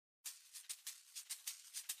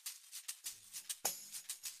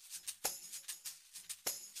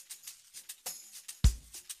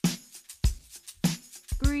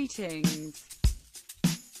Greetings.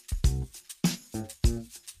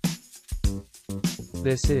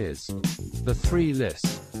 This is the 3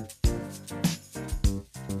 List.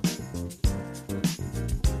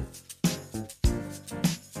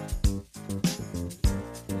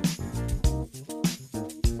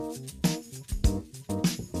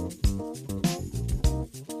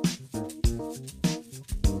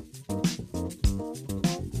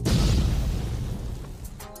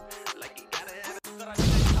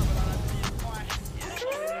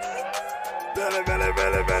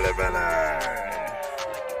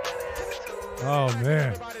 Oh,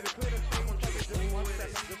 man.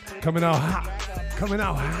 Coming out hot. Coming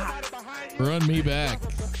out hot. Run me back.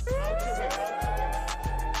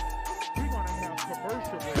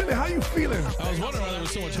 Billy, how you feeling? I was wondering why there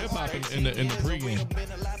was so much hip hop in the pregame.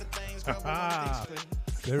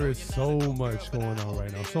 There is so much going on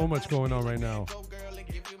right now. So much going on right now.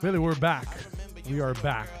 Billy, we're back. We are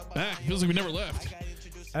back. Back. Feels like we never left.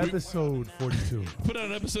 Episode 42. Put out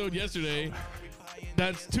an episode yesterday.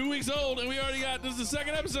 That's 2 weeks old, and we already got this is the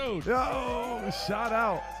second episode. Yo, shout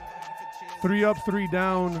out. 3 up, 3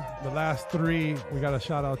 down. The last 3. We got a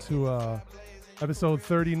shout out to episode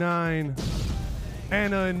 39.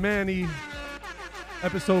 Anna and Manny.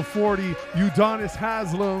 Episode 40. Udonis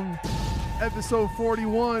Haslam. Episode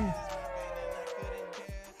 41.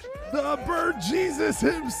 The Bird Jesus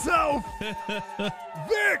himself.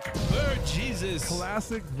 Vic. Bird Jesus.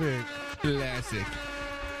 Classic Vic. Classic.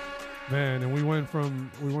 Man, and we went from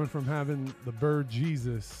having the Bird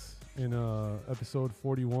Jesus in episode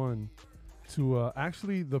 41 to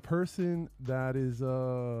actually the person that is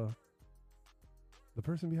the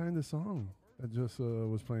person behind the song that just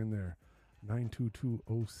was playing there,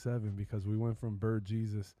 92207, because we went from Bird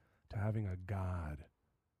Jesus to having a God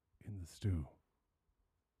in the stew.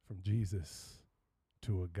 From Jesus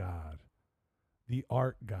to a God. The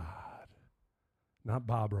art God. Not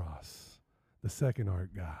Bob Ross. The second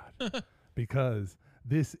art God. Because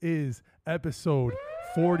this is episode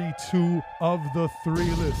 42 of the 3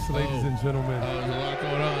 List, ladies and gentlemen. There's a lot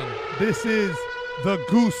going on. This is the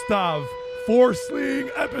Gustav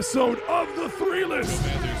Forsling episode of the 3 List.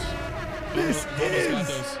 This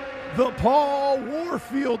is the Paul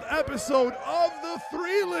Warfield episode of the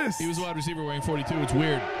 3 List. He was a wide receiver wearing 42. It's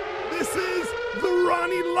weird. This is the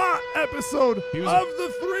Ronnie Lott episode of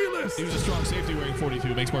the 3 List. He was a strong safety wearing 42.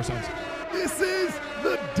 It makes more sense. This is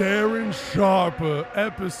the Darren Sharper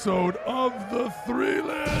episode of the 3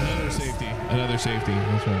 List. Another safety.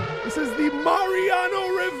 That's right. This is the Mariano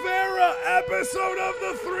Rivera episode of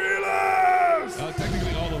the 3 List.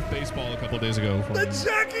 Technically all of baseball a couple days ago. The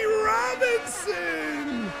Jackie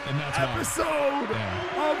Robinson episode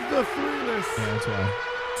of the 3 List. Yeah, that's why.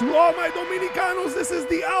 To all my Dominicanos, this is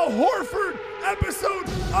the Al Horford episode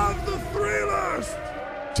of the 3 List.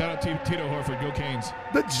 Shout out to Tito Horford. Go Canes.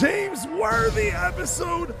 The James Worthy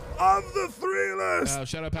episode of the 3 List.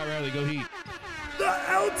 Shout out Pat Riley. Go Heat. The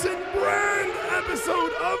Elton Brand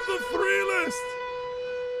episode of the 3 List.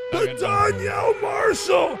 The Danielle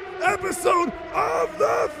Marshall episode of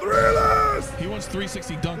the 3 List. He wants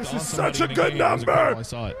 360 dunked this on is somebody. Such a good number. I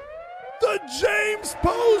saw it. The James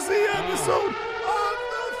Posey episode of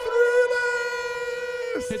the 3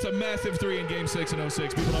 List. It's a massive 3 in Game 6 in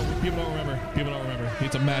 06. People don't remember.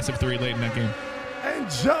 It's a massive 3 late in that game. And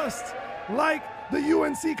just like the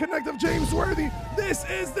UNC Connect of James Worthy, this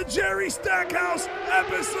is the Jerry Stackhouse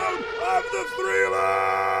episode of the 3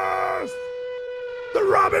 List. The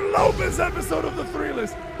Robin Lopez episode of the 3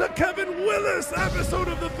 List. The Kevin Willis episode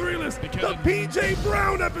of the 3 List. The PJ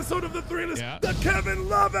Brown episode of the 3 List. Yeah. The Kevin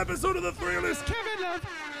Love episode of the 3 List. Kevin Love.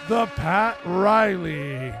 The Pat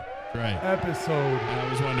Riley episode I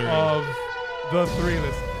was wondering. of the 3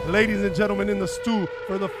 List. Ladies and gentlemen, in the stew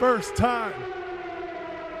for the first time,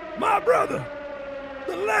 my brother,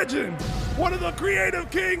 the legend, one of the creative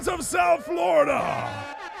kings of South Florida,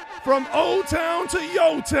 from O-Town to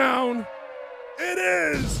Yo-Town, it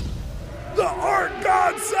is the Art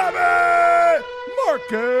God 7,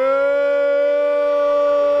 Marcus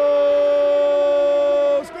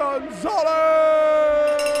Gonzalez.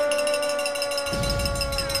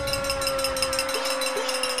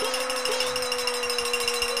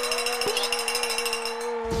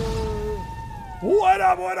 What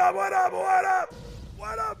up, what up, what up, what up?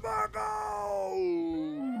 What up, Marcos?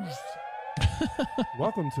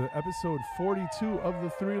 Welcome to episode 42 of the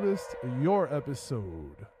 3 List, your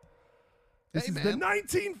episode. This is the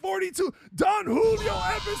 1942 Don Julio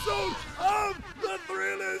episode of the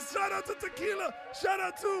 3 List. Shout out to Tequila. Shout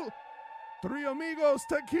out to Three Amigos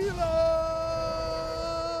Tequila.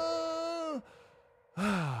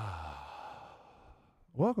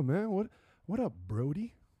 Welcome, man. What up,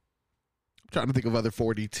 Brody? Trying to think of other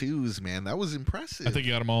 42s, man. That was impressive. I think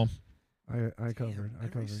you got them all. I covered. I Every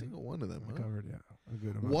covered. single one of them. I Huh? covered. Yeah, a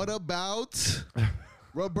good amount. What about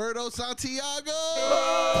Roberto Santiago?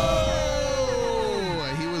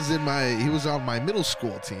 He was on my middle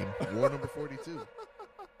school team. War number 42.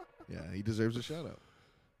 Yeah, he deserves a shout out.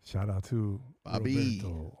 Shout out to Bobby.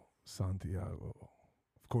 Roberto Santiago,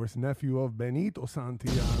 of course, nephew of Benito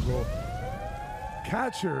Santiago,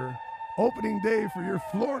 catcher, opening day for your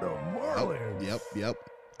Florida Marlins. Yep.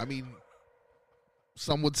 I mean,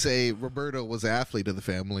 some would say Roberto was an athlete of the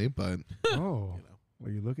family, but Oh,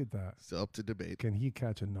 well, you look at that. still up to debate. Can he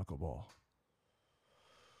catch a knuckleball?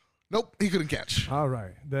 Nope, he couldn't catch. All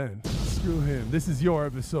right, then screw him. This is your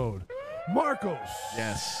episode, Marcos.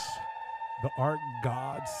 Yes. The art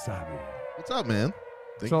god Sabi. What's up, man?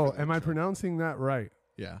 Thank you So, for the am I intro. pronouncing that right?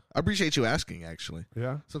 Yeah, I appreciate you asking. Actually,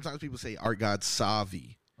 Yeah. sometimes people say art god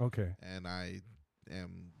Savi, Okay. and I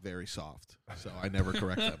am very soft, so I never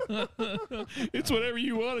correct them. It's whatever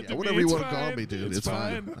you want it Yeah, to whatever be. you It's want to call fine. me, dude. It's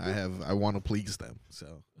fine. I want to please them.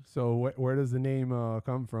 So So, where does the name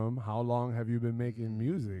come from? How long have you been making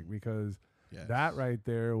music? Because yeah, that right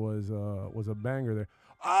there was a banger there.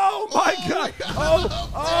 Oh my God! God.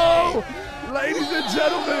 Oh, ladies and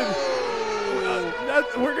gentlemen,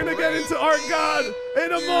 we're gonna get into Art God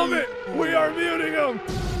in a moment. We are muting him.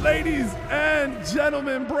 Ladies and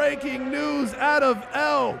gentlemen, breaking news out of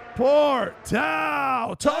El Portal.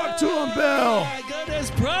 Talk to him, Bill. My goodness,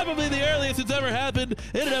 probably the earliest it's ever happened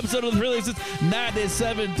in an episode of the Thrillers. It's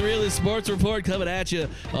 97 Thrillers Sports Report coming at you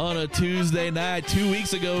on a Tuesday night, 2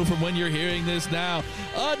 weeks ago from when you're hearing this now.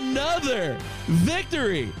 Another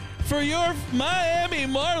victory for your Miami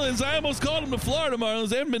Marlins. I almost called them the Florida Marlins.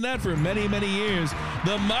 They haven't been that for many, many years.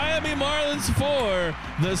 The Miami Marlins 4,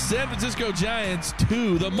 the San Francisco Giants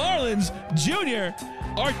 2. The Marlins Jr.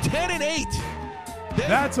 are 10-8.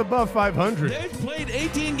 That's above 500. They've played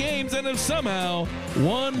 18 games and have somehow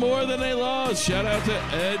won more than they lost. Shout out to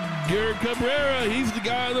Edgar Cabrera. He's the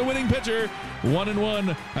guy, the winning pitcher.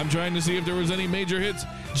 1-1. I'm trying to see if there was any major hits.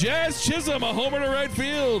 Jazz Chisholm, a homer to right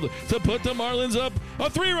field to put the Marlins up. A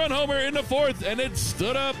 3-run homer in the fourth, and it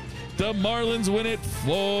stood up. The Marlins win it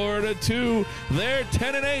 4-2. They're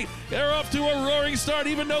 10-8. They're off to a roaring start,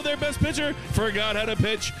 even though their best pitcher forgot how to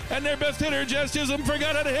pitch, and their best hitter, Jazz Chisholm,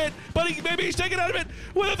 forgot how to hit. But maybe he's taken out of it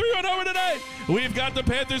with a 3-run homer tonight. We've got the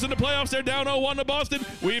Panthers in the playoffs. They're down 0-1 to Boston.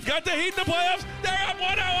 We've got the Heat in the playoffs. They're up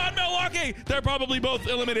 1-0 on Milwaukee. They're probably both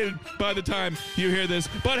eliminated by the time you hear this.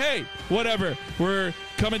 But hey, whatever. We're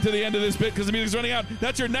coming to the end of this bit because the music's running out.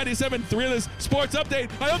 That's your 97 Thrillers Sports Update.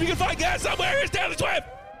 I hope you can find gas somewhere. Here's Taylor Swift.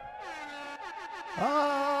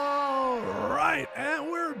 All right,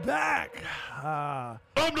 and we're back. I'm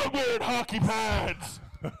not wearing hockey pads.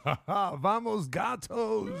 Vamos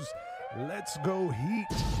Gatos. Let's go Heat.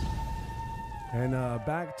 And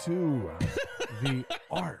back to the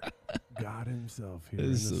art God himself here. This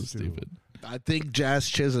in is the so stew. stupid. I think Jazz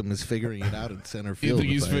Chisholm is figuring it out in center You field.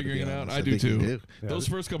 think he's if I had to figuring be it out? honest. I do think he too. did. Yeah, Those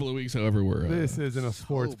first couple of weeks, however, were This isn't a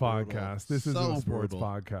sports brutal. podcast. This isn't So a sports brutal.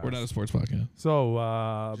 podcast. we're not a sports podcast.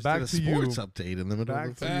 So Just back did to a you. sports update in the middle Back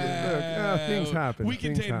of to the you. Look, yeah, things happen. We Things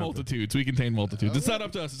contain happen. multitudes. We contain multitudes. It's not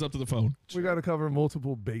up to us. It's up to the phone. We got to cover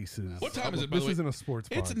multiple bases. What time is it, by This the way? isn't a sports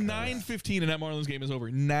It's podcast. 9:15 and that Marlins game is over.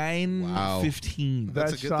 9:15. That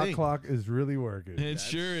That's a good shot thing. clock is really working. It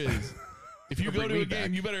sure is. If you go Bring to me a game,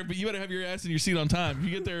 back. you better have your ass in your seat on time. If you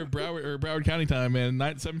get there Broward County time, man,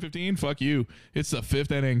 7:15. Fuck you. It's the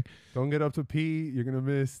fifth inning. Don't get up to pee. You're gonna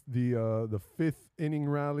miss the fifth inning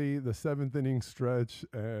rally, the seventh inning stretch,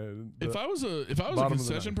 and If I was a bottom of the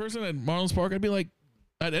concession ninth. person at Marlins Park, I'd be like,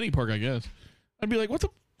 at any park, I guess. I'd be like, what the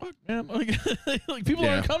fuck, man? Like people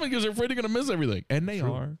Yeah. aren't coming because they're afraid they're gonna miss everything, and they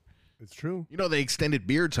True. are. it's true. You know, they extended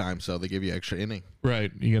beer time, so they give you extra inning.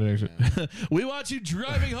 Right, you get an extra. We want you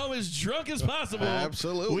driving home as drunk as possible.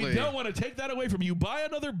 Absolutely. We don't want to take that away from you. Buy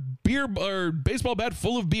another beer or baseball bat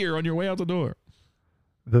full of beer on your way out the door.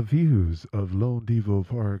 The views of Lone Depot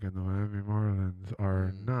Park and the Miami Marlins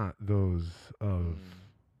are not those of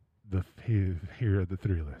the here at the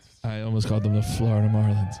Three List. I almost called them the Florida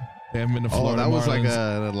Marlins. They haven't been to Oh, Florida that was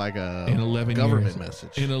Marlins like a in 11 government years.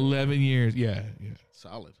 message. In 11 years. Yeah.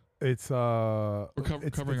 Solid. It's We're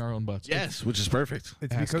it's, covering our own butts. Yes, which is perfect.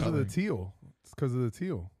 It's ass because of the coloring. teal. It's because of the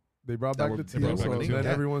teal. They brought That back were- the they teal, brought back so the teal. then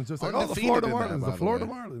Yeah. everyone's just like, oh, the Undefeated Florida in that, Marlins, by the the Florida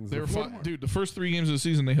way. Marlins. They the were Florida Marlins. dude. The first 3 games of the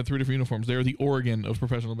season, they had 3 different uniforms. They are the Oregon of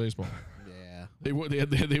professional baseball. Yeah. They wore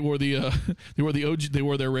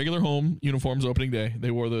their regular home uniforms opening day. They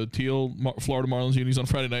wore the teal Florida Marlins unis on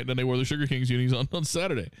Friday night, and then they wore the Sugar Kings unis on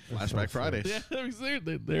Saturday. Flashback Fridays. Yeah,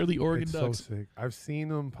 they're the Oregon It's Ducks. so sick. I've seen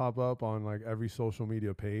them pop up on like every social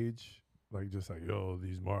media page. like just like, yo,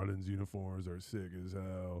 these Marlins uniforms are sick as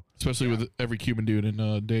hell. Especially with every Cuban dude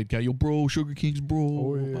in Dade County. Yo, bro, Sugar Kings, bro.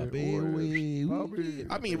 Oh, yeah. Papi, Oh, we- yeah. we- Papi.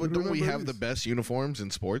 I mean, but don't we have the best uniforms in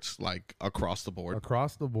sports, like across the board?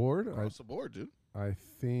 Across the board, Across the board, dude. I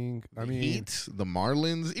think. I The mean, Heat, the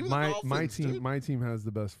Marlins, even the my Dolphins, team, dude. my team has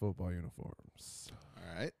the best football uniforms.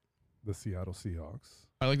 All right, The Seattle Seahawks.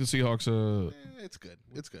 I like the Seahawks. it's good.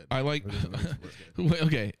 It's good. I like. It is nice. Wait,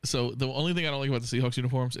 okay, so the only thing I don't like about the Seahawks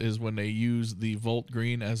uniforms is when they use the Volt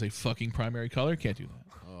green as a fucking primary color. Can't do that.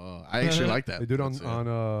 I actually like that. They do it That's on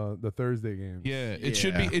the Thursday games. Yeah, Yeah. it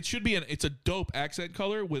should be it's a dope accent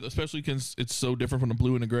color with, especially because it's so different from the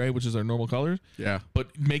blue and the gray, which is our normal colors. yeah.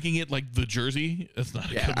 But making it like the jersey, that's not.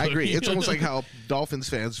 a Yeah, good I agree. look. It's almost like how Dolphins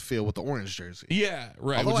fans feel with the orange jersey. Yeah,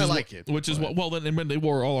 right. Although which I is like what- it, Which is but- what. Well, then they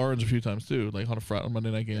wore all orange a few times too, like on a Friday, Monday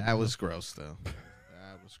night game. That was gross, though.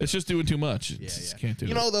 That was It's just doing too much. Yeah, It's, yeah. Can't do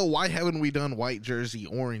You it. know, though, why haven't we done white jersey,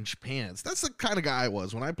 orange pants? That's the kind of guy I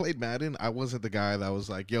was. When I played Madden, I wasn't the guy that was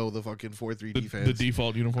like, yo, the fucking 4-3 defense. the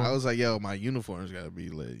default uniform. I was like, yo, my uniform's got to be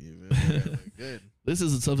lit. You feel me? Gotta look good. This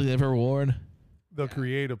isn't something I've ever worn. The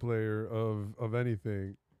creative player of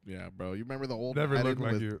anything. Yeah, bro. You remember the old Never Madden looked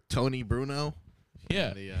like with you. Tony Bruno?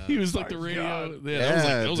 Yeah, The, he was like the my radio. God. Yeah,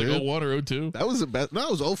 Yeah, that was dude. like 01 or 02. That was the best. No,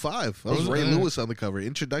 it was 05. That was Was it? Ray Yeah. Lewis on the cover.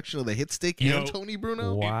 Introduction of the hit stick Yo. and Tony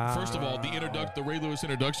Bruno. Wow. First of all, the Ray Lewis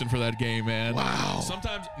introduction for that game, man. Wow.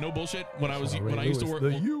 Sometimes, no bullshit. When I was Ray when I used to Lewis,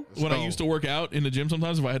 work the U. when I Oh. used to work out in the gym,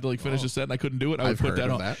 sometimes if I had to like finish a set and I couldn't do it, I would I've put heard that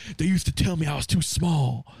of on. that. They used to tell me I was too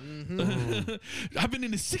small. Mm-hmm. I've been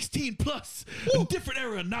in the 16 plus, a different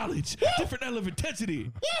era of knowledge, different level of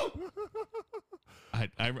intensity.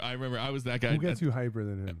 I remember I was that guy. Who gets you hyper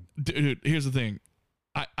than him? Dude, here's the thing.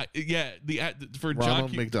 For John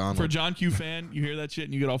Ronald Q, McDonald. for John Q fan, you hear that shit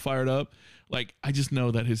and you get all fired up. Like, I just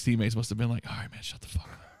know that his teammates must have been like, all right, man, shut the fuck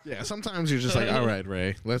up. Yeah, sometimes you're just like, all right,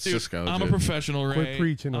 Ray, let's Dude, just go. I'm a dude. professional, Ray. Quit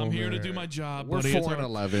preaching I'm over here to there. do my job. We're buddy. It's all right.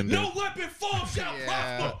 4-11. No weapon formed shall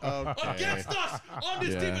Yeah, prosper okay. against us on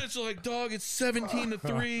this Yeah. defense. It's like, dog, it's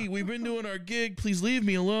 17-3. We've been doing our gig. Please leave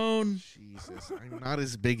me alone. Jesus, I'm not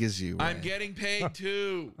as big as you. I'm Ray. getting paid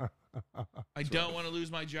too. I don't want to lose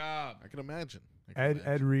my job. I can imagine. I can Ed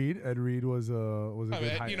imagine. Ed Reed was a good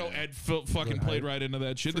Ed, hype. you know, Ed fucking Good played hype. right into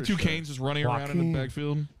that shit. For The two sure. Canes just running around in Joaquin. the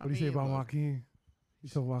backfield. What do you say about Joaquin? You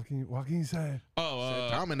told Joaquin. Joaquin said, Oh,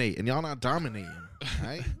 Dominate, and y'all not dominating,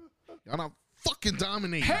 right? Y'all not fucking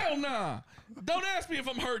dominating. hell nah. Don't ask me if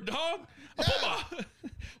I'm hurt, dog. I put my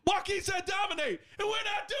Joaquin said dominate, and we're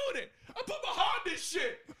not doing it. I put my heart in this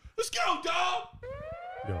shit. Let's go, dog.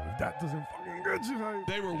 yo, if that doesn't fucking get you hype.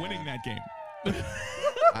 They were winning that game.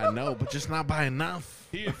 I know, but just not by enough.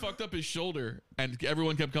 He had fucked up his shoulder, and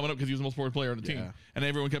everyone kept coming up because he was the most important player on the team. Yeah. And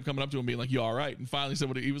everyone kept coming up to him being like, you all right? And finally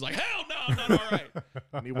somebody, he was like, hell no, I'm not all right.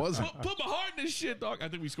 And he wasn't. Put my heart in this shit, dog. I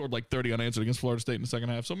think we scored like 30 unanswered against Florida State in the second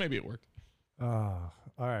half, so maybe it worked.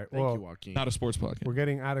 All right. Thank well, you, Joaquin. Not a sports podcast. we're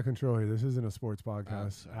getting out of control here. This isn't a sports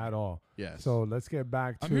podcast sorry. at all. Yes. So let's get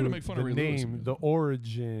back to I'm here to make fun the of Ray Lewis name, again. the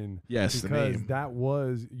origin. Yes, the because name. that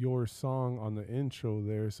was your song on the intro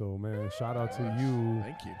there. So man, shout out to you.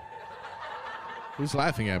 Thank you. Who's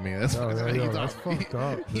laughing at me? That's Yo, what yo, he yo, thought. that's fucked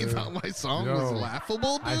up, He dude. thought my song Yo. was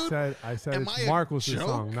laughable, dude. I said Am it's I a Marcos' joke?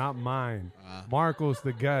 song, not mine. Ah. Marcos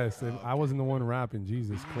the guest, and I wasn't the one rapping.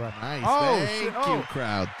 Jesus Christ! Nice. Oh, Thank shit. you, Oh.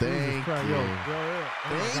 crowd. Jesus Thank Christ. you. Yo, yeah. Oh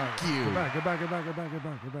my Thank God. you. Get back, get back, get back, get back, get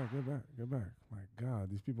back, get back, get back, get back. My God,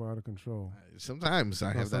 these people are out of control. Sometimes I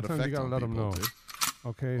have that sometimes you effect gotta on let 'em people. know. dude.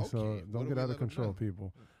 Okay, so Okay, what don't do get we out let of 'em control, know?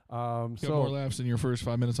 people. You got more So laughs in your first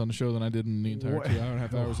 5 minutes on the show than I did in the entire What? 2 hour and a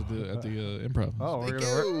half hours at the improv. oh, we're Thank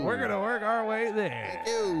gonna work, you. we're gonna work our way there. Thank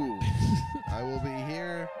you. I will be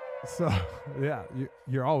here. So yeah,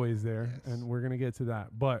 you're always there, Yes. and we're gonna get to that.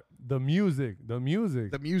 But the music. The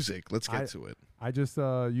music. Let's get to it. I just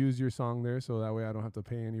used your song there, so that way I don't have to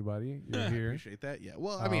pay anybody. You're here, Appreciate that. Yeah.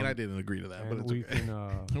 Well, I mean, I didn't agree to that, but and it's we okay.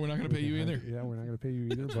 can. We're not gonna pay you either. Yeah, we're not gonna pay you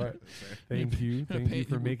either. But That's fair. thank you pay-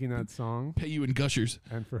 for making that song Pay you in gushers.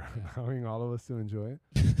 and for allowing all of us to enjoy it.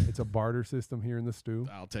 It's a barter system here in the stew.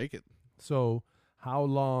 I'll take it. So, how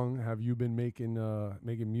long have you been making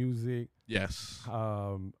music? Yes.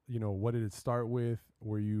 You know, what did it start with?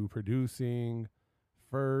 Were you producing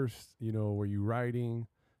first? You know, were you writing?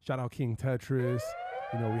 Shout out King Tetris.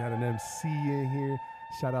 You know, we had an MC in here.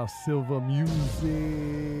 Shout out Silva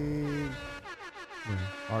Music.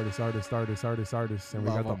 Yeah, artist. And we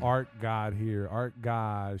got the art god here. Art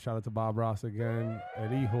god. Shout out to Bob Ross again. El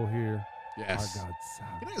Hijo here. Yes. Art god.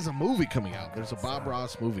 You know, there's a movie coming out. There's a Bob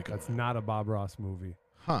Ross movie coming That's not a Bob Ross movie.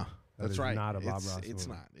 Huh. That That's is right. not a Bob Ross It's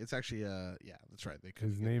movie. not. It's actually, yeah, that's right. They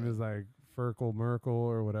couldn't His get name that. is like Ferkel Merkel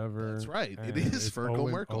or whatever. That's right. It And is it's Ferkel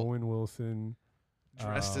Owen, Merkel. Owen Wilson.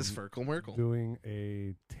 Dressed as Ferkel Merkel. doing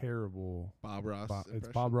a terrible. Bob Ross. It's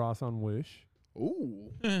impression. Bob Ross on Wish,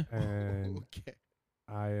 Ooh. and Okay.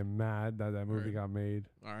 I am mad that that movie Right. got made,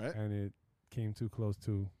 All right. and it came too close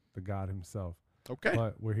to the God himself. Okay.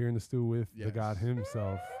 But we're here in the stew with the Yes. God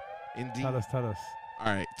himself. Indeed. Tell us. All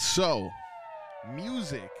right. So,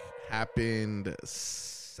 music happened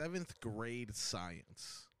 7th grade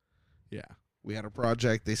science. Yeah. We had a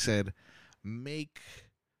project. They said, make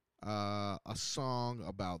a song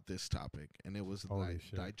about this topic, and it was the Holy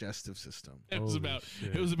shit. digestive system. It was Holy about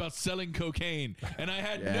shit. it was about selling cocaine, and I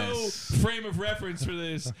had Yes. no frame of reference for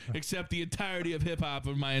this except the entirety of hip hop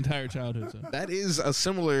of my entire childhood. So. That is a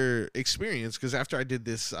similar experience because after I did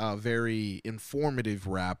this very informative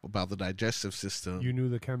rap about the digestive system, You knew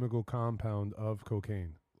the chemical compound of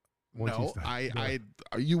cocaine. Once you no, started-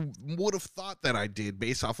 you would have thought that I did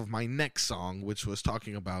based off of my next song, which was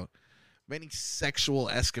talking about many sexual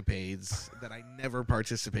escapades that I never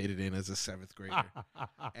participated in as a 7th grader.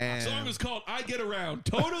 And The song was called "I Get Around."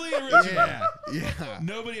 Totally original. yeah.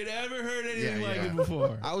 Nobody had ever heard anything Yeah, like yeah. it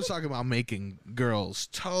before. I was talking about making girls'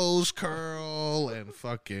 toes curl and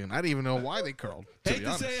fucking. I didn't even know why they curled. To Hate be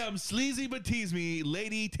to honest. say I'm sleazy, but tease me,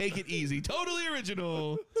 lady. Take it easy. Totally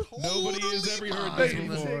original. Nobody has ever heard this mine.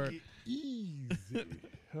 before. Easy.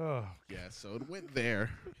 Oh, Yeah, so it went there,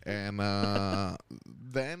 and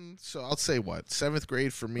then so I'll say what 7th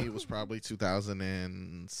grade for me was probably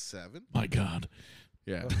 2007. My God.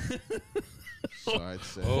 Yeah, so I'd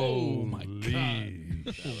say Oh my holy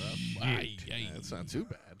God. shit. Ay, ay. that's not too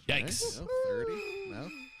bad. Yikes. Right? No, 30?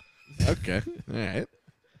 No. Okay, all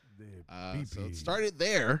right. So it started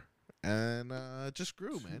there, and it just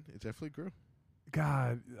grew, man. It definitely grew.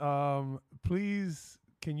 God, please,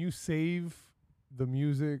 can you save the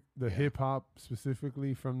music, the Yeah. hip hop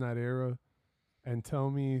specifically from that era, and tell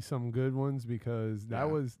me some good ones because Yeah.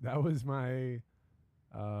 that was my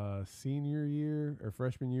senior year or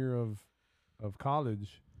freshman year of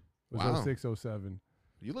college. Was Wow. 06, 07.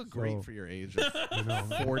 You look So- great for your age of You know,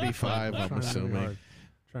 45. I'm trying assuming. Really hard.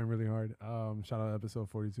 Trying really hard. Shout out episode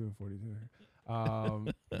 42 and 42.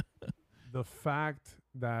 The fact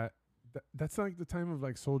that that's like the time of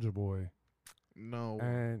like Soulja Boy. No,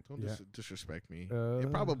 And don't yeah. disrespect me. Uh, It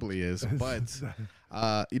probably is, but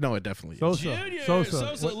it definitely is. Sosa. Junior, Sosa.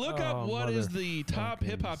 Sosa, What- look up oh, what is the top motherfucking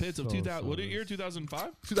hip hop hits of 2000. What Sosa. year?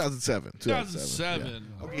 2005? 2007. 2007.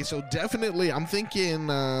 Yeah. Okay, so definitely, I'm thinking.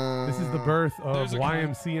 This is the birth of There's a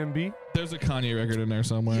YMCMB. There's a Kanye record in there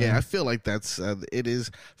somewhere. Yeah, I feel like that's it is.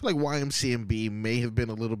 I feel like YMCMB may have been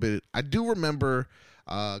a little bit. I do remember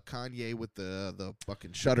Kanye with the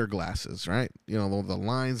fucking shutter glasses, right? You know the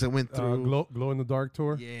lines that went through. Glow in the Dark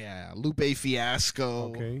tour. Yeah, Lupe Fiasco.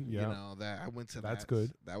 Okay, yeah. You know that I went to. That's that.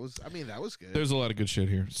 good. That was. I mean, that was good. There's a lot of good shit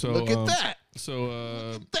here. So Look at that. So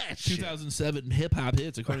Look at that shit. 2007 hip hop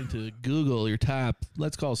hits according to Google. Your top,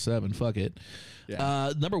 let's call 7. Fuck it.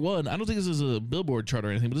 Yeah. Number 1. I don't think this is a Billboard chart or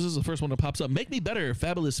anything, but this is the first one that pops up. Make Me Better,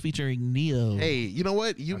 Fabulous featuring Neo. Hey, you know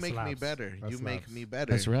what? You That make me slaps. better. That you make slaps. me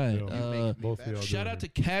better. That's right. Yo, make me both better. of y'all Shout doing out to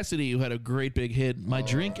it. Cassidy, who had a great big hit. My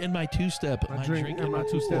Drink and My Two-Step. My Drink and My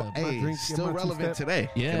Two-Step. My Hey, drink, still my relevant two-step. today.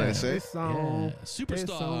 Yeah. Can I say? This song. Yeah.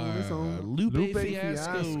 Superstar. This song. Lupe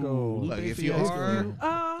Fiasco. Look, if you Fiasco.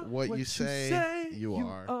 are what you say, you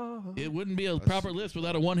are. It wouldn't be a proper list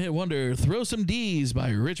without a one-hit wonder. Throw Some D's by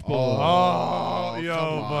Rich Boy. Oh, yo, come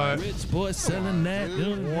on. but Rich Boy selling that.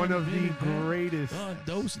 one of the greatest.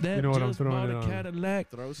 Those that You know what I'm just throwing bought it a on? Cadillac.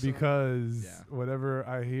 Throw some. Because Yeah. whenever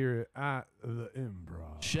I hear it at the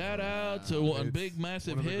Improv. Shout out to one It's big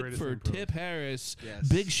massive one of the hit greatest for improvs. Tip Harris. Yes.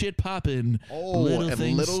 Big shit poppin'. Oh, little and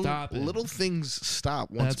things little stopping. little things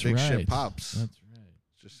stop once That's big right. shit pops. That's right.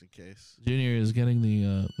 Just in case. Junior is getting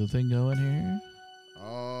the thing going here.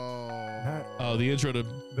 Oh. That- Oh, the intro to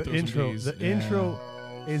The Throw Some intro. D's. The Yeah. intro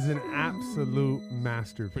is an absolute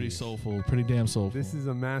masterpiece. Pretty soulful, pretty damn soulful. This is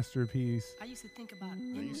a masterpiece. I used to think about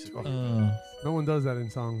No one does that in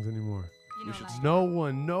songs anymore. you know,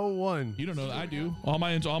 like, No one. You don't know. I do. All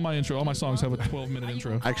my songs have a 12-minute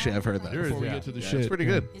intro. Actually, I've heard that. Yours, Before we yeah. get to the Yeah, shit, it's pretty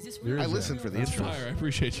good. is this Yours, real? I listened for the That's intro. fire. I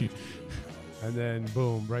appreciate you. And then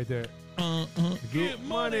boom, right there. Get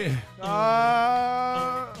money.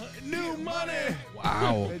 New money.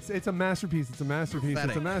 Wow. It's a masterpiece. It's a masterpiece. It's a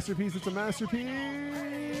Pathetic. masterpiece. It's a masterpiece.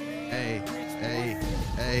 Hey, hey,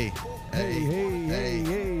 hey, Hey, hey, hey,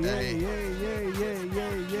 hey, hey,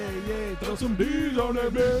 hey. hey. Throw some D's on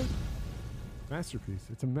that bitch. Masterpiece.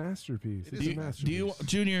 It's a masterpiece. It It's is a a masterpiece. Do you,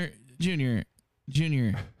 Junior?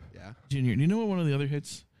 Yeah, Do you know what one of the other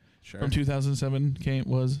hits sure. from 2007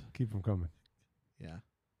 was? Keep them coming? Yeah.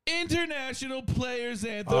 International Players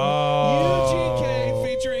Anthem, Oh. UGK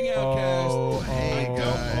featuring Outkast. Hey, I don't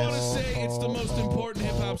guys. want to say it's the most important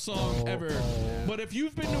hip hop song ever, but if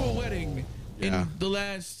you've been to a wedding Yeah. in the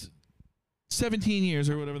last 17 years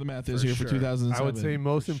or whatever the math is For here sure. for 2007, I would say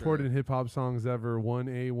most For important hip hop songs ever: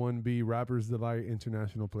 1A, 1B, Rappers Delight,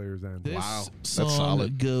 International Players Anthem. this Wow, that's song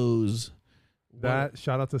solid. goes. That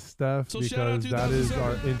shout out to Steph So shout out because that is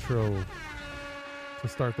our 2007. intro to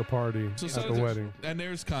start the party So at shout the out to- wedding. And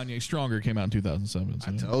there's Kanye. Stronger came out in 2007.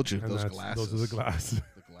 I so. told you And those that's- glasses. those are the glasses.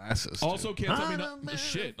 The glasses. Also dude. can't tell me nothing.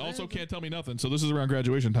 Shit. Also can't tell me nothing. So this is around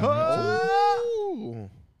graduation time. Oh.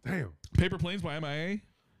 Damn. Paper Planes by MIA.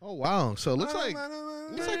 Oh wow! So it looks like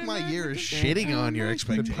my year is shitting on your Did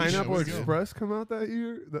expectations. Pineapple we go. Express come out that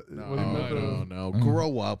year? No, When he met the- no.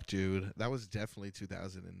 Grow up, dude. That was definitely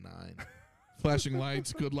 2009. Flashing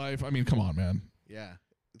Lights, Good Life. I mean, come on, man. Yeah,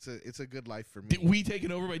 it's a good life for me. Did we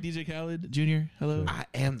taken over by DJ Khaled Jr.? Hello. I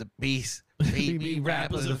am the beast. Feed me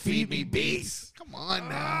rappers and feed me beasts. Come on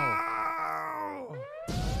now.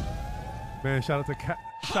 Man, shout out to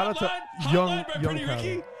Hotline young by Pretty Khaled.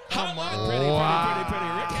 Ricky. Come Hotline, on.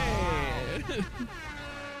 Pretty Ricky.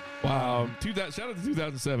 Wow. Shout out to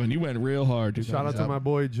 2007. You went real hard. Shout out to 2007. my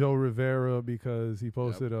boy Joe Rivera because he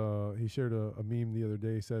posted he shared a meme the other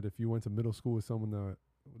day. Said if you went to middle school with someone that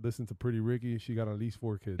listened to Pretty Ricky, she got at least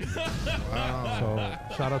 4 kids. Wow.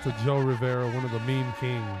 So shout out to Joe Rivera, one of the meme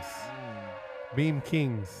kings. Meme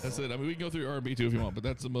kings. That's it. I mean, we can go through R&B too if you want, but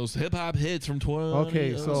that's the most hip hop hits from 12.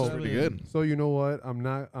 Okay, so- Pretty good. So you know what? I'm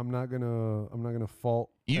not gonna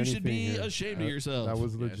fault. You should anything be here. ashamed of yourself. That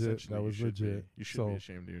was Yeah, legit. essentially, That was you should be. legit. You should So be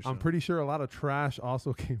ashamed of yourself. I'm pretty sure a lot of trash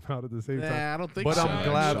also came out at the same time. Nah, I don't think But so. I'm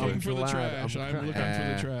glad- looking I'm for the glad- trash. I'm I'm glad- looking for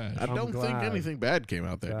the trash. I don't think glad anything bad came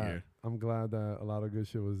out that that- year. I'm glad that a lot of good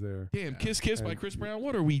shit was there. Damn, Kiss Kiss by And- Chris Brown.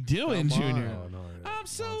 What are we doing, Come on. Junior? Oh, no, yeah. I'm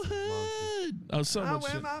so Monster, monster. hood. Oh, so much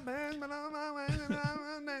shit.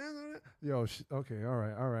 Yo, okay, all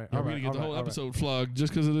right. Yeah, we're all gonna right, get all the right, whole all right. episode flogged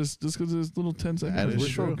just because of this little 10 seconds. That is We're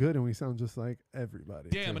true. so good and we sound just like everybody.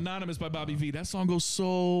 Damn, too. Anonymous by Bobby V. That song goes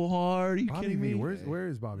so hard. Are you Bobby kidding V, me? where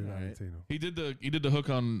is Bobby All right. Valentino? He did the hook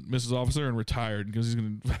on Mrs. Officer and retired because he's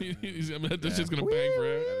gonna that shit's gonna bang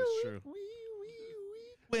forever. That is true.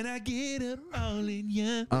 When I get up all in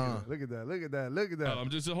ya. Look at that. I'm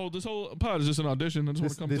just this whole pod is just an audition. I just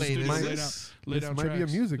want to come This- to the this studio, might- lay this down might be a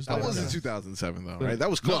tracks. music Just That lay song. down wasn't tracks. 2007 though, right? That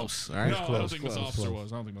was close. All right. No, I don't close, think Miss close, Officer close.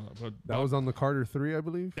 was. I don't think Miss Officer. That was on the Carter 3, I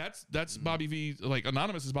believe. That's Bobby V. Like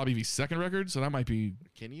Anonymous is Bobby V's second record, so that might be.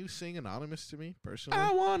 Can you sing Anonymous to me personally?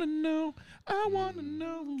 I wanna know.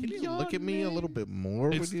 Can you your look at me a name. little bit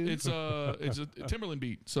more? It's would you? it's a Timberland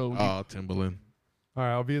beat. So Oh, Timbaland. All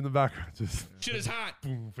right, I'll be in the background. Just shit is hot.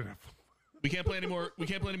 boom. We can't play any more. We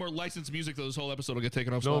can't play any more licensed music though. This whole episode will get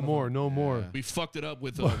taken off. No Spotify. more. Yeah. We fucked it up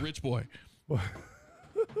with Rich Boy.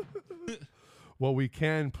 What we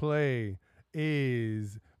can play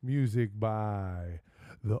is music by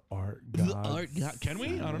the Art God. The Art God. Can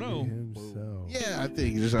we? I don't know. Himself. Yeah, I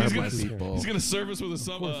think there's our He's my gonna, people. he's gonna serve us with course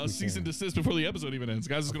a we cease can. and desist before the episode even ends.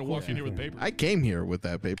 Guys is gonna walk you in here with paper. I came here with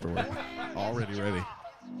that paperwork already ready.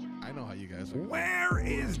 I know how you guys are. Where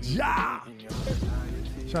is Ja?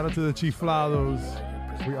 Shout out to the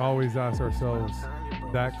Chiflados. We always ask ourselves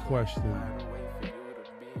that question.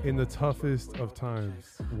 In the toughest of times,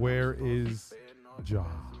 where is Ja?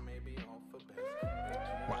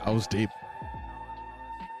 Wow, I was deep.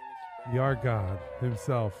 The Art God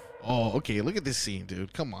himself. Oh, okay. Look at this scene,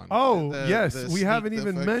 dude. Come on. Oh, The- yes. the We sneak haven't the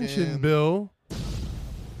even fucking- mentioned, Bill,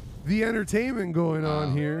 the entertainment going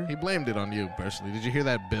on Oh, here. He blamed it on you personally. Did you hear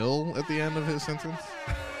that bill at the end of his sentence?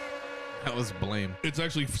 That was blame. It's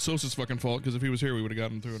actually Sosa's fucking fault because if he was here, we would have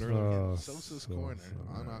gotten through it earlier. Sosa's corner,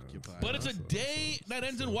 unoccupied. But it's a day that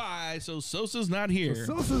ends in Y, so Sosa's not here.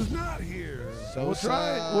 Sosa's not here. We'll Sosa.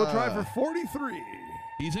 try for 43.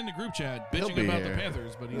 He's in the group chat He'll bitching be about here. the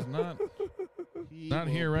Panthers, but he's not He not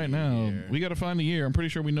will here right be now. here. We got to find the year. I'm pretty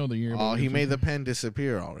sure we know the year. Oh, but he we- made the pen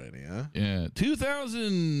disappear already, huh? Yeah,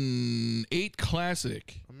 2008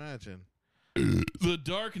 classic, Imagine. The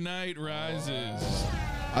Dark Knight Rises.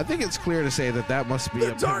 I think it's clear to say that must be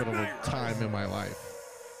The a Dark pivotal Knight time in my life.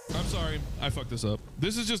 I'm sorry, I fucked this up.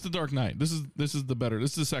 This is just The Dark Knight. This is the better.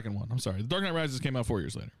 This is the second one. I'm sorry. The Dark Knight Rises came out 4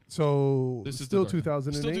 years later. So This is still the Dark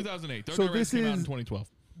Knight. 2008. Still 2008. Dark So Knight Rises this came out in is 2012.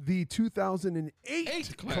 the 2008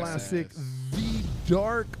 Eight classic, classic. The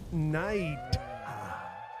Dark Knight.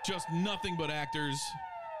 Just nothing but actors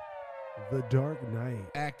The Dark Knight.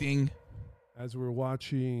 acting. As we're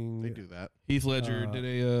watching, They do that. Heath Ledger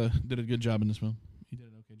Uh, did a good job in this film. He did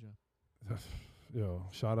an okay job. yo,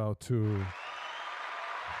 shout out to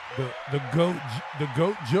the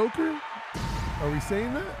goat Joker. Are we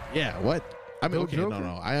saying that? Yeah, what? I mean, No okay, Joker?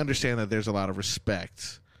 no. I understand that there's a lot of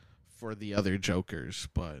respect for the other Jokers,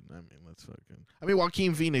 but I mean, let's fucking. I mean,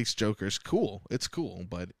 Joaquin Phoenix Joker's cool. It's cool,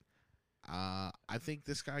 but I think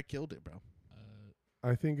this guy killed it, bro.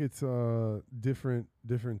 I think it's a different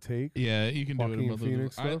take. Yeah, you can do Joaquin it.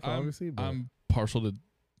 Phoenix stuff, obviously, but- I'm partial to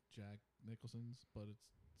Jack Nicholson's, but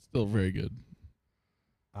it's still very good.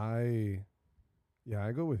 I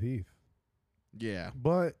go with Heath, Yeah,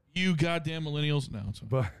 but You goddamn millennials. No, it's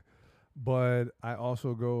fine. but I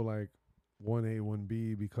also go like 1A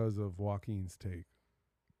 1B because of Joaquin's take.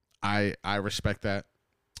 I respect that.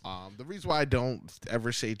 The reason why I don't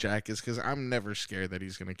ever say Jack is because I'm never scared that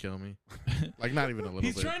he's gonna kill me. Like, not even a little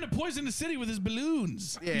He's bit. trying to poison the city with his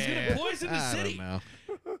balloons. Yeah, He's gonna poison the I city. don't know.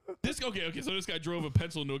 Okay. So this guy drove a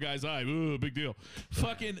pencil into a guy's eye. Ooh, big deal.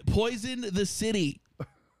 Fucking poison the city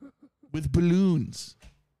with balloons.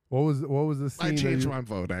 What was the scene? I that changed you- my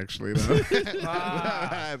vote actually. Though.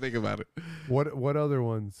 I think about it. What other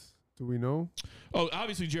ones do we know? Oh,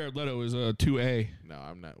 obviously Jared Leto is a 2A. No,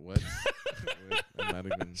 I'm not. What? I'm not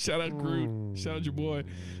even. Shout out Groot. Shout out your boy.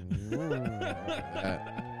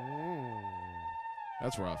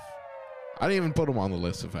 That's rough. I didn't even put him on the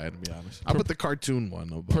list if I had to be honest. I put the cartoon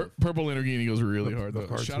one above. Purple Lamborghini goes really The- hard the though.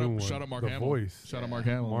 cartoon one. Shout out Mark The Hamill. voice. Shout out Mark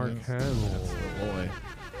Hamill. Mark man. Hamill. the boy.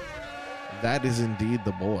 That is indeed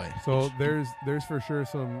the boy. So there's for sure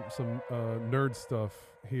some nerd stuff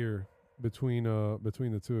here between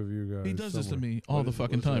the two of you guys. He does this to somewhere. me all What the is-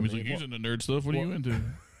 fucking what does time. that He's like, mean? he's into nerd stuff. What are you into?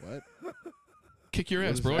 What? Kick your What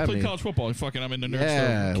ass, does bro. I that played mean? college football. Fucking, I'm into nerd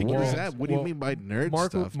Yeah. stuff. Kick What your is ass. that? What do you Well, mean by nerd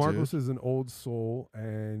stuff, Marcos dude? is an old soul,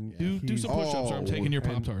 and Do he's- some push-ups, or I'm taking your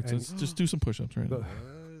and- Pop Tarts. and- Just do some push-ups right the, now.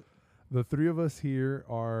 the three of us here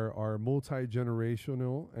are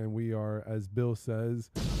multi-generational, and we are, as Bill says,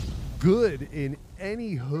 good in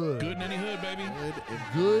any hood. Good in any hood, baby.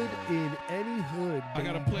 Good in any hood. I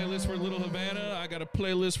got a baby. playlist for Little Havana. I got a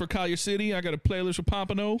playlist for Collier City. I got a playlist for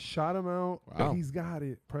Pompano. Shot him out. Wow. He's got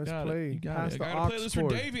it. Press Got play. it. You got Pass it. the I got a aux playlist for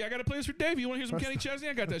cord. Davey. I got a playlist for Davey. You want to hear some Press Kenny Chesney?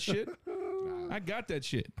 I got that shit. I got that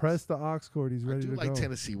shit. Press the aux cord. He's I ready do to like go.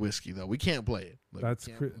 Tennessee whiskey though. We can't play it. Like, That's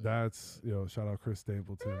we can't play it. yo. Shout out Chris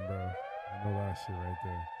Stapleton, bro. I know that shit right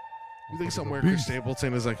there. You think He's a somewhere Chris beast.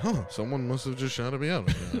 Stapleton is like, huh? Someone must have just shouted me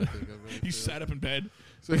out. You sat up in bed.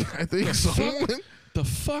 So I think someone. The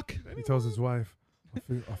fuck? He tells his wife,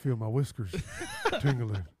 "I feel my whiskers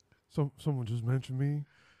tingling. Someone just mentioned me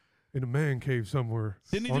in a man cave somewhere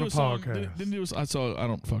Didn't he on do a a song? podcast." Didn't he do I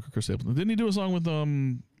don't fuck with Chris Stapleton. Didn't he do a song with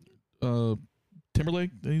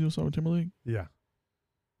Timberlake? Did he do a song with Timberlake? Yeah.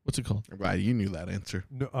 What's it called? Right, you knew that answer.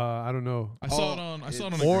 No, I don't know. I saw it on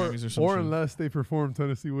the Or Grammys or something. unless they perform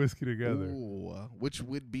Tennessee whiskey together. Ooh, which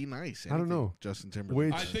would be nice. I don't know. Anything Justin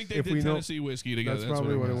Timberlake. Which- I think they if did we know- Tennessee whiskey together. That's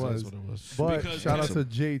probably what it was. That's what it was. But Because shout out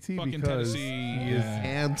Tennessee- to JT fucking because Tennessee, he is yeah.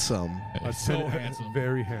 handsome. a so ten- handsome.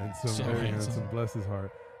 very handsome, So very handsome. handsome. Bless his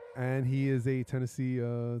heart. And he is a Tennessee kid,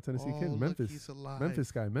 Look, Memphis, he's alive.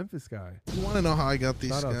 Memphis guy. You want to know how I got these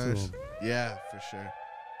Shout out to guys? him. Yeah, for sure.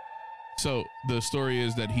 So the story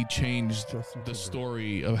is that he changed Justin the Timberlake.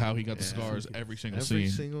 story of how he got the Yeah. scars every single Every scene,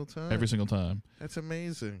 single time. every single time. That's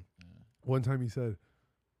amazing. One time he said,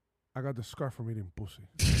 "I got the scar from eating pussy."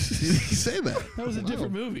 Did he say that? That was a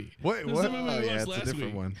different movie. Wait, It was what? the movie Oh we yeah, watched it's a last different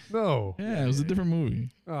week. one. No. Yeah, it was a different movie.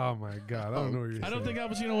 Oh my God, I don't know what you're I don't saying. think Al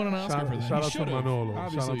Pacino won an Oscar Shout- for that. shout He out to should've. Manolo.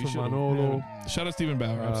 Obviously, Shout out he to should've. Manolo. Yeah. Shout out Steven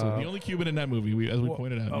Bauer. Absolutely, the only Cuban in that movie, as we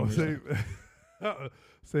pointed out. I was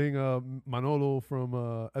saying Manolo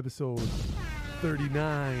from episode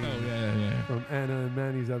 39. Oh yeah. From Anna and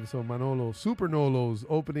Manny's episode, Manolo. Super Nolos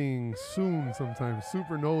opening soon sometime.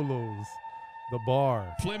 Super Nolos. The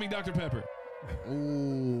bar. Flaming Dr Pepper,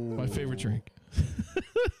 Ooh, my favorite drink.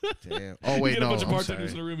 Damn. Oh You wait, get a no. bunch of I'm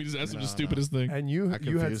bartenders in sorry. a room. You just ask them No, the stupidest thing. And you I had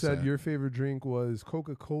confused said that. your favorite drink was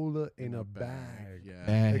Coca-Cola in a bag.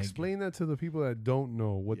 Yeah. Explain that to the people that don't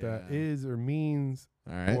know what that Yeah. is or means,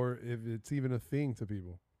 All right. or if it's even a thing to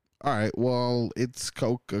people. All right. Well, it's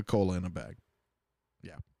Coca-Cola in a bag.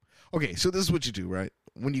 Yeah. Okay. So this is what you do, right?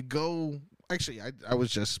 When you go, actually, I was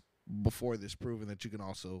just before this proving that you can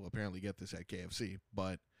also apparently get this at KFC.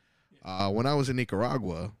 But when I was in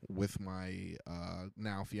Nicaragua with my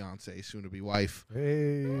now fiance, soon to be wife,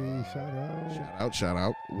 Hey, shout out. shout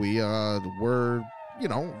out. We were,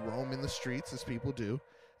 roaming the streets as people do,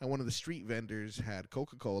 and one of the street vendors had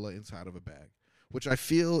Coca-Cola inside of a bag, which I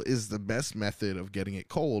feel is the best method of getting it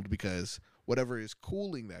cold because whatever is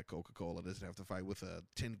cooling that Coca-Cola doesn't have to fight with a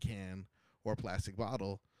tin can or a plastic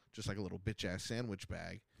bottle, just like a little bitch-ass sandwich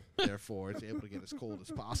bag. Therefore, it's able to get as cold as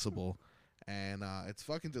possible. And it's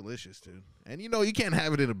fucking delicious, dude. And you can't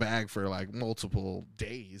have it in a bag for like multiple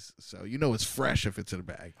days, so it's fresh if it's in a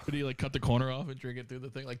bag. But do you like cut the corner off and drink it through the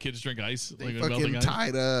thing like kids drink ice? They Like fucking melting ice?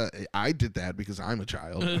 tied I did that because I'm a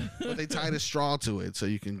child, but they tied a straw to it so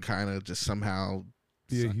you can kind of just somehow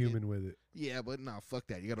Be a suck it. human with it. Yeah, but no, fuck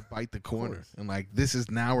that. You got to bite the corner. course. And like, this is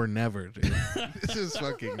now or never, dude. This is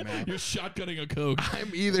fucking now. You're shotgunning a Coke. I'm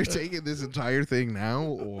either taking this entire thing now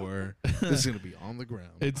or this is going to be on the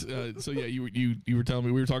ground. It's so yeah. You were telling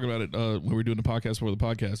me, we were talking about it when we were doing the podcast before the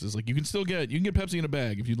podcast. Is like you can get Pepsi in a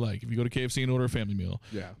bag if you'd like. If you go to KFC and order a family meal,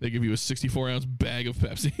 Yeah. they give you a 64-ounce bag of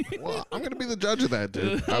Pepsi. Well, I'm going to be the judge of that,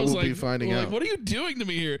 dude. I was will be finding out. What are you doing to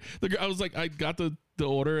me here? I was like, I got the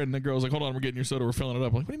order, and the girl was like, "Hold on, we're getting your soda. We're filling it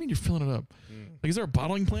up." I'm like, "What do you mean you're filling it up? Like, is there a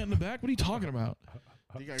bottling plant in the back? What are you talking about?"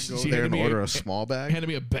 You got to go She there handed and me order a small bag? Handed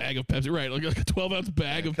me a bag of Pepsi, right? Like a 12-ounce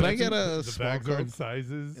bag of Can Pepsi. I get a The small bags are in Coke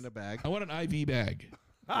sizes. in a bag? I want an IV bag,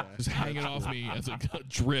 just hanging off me as a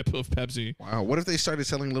drip of Pepsi. Wow, what if they started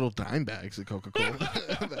selling little dime bags of Coca-Cola?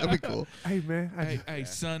 That'd be cool. Hey man, Hey,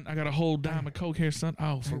 son, I got a whole dime of Coke here, son.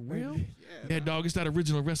 Oh, for real? Yeah, dog, it's that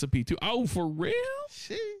original recipe too. Oh, for real?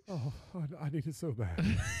 Shit. oh, I need it so bad.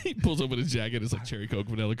 He pulls open his jacket. It's like cherry Coke,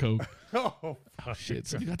 vanilla Coke. Oh, Shit,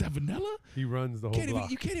 so you got that vanilla? he runs the whole block.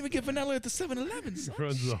 You can't even get vanilla at the 7-Eleven, son. He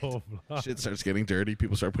runs the whole block. Shit starts getting dirty.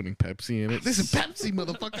 People start putting Pepsi in it. This is Pepsi,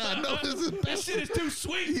 motherfucker. I know this is That Pepsi. shit is too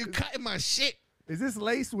sweet. You cutting my shit. Is this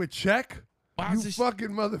laced with Czech? Why You is this- fucking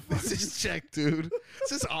This motherfucker. is check, dude.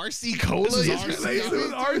 This is RC Cola. This is You RC. Laced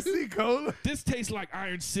with RC Cola. This tastes like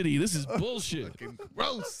Iron City. This is bullshit. Fucking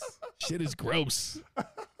gross. Shit is gross.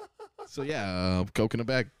 So yeah, Coke in a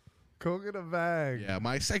bag. Coke in a bag. Yeah,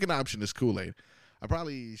 my second option is Kool-Aid. I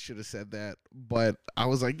probably should have said that, but I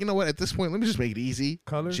was like, you know what? At this point, let me just make it easy.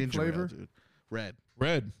 Color, Ginger ale, flavor? dude. Red.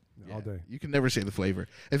 Red. Yeah. All day. You can never say the flavor.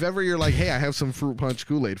 If ever you're like, hey, I have some fruit punch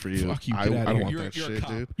Kool-Aid for you. Fuck you. I Get don't out of here. want You're that a shit, cop.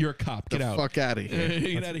 dude. You're a cop. Get the out. fuck out of here.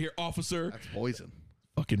 Get out of here, officer. That's poison.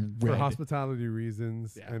 Fucking For red. hospitality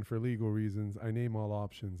reasons Yeah. and for legal reasons, I name all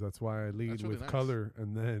options. That's why I lead That's really with nice. color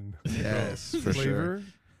and then Yes, for sure.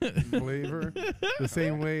 flavor. The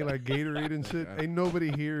same way like Gatorade and shit. Ain't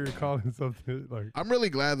nobody here calling something like I'm really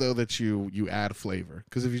glad though that you add flavor,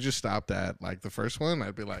 because if you just stopped at like the first one,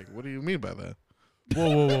 I'd be like, what do you mean by that?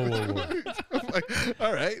 whoa. I'm like,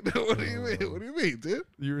 all right, what do you mean? What do you mean, dude?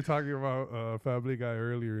 You were talking about Family Guy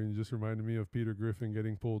earlier, and you just reminded me of Peter Griffin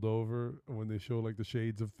getting pulled over when they show like the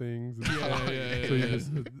shades of things. And Yeah, yeah, so you yeah.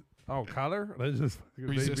 just color. Let's just made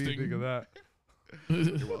me Resisting. think of that.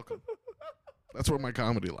 You're welcome. That's where my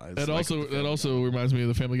comedy lies. That Like also the Family Guy. reminds me of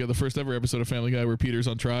the Family Guy, the first ever episode of Family Guy where Peter's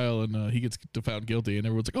on trial and he gets found guilty and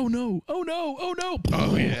everyone's like, "Oh no, oh no, oh no,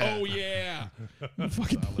 Oh, yeah. oh yeah!"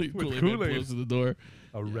 Fucking Kool-Aid Kool-Aid. blows to the door.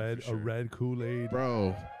 A red Kool-Aid.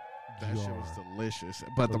 Bro, that shit Jar. was delicious.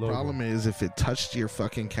 But The the logo. problem is, if it touched your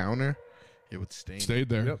fucking counter, it would stain. Stayed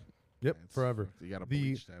there. Yep. Yep, It's- forever. You gotta The-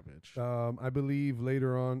 bleach that bitch. I believe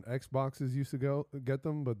later on Xboxes used to get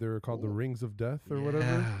them, but they were called the Ooh. Rings of Death or Yeah, whatever.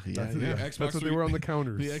 yeah, That's, yeah. Xbox that's what they were on the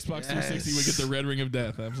counters. The Xbox 360 would get the red ring of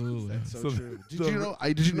death. Absolutely. That's so, so true. Did the- you know?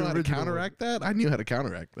 Did you the know how to original counteract that? I knew how to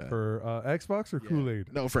counteract that. For Xbox or Yeah.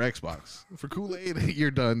 Kool-Aid? No, for Xbox. For Kool-Aid, you're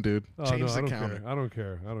done, dude. Oh, Change no, the I don't counter. care. I don't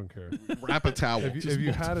care. I don't care. Wrap a towel. If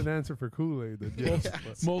you had an answer for Kool-Aid, then yes.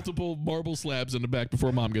 but- Multiple marble slabs in the back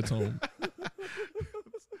before mom gets home.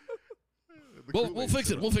 We'll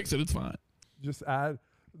fix it. We'll fix it. It's fine. just add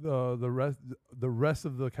the rest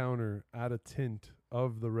of the counter. Add a tint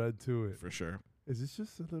of the red to it. For sure. Is this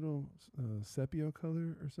just a little sepia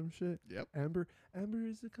color or some shit? Yep. Amber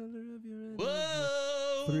is the color of your red.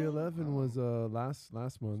 Whoa! 311 was last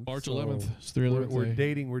month. March so 11th. It's We're, 311th. we're day.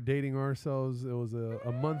 dating. We're dating ourselves. It was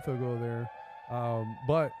a month ago there,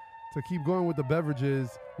 but to keep going with the beverages,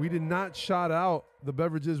 we did not shout out the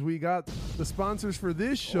beverages we got. The sponsors for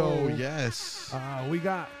this show. Oh, yes. We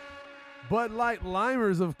got Bud Light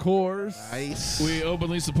Limers, of course. Nice. We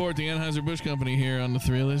openly support the Anheuser-Busch Company here on the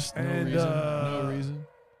 3 list. No And, reason. No reason.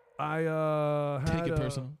 I had Take it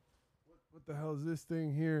personal. What the hell is this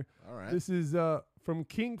thing here? All right. This is from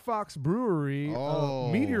King Fox Brewery. Oh.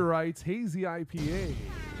 Meteorites Hazy IPA.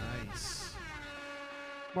 Nice.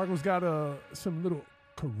 Marco's got some little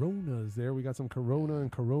Coronas there. We got some Corona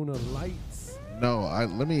and Corona Lights. No,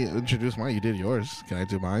 let me introduce mine. You did yours. Can I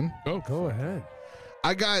do mine? Go ahead.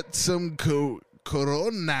 I got some Corona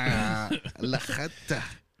Lajeta.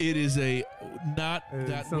 It is a not It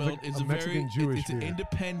that sounds well. like It's a a very Mexican Jewish it's an beer.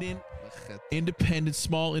 independent,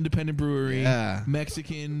 small independent brewery. Yeah.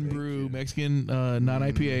 Mexican Thank brew, you. Mexican, not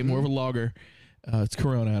IPA, more of a lager. It's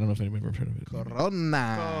Corona. I don't know if anybody's ever heard of it.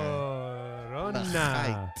 Corona.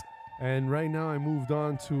 Corona. And right now I moved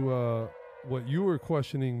on to what you were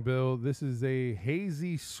questioning, Bill. This is a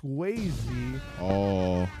hazy Swayze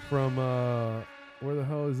Oh, from where the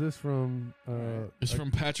hell is this from? It's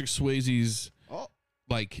from Patrick Swayze's, oh,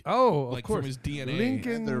 like of from course, his DNA.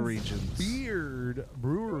 Lincoln's Nether regions. Beard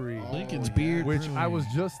Brewery. Lincoln's Oh, Beard, Which I Brewery. was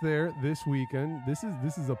just there this weekend. This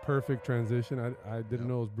is a perfect transition. I didn't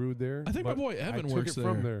know it was brewed there. I think my but boy Evan I took works it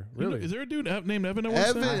there. from there. You know, Really? is there a dude named Evan that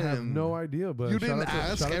works there? I have Evan. no idea, but You shout didn't out to-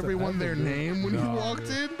 ask shout out to everyone their Evan, dude. name when you No, walked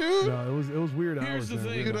dude. in, dude. No, it was weird Here's hours. the man,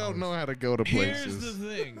 thing. weird You don't hours. know how to go to Here's places. the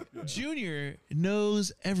thing. Junior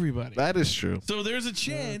knows everybody. That is true. So there's a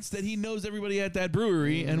chance that he knows everybody at that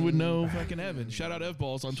brewery and would know fucking Evan. Shout out F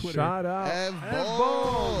Balls on Twitter. Shout out Ev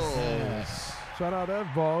Balls. Balls. Shout out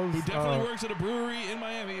F Balls. Who definitely works at a brewery in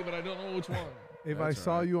Miami, but I don't know which one. If That's I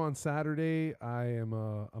saw alright. you on Saturday,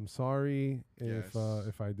 I'm sorry Yes.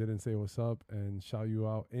 if I didn't say what's up and shout you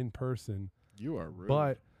out in person. You are rude.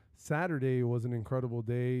 But Saturday was an incredible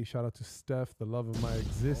day. Shout out to Steph, the love of my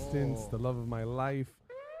existence, Oh. the love of my life.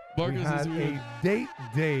 Marcus we is had weird. a date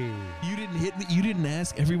day. You didn't hit me. You didn't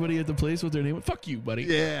ask everybody at the place what their name was. Fuck you, buddy.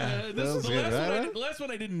 Yeah, This that is was the good, last one. right? The last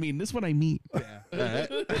one I didn't mean. This one I mean. All right.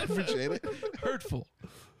 I appreciate it. Hurtful.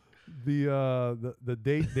 The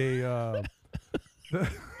date day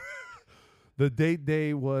the date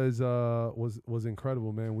day was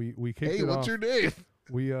incredible, man. We kicked Hey, it what's off. your name?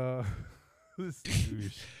 We this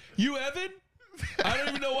douche. You, Evan? I don't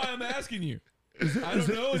even know why I'm asking you. I don't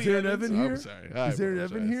know Is any there an Evans. Evan here? I'm sorry. Is there an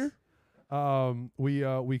Evan apologize.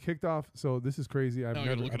 here? We kicked off. So this is crazy. I've Now I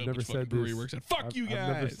gotta never look it up never which fucking said brewery this. he works at. Fuck you I've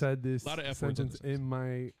never guys. said this Lot of F words on sentence this in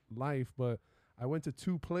my life, but I went to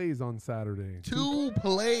 2 plays on Saturday. Two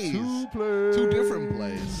plays. 2 plays. Two different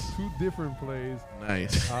plays. 2 different plays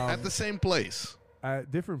Nice. Um, At the same place. at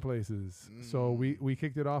different places. So we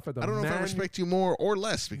kicked it off at the I don't know if I respect you more or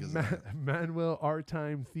less because of that. Manuel Art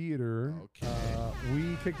Time Theater. Okay.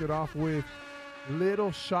 We kicked it off with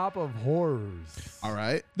Little Shop of Horrors. All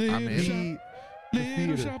right. Little I'm shop- in. The Little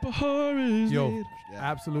theater. shop of horrors. Yo, little- Yeah.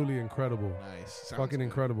 absolutely incredible. Nice. Sounds Fucking good.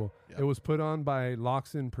 incredible. Yep. It was put on by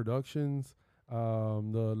Loxon Productions,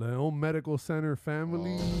 the Leon Medical Center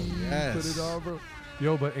family. Oh, yes. Put it on, bro.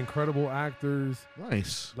 Yo, but incredible actors.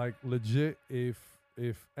 Nice. Like legit, if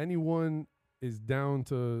anyone is down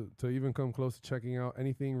to even come close to checking out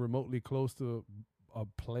anything remotely close to a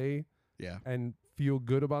play Yeah. and feel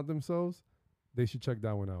good about themselves, they should check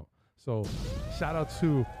that one out. So shout out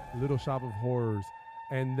to Little Shop of Horrors.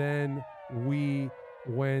 And then we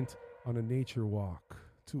went on a nature walk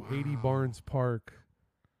to 80 Barnes Park,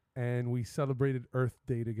 and we celebrated Earth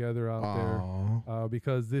Day together out Aw. there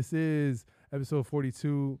because this is episode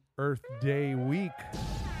 42, Earth Day week.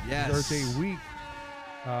 Yes. Earth Day week.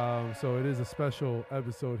 So it is a special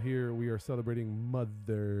episode here. We are celebrating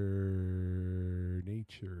Mother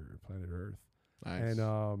Nature, planet Earth. Nice.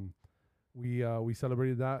 And we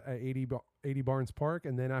celebrated that at 80 Barnes Park,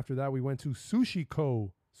 and then after that we went to Sushi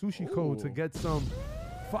Co. to Ooh. get some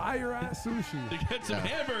fire ass sushi. To get some Yeah.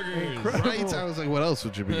 hamburgers. Incredible. Right? I was like, what else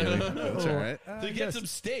would you be getting? That's all right. To get Yes, some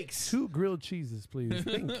steaks. 2 grilled cheeses, please.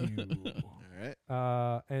 Thank you. All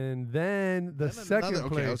right. And then the And second another-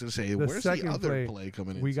 play. Okay, I was gonna say, the where's the second other play, play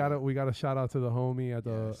coming in? we gotta shout out to the homie at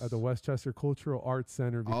Yes. the Westchester Cultural Arts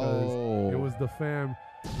Center because Oh. it was the fam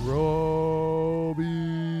Robbie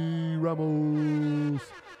Ramos.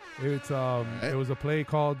 It was a play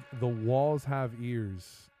called The Walls Have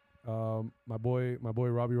Ears. My boy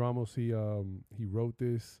Robbie Ramos, he wrote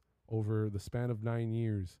this over the span of 9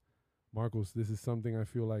 years. Marcos, this is something I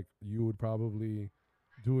feel like you would probably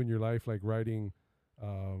do in your life, like writing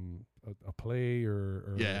a play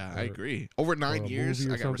or Yeah, I or- agree. Over a 9 years,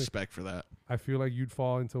 movie or I got something. respect for that. I feel like you'd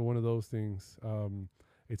fall into one of those things.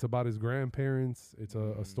 It's about his grandparents. It's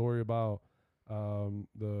a story about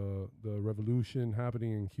the revolution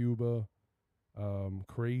happening in Cuba.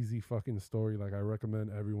 Crazy fucking story. Like I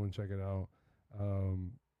recommend everyone check it out.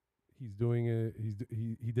 He's doing it.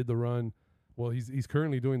 He did the run. Well, he's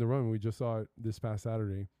currently doing the run. We just saw it this past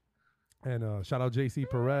Saturday. And shout out JC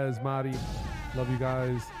Perez, Madi. Love you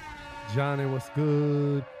guys. Johnny, what's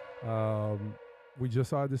good? We just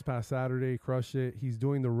saw it this past Saturday. Crushed it. He's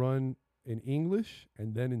doing the run in English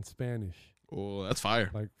and then in Spanish. Oh, that's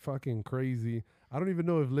fire. Like fucking crazy. I don't even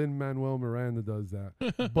know if Lin-Manuel Miranda does that.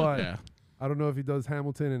 But Yeah. I don't know if he does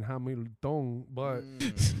Hamilton and Hamilton. But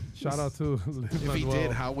shout out to Lin-Manuel. If he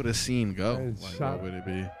did, how would a scene go? And Like, shout- what would it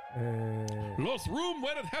be? Lost room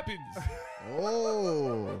when it happens.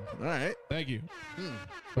 Oh, all right. Thank you.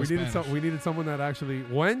 we Spanish. needed someone that actually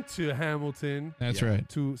went to Hamilton That's Yeah. right.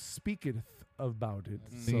 to speak it about it.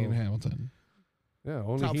 So, Dean Hamilton. yeah,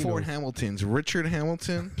 only Top he 4 knows. Hamiltons. Richard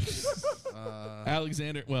Hamilton,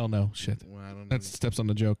 Alexander. Well, no, shit. well, I don't know. That steps on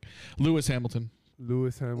the joke. Lewis Hamilton.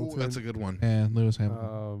 Lewis Ooh, Hamilton. that's a good one. And Lewis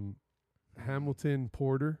Hamilton. Hamilton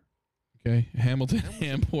Porter. Okay. Hamilton.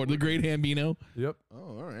 Hamport. The great Hambino. Yep.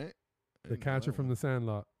 Oh, all right. The catcher from the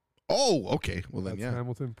Sandlot. Oh, okay. Well then, That's yeah,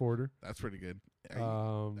 Hamilton Porter. that's pretty good.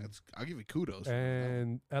 Um, I'll give you kudos. for that.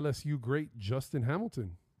 and LSU great Justin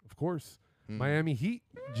Hamilton, of course. Hmm. Miami Heat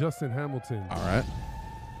Justin Hamilton. All right.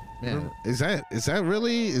 Man, is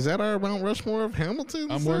that our Mount Rushmore of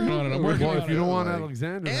Hamilton? I'm working on it. I'm working Well, on if you don't want Like,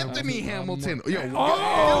 Alexander Anthony Hamilton. Yo, get Oh!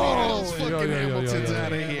 all those Yo, fucking yo, yo, yo, Hamiltons yo, yo.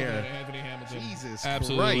 out of here. Anthony Hamilton. Jesus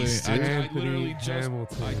Absolutely. Christ, I, dude. I literally Anthony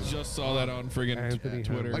Hamilton. I just saw that on friggin' Anthony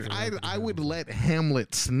Twitter. Hamilton. Like I would let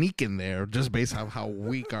Hamlet sneak in there just based on how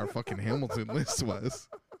weak our fucking Hamilton list was.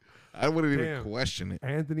 I wouldn't even Damn. question it.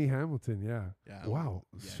 Anthony Hamilton, yeah. Yeah, Wow.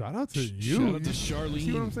 yeah. Shout out to you. Shout out to You see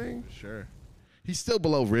what I'm Charlene. saying? Sure. He's still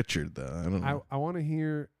below Richard though. I don't know. I want to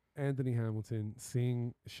hear Anthony Hamilton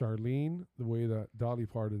sing Charlene the way that Dolly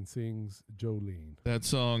Parton sings Jolene. That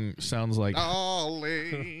song sounds like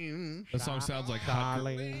Darling. that song sounds like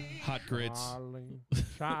hot grits. Charlene.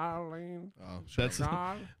 Charlene. Oh, That's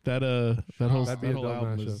Charlene. that whole That'd be a that whole dope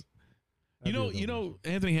album mashup. is. That'd be a You dope know,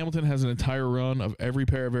 Anthony Hamilton has an entire run of every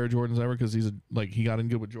pair of Air Jordans ever because he got in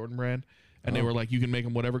good with Jordan Brand, and they Oh. were like, you can make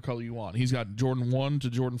them whatever color you want. He's got Jordan 1 to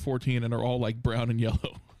Jordan 14, and they're all like brown and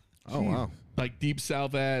yellow, Oh wow. like deep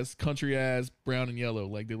South ass, country ass, brown and yellow.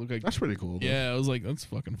 Like they look like. That's pretty cool. Though. Yeah, I was like, that's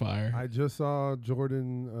fucking fire. I just saw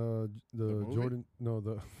Jordan, movie?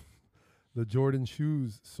 the Jordan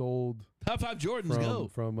shoes sold Top 5 Jordans go.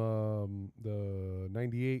 from the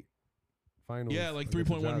 98 finals. Yeah, like against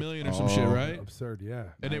the 3.1 Jazz. million or some shit, Oh. right? Absurd, yeah.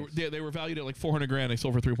 And they were valued at like 400 grand. They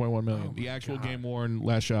sold for 3.1 million. Oh the my actual God. game worn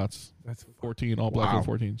last shots, That's 14, all black Wow. and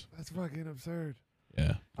 14s. that's fucking absurd. Yeah, You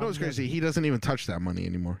know what's I'm crazy? never- He doesn't even touch that money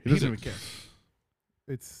anymore. He He doesn't do- even care.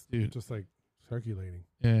 It's Dude. just like circulating.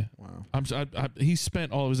 yeah. Wow. He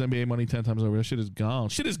spent all of his NBA money 10 times over. That shit is gone.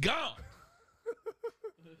 Shit is gone.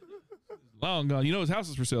 Long gone. You know his house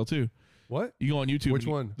is for sale too. What? You go on YouTube. Which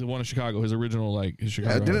and one? The one in Chicago. His original, like his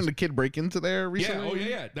Chicago. Didn't house. the kid break into there Yeah. recently? Oh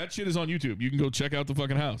yeah. That shit is on YouTube. You can go check out the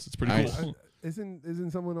fucking house. It's pretty Nice. cool.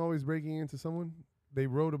 Isn't someone always breaking into someone? They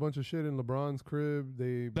wrote a bunch of shit in LeBron's crib.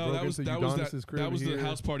 They No, broke that was into that was Udonis's crib. that was the here.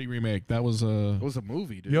 House Party remake. That was It was a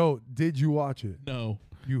movie, dude. Yo, did you watch it? no.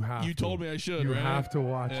 You have. You to. told me I should. You right? have to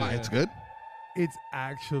watch Yeah. it. It's good. It's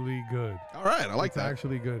actually good. All right, I like It's that.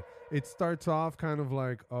 actually good. It starts off kind of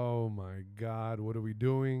like, oh my God, what are we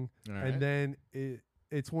doing? All right. And then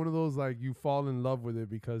it's one of those like you fall in love with it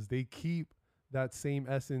because they keep that same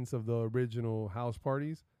essence of the original house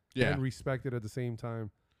parties yeah. and respect it at the same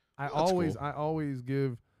time. I That's always cool.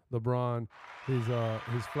 give LeBron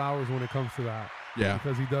his flowers when it comes to that Yeah.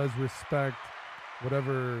 because he does respect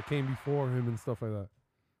whatever came before him and stuff like that.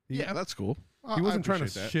 Yeah, that's cool. He wasn't trying to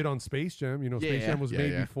appreciate that. shit on Space Jam. You know, Space Yeah, Jam was yeah,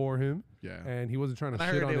 made yeah. before him, Yeah. and he wasn't trying to And I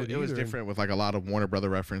shit heard on it was either. different with like a lot of Warner Brother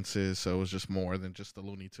references, so it was just more than just the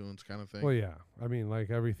Looney Tunes kind of thing. Well, yeah. I mean,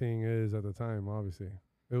 like everything is at the time, obviously.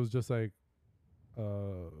 It was just like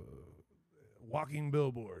walking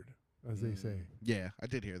billboard, as they say. Yeah, I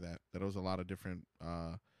did hear that. That it was a lot of different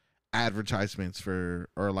advertisements for,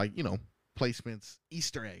 or like, you know, placements,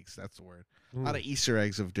 Easter eggs. That's the word. A lot of Easter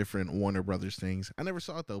eggs of different Warner Brothers things. I never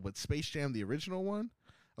saw it though, but Space Jam, the original one,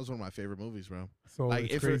 that was one of my favorite movies, bro. So like,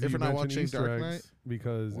 it's if you're- crazy if you you're not mention watching Easter Dark eggs Knight-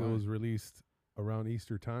 because Why? it was released around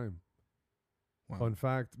Easter time. Wow. Fun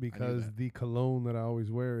fact, because that. the cologne that I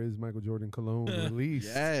always wear is Michael Jordan cologne released.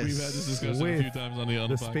 Yes. We've had this discussion a few With times on the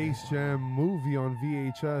The podcast. Space Jam movie on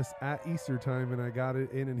VHS at Easter time, and I got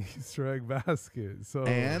it in an Easter egg basket. So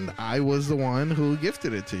And I was the one who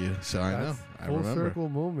gifted it to you, so I know. that's I full remember. circle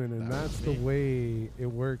moment, and That that's was the me. way it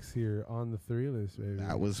works here on the Three List, baby.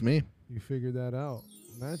 That was me. You figured that out.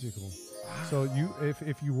 Magical. So you,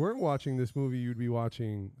 if you weren't watching this movie, you'd be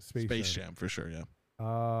watching Space Jam. Jam for sure, yeah.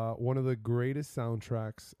 One of the greatest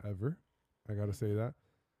soundtracks ever. I gotta say that.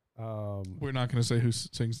 We're not going to say who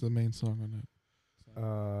sings the main song on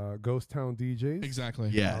it. Ghost Town DJs. Exactly.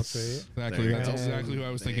 Yes. I'll say it. Exactly. There That's you go. exactly who I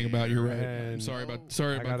was thinking about. You're right. And I'm sorry I about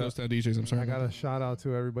gotta- Ghost Town DJs. I'm sorry. I got a shout out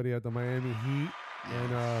to everybody at the Miami Heat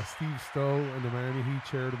and Steve Stowe and the Miami Heat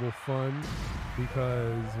Charitable Fund,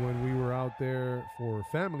 because when we were out there for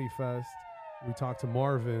Family Fest, we talked to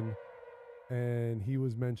Marvin, and he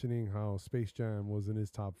was mentioning how Space Jam was in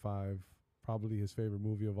his top 5, probably his favorite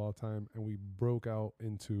movie of all time, and we broke out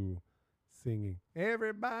into singing.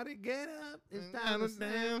 Everybody get up! It's time to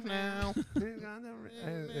dance now.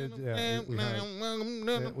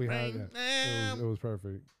 We had that. It was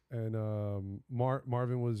perfect. And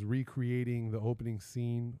Marvin was recreating the opening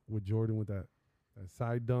scene with Jordan with that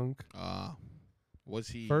side dunk. Was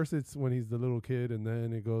he? First, it's when he's the little kid, and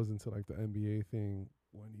then it goes into like the NBA thing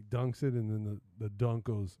when he dunks it, and then the dunk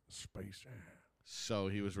goes Space Jam. So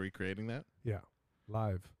he was recreating that? Yeah,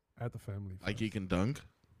 live at the family. Like he Fest. can dunk?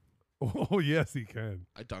 Oh yes, he can.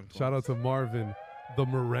 I dunked Shout out once. to Marvin, the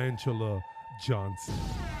Marantula Johnson.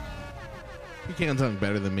 He can't dunk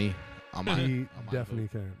better than me. On my, He on my definitely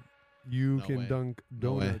vote. can. You No can way. dunk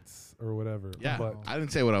No way. donuts or whatever. Yeah, but I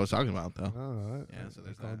didn't say what I was talking about, though. yeah, so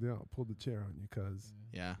there's called you out. Pulled the chair on you, cuz.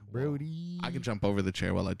 Yeah. Brody. I can jump over the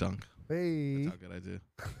chair while I dunk. Hey. That's how good I do.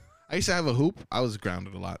 I used to have a hoop. I was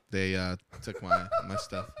grounded a lot. They took my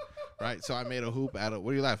stuff. Right, so I made a hoop out of.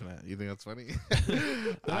 What are you laughing at? You think that's funny?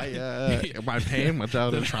 My pain, my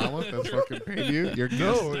childhood trauma. That's fucking pain. Your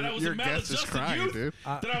guest, That I was a your guest is maladjusted crying, youth? dude.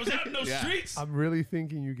 That I was out in those Yeah. streets. I'm really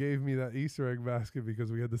thinking you gave me that Easter egg basket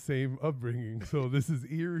because we had the same upbringing. So this is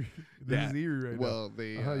eerie. This is eerie right Well,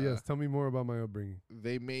 they now. Yes, tell me more about my upbringing.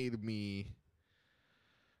 they made me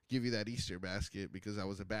give you that Easter basket because I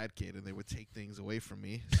was a bad kid and they would take things away from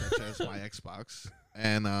me, such as my Xbox.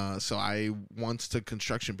 And so I once took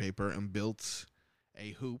construction paper and built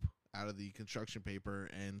a hoop out of the construction paper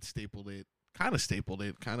and stapled it, kind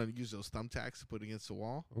of used those thumbtacks to put against the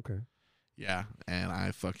wall. Okay. Yeah, and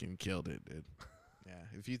I fucking killed it, dude. Yeah,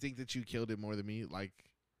 if you think that you killed it more than me, like,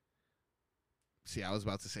 see, I was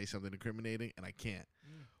about to say something incriminating, and I can't.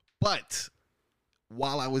 But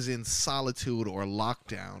while I was in solitude or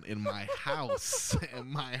lockdown in my house,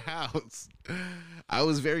 I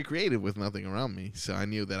was very creative with nothing around me. So I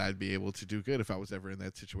knew that I'd be able to do good if I was ever in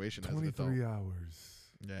that situation as an adult. 23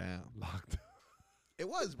 hours Yeah. locked. It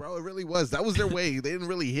was, bro. It really was. That was their way. They didn't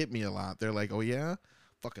really hit me a lot. They're like, oh, yeah?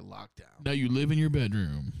 Fucking lockdown. Now you live in your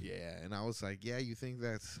bedroom. Yeah. And I was like, yeah, you think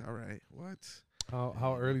that's all right. What?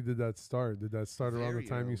 How early did that start? Did that start around the Very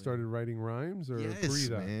time you early. started writing rhymes or pre Yes,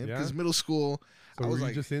 that? man. Yeah. Because middle school, So I were was you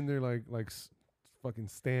like, just in there like fucking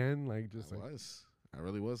Stan, like just I like was. I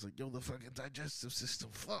really was like, yo, the fucking digestive system.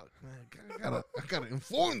 Fuck, man. I gotta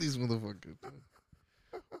inform these motherfuckers.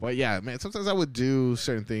 But yeah, man, sometimes I would do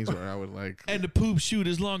certain things where I would like. And the poop shoot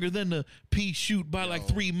is longer than the pee shoot by like Yo.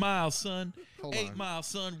 3 miles, son. Hold 8 on. miles,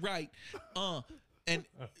 son. Right. And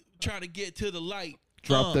try to get to the light.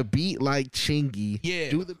 Drop the beat like Chingy. Yeah.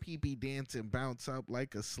 Do the pee-pee dance and bounce up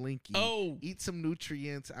like a slinky. Oh. Eat some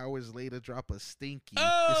nutrients. Hours later, drop a stinky.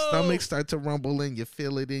 Oh. Your stomach start to rumble and you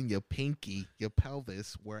feel it in your pinky, your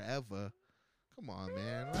pelvis, wherever. Come on,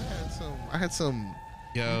 man. I had some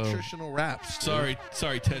Yo. nutritional raps. dude.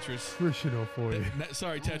 Sorry, Tetris. nutritional for you.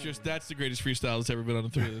 Sorry, Tetris. That's the greatest freestyle that's ever been on the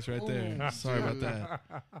three of us right there. Ooh, Sorry about dude. that.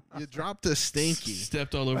 You dropped a stinky.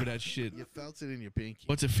 Stepped all over that shit. You felt it in your pinky.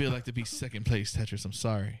 What's it feel like to be second place, Tetris? I'm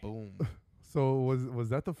sorry. Boom. So was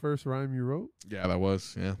that the first rhyme you wrote? Yeah, that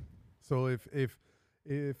was. Yeah. So if /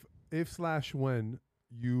 when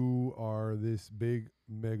you are this big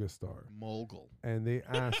megastar Mogul. and they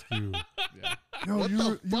ask you, Yeah. yo, What you,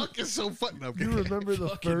 the you, fuck is so fun? No, you remember the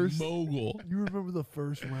Fucking first mogul. you remember the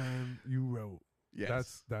first rhyme you wrote?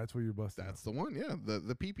 Yes. That's what you're busting. That's the one. Yeah.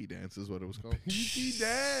 The pee-pee dance is what it was called. Pee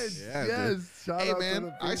dance. Yeah, yes. dude. Shout Hey out to man,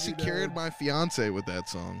 the I pee-pee secured dance. my fiance with that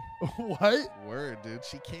song. What? Word, dude.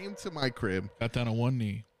 She came to my crib. Got down on one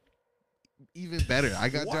knee. Even better, I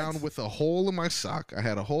got What? down with a hole in my sock. I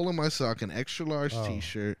had a hole in my sock, an extra large Oh.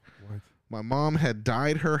 T-shirt. What? My mom had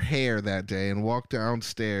dyed her hair that day and walked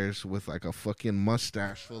downstairs with like a fucking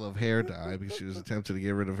mustache full of hair dye because she was attempting to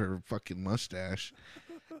get rid of her fucking mustache.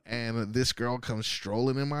 And this girl comes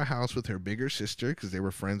strolling in my house with her bigger sister because they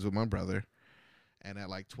were friends with my brother. And at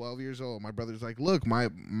like 12 years old, my brother's like, "Look, my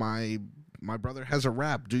brother has a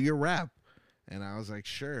rap. Do your rap." And I was like,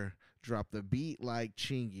 "Sure." Drop the beat like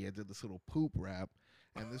Chingy. I did this little poop rap.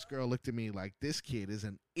 And this girl looked at me like, this kid is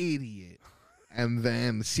an idiot. And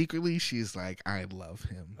then secretly she's like, I love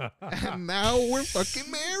him. And now we're fucking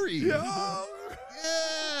married. Yo.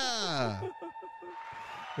 Yeah.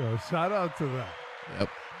 Yo, shout out to that. Yep.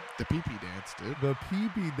 The pee-pee dance, dude. The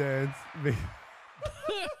pee-pee dance.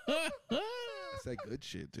 That's that good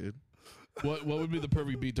shit, dude. What would be the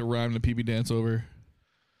perfect beat to rhyme the PB dance over?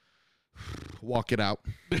 Walk it out.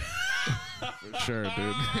 For sure,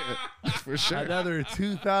 dude. For sure. Another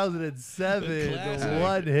 2007, the Classic.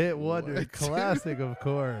 one-hit wonder What? classic, of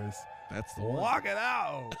course. That's the one. Walk it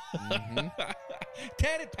out. Mhm.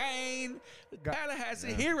 Teddy Payne, Got- Tallahassee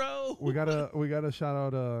Yeah. hero. We gotta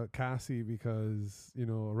shout out Cassie because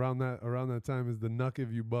around that time is the Nuck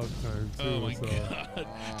If You Buck time too. Oh my so. god!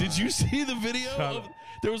 Did you see the video? Shout Of, out.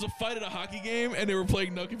 there was a fight at a hockey game, and they were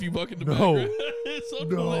playing Nuck If You Buck in the No. background. It's on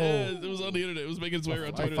No. it was on the internet. It was making its way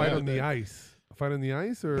around A Twitter. fight the on other the day. ice. fight on the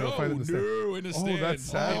ice or a No, fight in the stands? no, in the Oh, stands. that's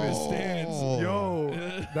savage. In the stands.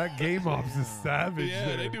 Yo, that game ops is savage. Yeah,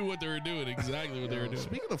 there. they knew what they were doing. Exactly what they were doing.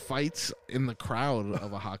 Speaking of fights in the crowd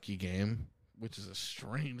of a hockey game, which is a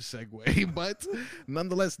strange segue, but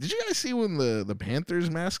nonetheless, did you guys see when the Panthers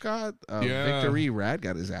mascot, Victory Rad,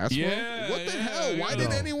 got his ass Yeah, whooped? What the yeah, hell? Why yeah. did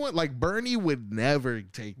No. anyone like Bernie would never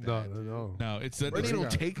take No, that? no. No, it's that. Bernie it's-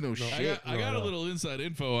 don't take no I shit. got, I got No. a little inside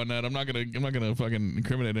info on that. I'm not gonna fucking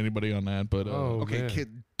incriminate anybody on that, but Oh, Okay, man.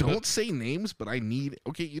 kid, don't say names, but I need.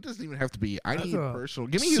 Okay, it doesn't even have to be. I That's need a- personal.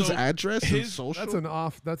 Give me his So, address and his- social. That's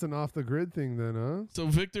an off the grid thing then, huh? so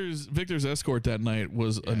Victor's escort that night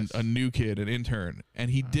was Yes. a new kid, an intern, and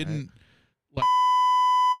he All didn't like.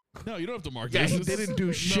 No, you don't have to mark Yeah, this. he This is- didn't do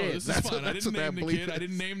No, shit. this is That's fine. what- I that's didn't what name that the kid. bleep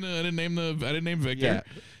I didn't name Victor.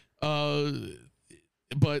 Yeah.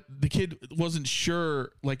 But the kid wasn't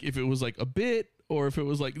sure like if it was like a bit or if it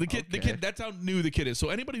was like the kid. The Okay. kid. That's how new the kid is. So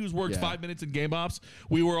anybody who's worked Yeah. 5 minutes in game ops,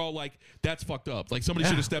 we were all like, "That's fucked up." Like somebody Yeah,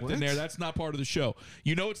 should have stepped in what? there. That's not part of the show.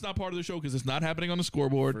 You know, it's not part of the show because it's not happening on the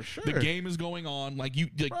scoreboard. For sure. The game is going on. Like you,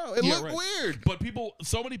 like, Bro, it yeah, looked right. weird. But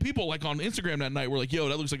so many people like on Instagram that night were like, "Yo,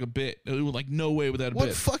 that looks like a bit." It was like, "No way with that What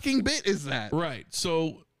bit." fucking bit is that? Right.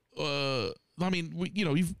 So, I mean,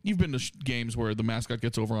 you've been to games where the mascot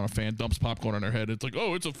gets over on a fan, dumps popcorn on their head. It's like,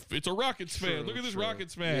 oh, it's a Rockets fan. Look at this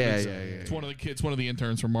Rockets fan. Yeah, it's, yeah, It's yeah. one of the kids, one of the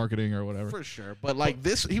interns from marketing or whatever. For sure. But like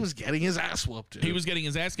this, he was getting his ass whooped. Dude. He was getting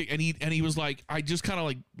his ass kicked, and he was like, I just kind of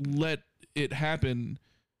like let it happen.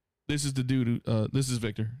 This is the dude. This is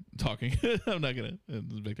Victor talking. I'm not gonna.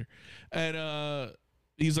 This is Victor, and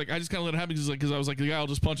he's like, I just kind of let it happen. He's like, because I was like, the guy will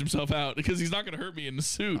just punch himself out because he's not gonna hurt me in the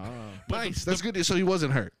suit. But Nice. That's good. So he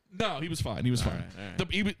wasn't hurt. No, he was fine. He was fine.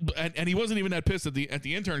 right, all And he wasn't even that pissed at the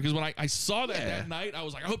intern because when I saw that Yeah. that night, I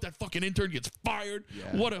was like, I hope that fucking intern gets fired.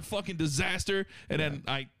 Yeah. What a fucking disaster. And then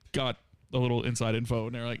I got a little inside info,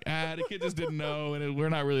 and they're like, the kid just didn't know, and we're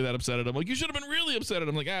not really that upset at him. Like, you should have been really upset at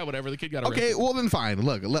him. Like, whatever. The kid got arrested. Okay, well then fine.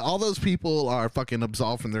 Look, all those people are fucking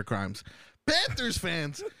absolved from their crimes. Panthers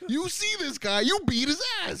fans, you see this guy, you beat his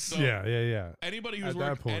ass. So- Yeah. Anybody who's At that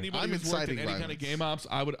worked, point. anybody I'm who's worked in inciting any kind of violence.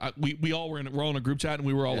 game ops, we all we're all in a group chat, and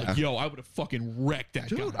we were all like, yo, I would have fucking wrecked that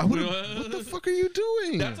Dude, guy. I would have. What the fuck are you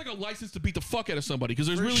doing? That's like a license to beat the fuck out of somebody because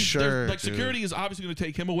there's For really sure, like dude. security is obviously going to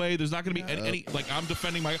take him away. There's not going to be any like I'm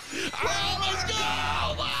defending my. Oh, let's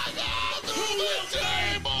go! Through the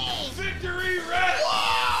table, victory red.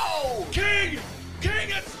 Whoa! King,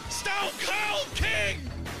 it's Stout Kyle King.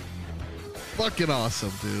 fucking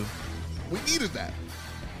awesome, dude. We needed that.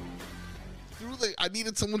 I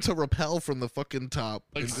needed someone to repel from the fucking top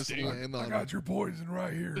Like and just Sting. land on. I got your poison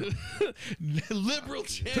right here. Liberal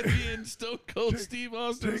champion Stone Cold Steve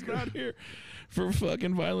Austin is not here for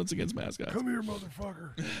fucking violence against mascots. Come here,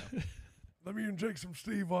 motherfucker. Let me inject some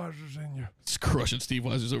Steve Weisers in you. Just crushing Steve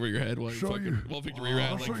Weisers over your head while Show fucking you. while Victory Rat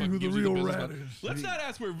I'll like show you fucking who the gives you real business rat plan. is. Let's not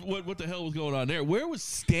ask what the hell was going on there. Where was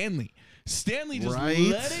Stanley? Stanley just Right?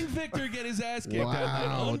 letting Victor get his ass kicked that night.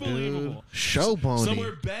 Wow, Unbelievable. dude. Showboating.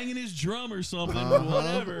 Somewhere banging his drum or something. Uh-huh.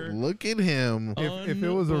 Whatever. Look at him. If it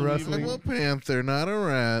was a I'm wrestling, a panther, not a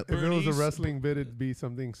rat. if it was a Bernie's- wrestling bit, it'd be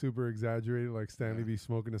something super exaggerated, like Stanley be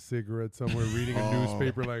smoking a cigarette somewhere, reading a Oh,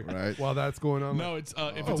 newspaper, like right. while that's going on. No, it's if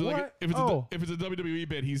Oh, it's like what? if it's Oh. if it's a WWE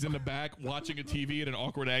bit, he's in the back watching a TV at an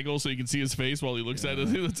awkward angle so you can see his face while he looks at it.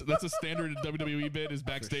 That's a standard WWE bit. Is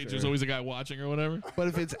backstage. There's sure. always a guy watching or whatever. But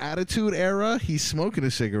if it's Attitude Era, he's smoking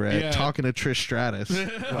a cigarette, Yeah. talking to Trish Stratus.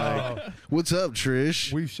 What's up,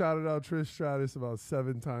 Trish? We've shouted out Trish Stratus about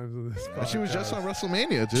 7 times in this podcast. She was just on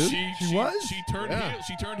WrestleMania, dude. She was? She turned Yeah. heel.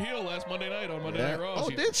 She turned heel last Monday night on Monday Yeah. Night Raw. Oh,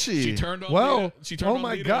 did she? She turned on. Well, Lita, she turned oh on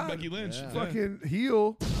my Lita God. and Becky Lynch. Yeah. fucking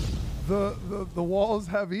heel. The walls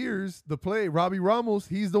have ears. The play, Robbie Ramos,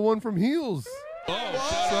 he's the one from Heels. Oh,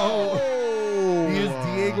 shout So Oh, he is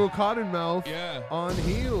Diego Cottonmouth Yeah. on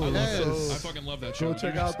Heels. I love Yes. that. So I fucking love that show. go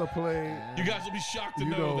check out the play. You guys will be shocked to You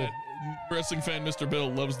know, know. that wrestling fan Mr. Bill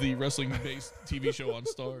loves the wrestling-based TV show on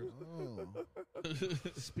Stars. Oh.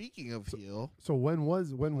 Speaking of heel, So when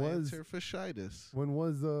was plantar fasciitis.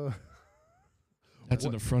 That's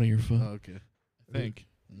in the front of your foot. Okay. I think.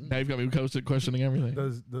 Now you've got me questioning everything.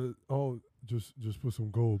 does the just put some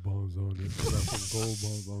gold bonds on it. I got some gold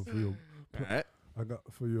bonds on for your All right. I got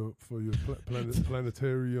for your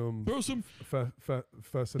planetarium Throw some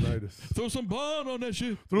fascinitis. bond on that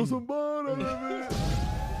shit. Throw some bond on it.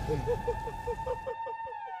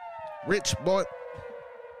 Rich boy.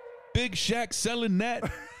 Big Shaq selling that.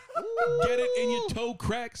 Get it in your toe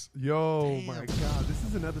cracks. Yo, Damn. my God, this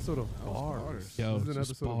is an episode of was bars. bars. Yo, this is an it's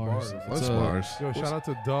episode bars. of bars. What's bars? Yo, shout out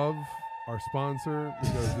to Dove, our sponsor,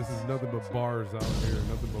 because this is nothing but bars out here.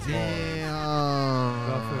 Nothing but bars. Damn.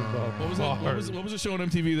 Nothing but What was hard. What was the show on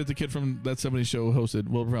MTV that the kid from that 70s show hosted?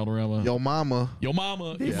 Will Valderrama. Yo mama. Yo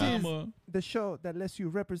mama. This Yo is mama. the show that lets you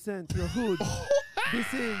represent your hood.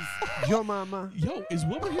 This is Yo Mama. Yo, is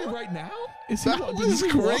Wilbur here right now? Is That did was he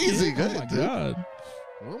walk crazy in? good, Oh my dude. god.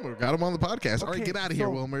 Wilmer got him on the podcast. All right, Okay, get out of here,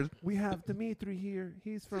 so- Wilmer. We have Dimitri here.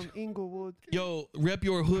 He's from Inglewood. Yo, rep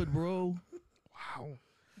your hood, bro. Wow.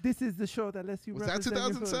 This is the show that lets you Was that represent your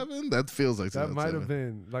hood. 2007? That feels like That 2007. might have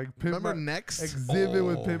been like Pimp Remember My, Next? Exhibit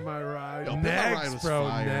with Oh. Pimp My Ride. Yo, Pimp My next, Ride was bro.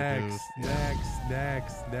 fire, next, dude.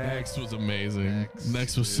 next. Next was amazing. Next,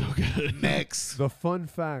 Next was so good. Next. The fun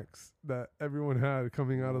facts that everyone had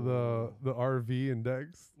coming out of the RV and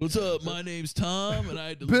Dex. What's up? My name's Tom, and I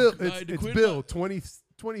had to, Bill, I had to it's quit Bill,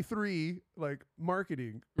 23, like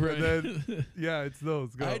marketing. Right. And then, yeah, it's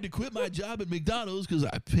those. Go. I had to quit my job at McDonald's because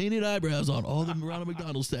I painted eyebrows on all the Ronald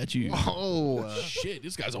McDonald statues. Oh, Shit,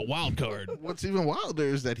 this guy's a wild card. what's even wilder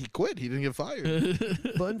is that he quit. He didn't get fired.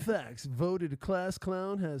 Fun facts. Voted class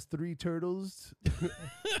clown, has 3 turtles,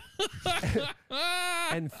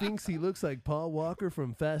 and thinks he looks like Paul Walker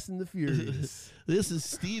from Fast and the Furious. This is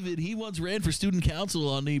Steven. He once ran for student council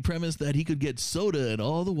on the premise that he could get soda in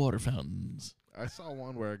all the water fountains. I saw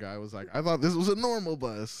one where a guy was like, I thought this was a normal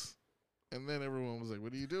bus. And then everyone was like,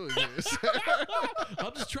 what are you doing here?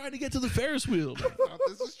 I'm just trying to get to the Ferris wheel. I thought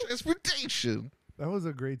this is transportation. That was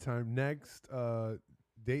a great time. Next,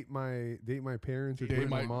 date my parents or date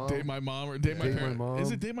my mom. Date my mom or date my Date my parents. mom.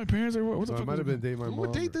 Is it date my parents or what? What the So it fuck might was have it? been date my Who mom.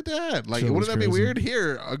 would date the dad? Like, Shit was wouldn't that be crazy. weird?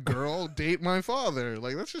 Here, a girl date my father.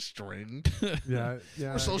 Like, that's just strange. Yeah,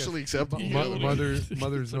 yeah. We're socially acceptable. Yeah, Mothers It's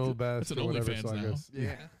like know a- best it's an or whatever. OnlyFans So I now. guess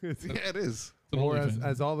Yeah. It's- Yeah, it is. It's an or OnlyFans.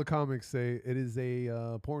 as all the comics say, it is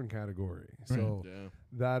a porn category. So Yeah.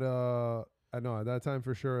 that I know at that time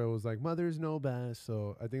for sure it was like mothers know best.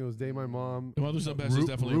 So I think it was Date My Mom. The Mother's Up Best is Room-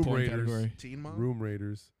 definitely a Room porn Raiders. category. Teen Mom? Room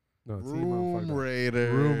Raiders. No, Teen Mom, fuck Room that.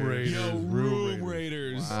 Raiders. Room Raiders. Yo, Room Room Raiders.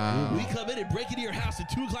 Raiders. Wow. We come in and break into your house at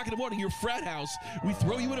 2 o'clock in the morning, your frat house. We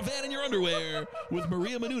throw you in a van in your underwear with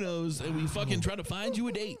Maria Menounos, and we fucking try to find you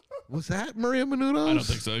a date. Was that Maria Menounos? I don't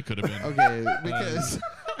think so. It could have been. Okay, because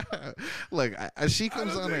look, as she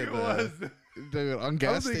comes on think it, it was. dude, on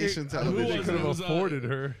gas station I don't think television, they could have It was, afforded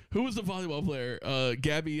her. Who was the volleyball player?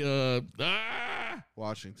 Gabby.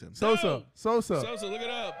 Washington. Sosa. Sosa, look it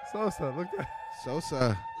up. Sosa. Look at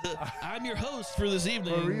Sosa. I'm your host for this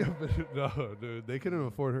evening. Maria. No, dude, they couldn't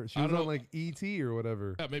afford her. She I was don't on know. like ET or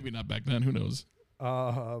whatever. Maybe not back then. Who knows?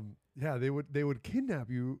 Yeah, they would kidnap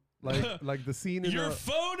you like the scene in Your the.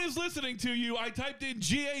 phone is listening to you. I typed in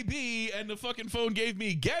GAB and the fucking phone gave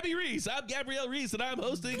me Gabby Reese. I'm Gabrielle Reese and I'm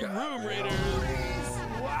hosting Room Raiders.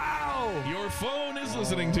 Wow. Your phone is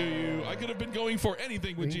listening to you. I could have been going for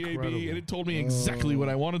anything with GAB Incredible. and it told me exactly what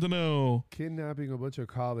I wanted to know. Kidnapping a bunch of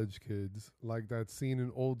college kids, like that scene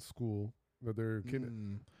in Old School that they're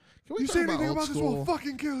kidnapping. Can we You talk say about anything old about this, school? we'll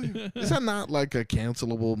fucking kill you. Is that not like a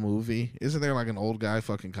cancelable movie? Isn't there like an old guy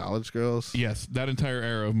fucking college girls? Yes, that entire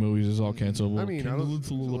era of movies is all cancelable. I mean, I don't- It's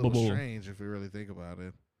a little strange if we really think about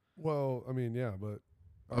it. Well, I mean, yeah, but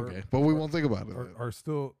are- Okay, but we won't think about it. are, then. are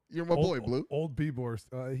still You're my boy, Blue. Old people are.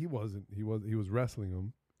 He wasn't. He was wrestling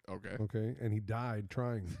him. Okay. Okay, and he died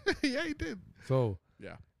trying. Yeah, he did. So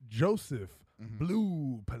Yeah. Joseph Mhm.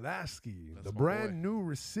 Blue Pulaski, That's the my brand new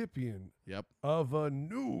recipient Yep. of a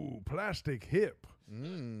new plastic hip,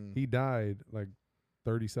 Mm. he died like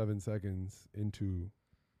 37 seconds into.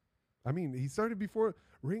 I mean, he started before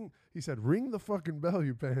ring. He said, "Ring the fucking bell,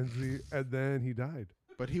 you pansy," and then he died.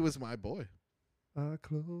 But he was my boy. I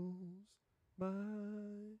close my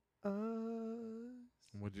eyes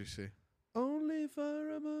What'd you see? only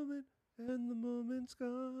for a moment, and the moment's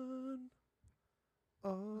gone.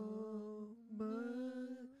 All my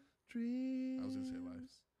dreams I was gonna say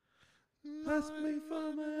life. pass me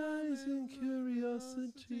from my eyes in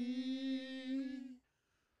curiosity.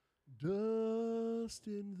 Dust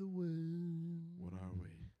in the wind. What are we?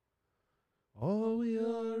 All we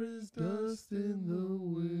are is dust in the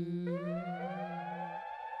wind.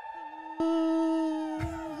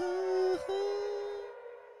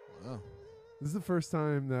 Wow. This is the first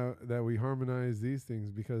time that we harmonize these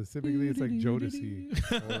things because typically it's like Jodeci.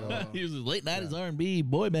 Or, Usually late 90s R&B,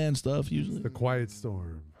 boy band stuff usually. The Quiet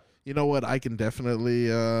Storm. You know what? I can definitely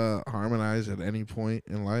harmonize at any point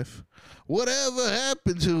in life. Whatever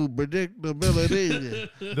happened to predictability?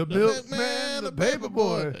 The Milkman, the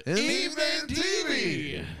Paperboy. and Evening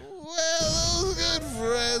TV. Well, those good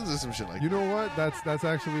friends, or some shit like You know what? That's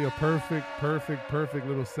actually a perfect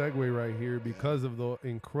little segue right here because of the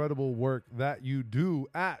incredible work that you do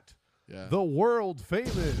at that. Yeah. the world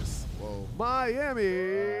famous Whoa. Miami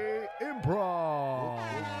Improv.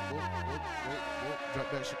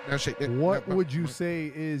 Now shake. What would you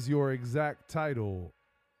say is your exact title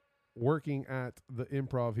working at the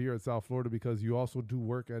Improv here at South Florida? Because you also do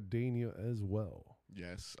work at Dania as well.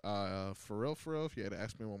 Yes. For real, if you had to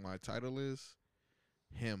ask me what my title is,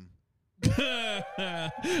 him.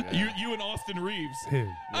 You and Austin Reeves. Him.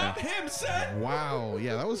 I'm him, son. Wow.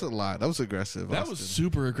 Yeah, that was a lot. That was aggressive. That was Austin.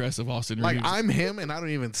 super aggressive, Austin Like Reeves. I'm him, and I don't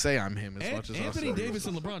even say I'm him as much as Anthony Austin Davis Reeves.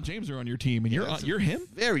 and LeBron James are on your team, and That's you're him.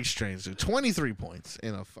 Very strange, dude. 23 points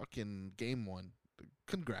in a fucking game one.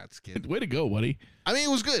 Congrats, kid. Way to go, buddy. I mean,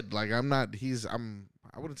 it was good. Like I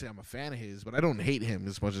wouldn't say I'm a fan of his, but I don't hate him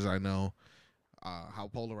as much as I know how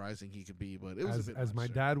polarizing he could be. But it was a bit As my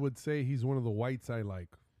much, dad would say, he's one of the whites I like.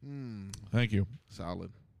 Thank you.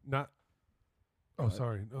 Solid. Not. Oh, What?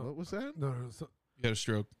 sorry. No, What was that? no. You had a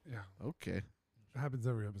stroke. Yeah, Okay. it happens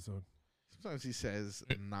every episode. Sometimes he says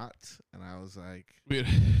not, and I was like, We had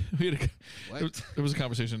what? there was a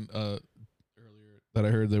conversation earlier that I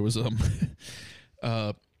heard. There was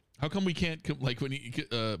how come we can't like when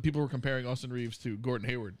people were comparing Austin Reeves to Gordon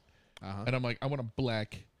Hayward, Uh-huh. and I'm like, I want a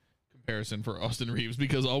black comparison for Austin Reeves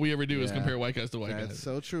because all we ever do is Yeah. compare white guys to white That's guys.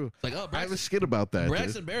 so true. Like, oh, I have a skit about that. dude.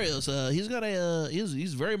 Braxton Berrios, he's got a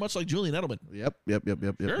he's very much like Julian Edelman. Yep.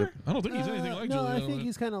 Sure, I don't think he's anything like no, Julian I Edelman. think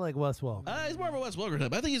he's kind of like Wes Welker. He's more of a Wes Welker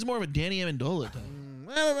type. I think he's more of a Danny Amendola type.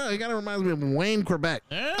 I don't know. He kind of reminds me of Wayne Quebec.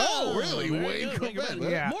 Oh, really? very Wayne good, Quebec, Quebec. huh?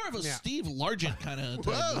 Yeah. More of a Steve Largent kind of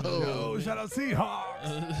type. Whoa. Shout out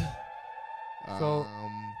Seahawks. So-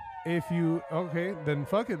 Um, If you then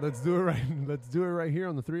fuck it. Let's do it right. Let's do it right here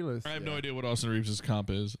on the 3 list. I have no idea what Austin Reeves' comp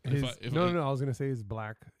is. His, no, I- no. I was gonna say his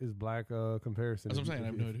black comparison. That's what I'm saying, I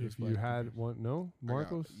have no idea If his you black had one, no, I got-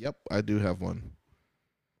 Marcos. Yep, I do have one.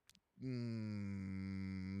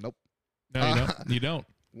 Nope. No, you don't. You don't.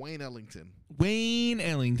 Wayne Ellington. Wayne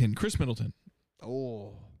Ellington, Chris Middleton.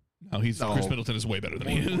 Oh, No, Chris No. Middleton is way better than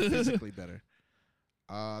more me. physically better.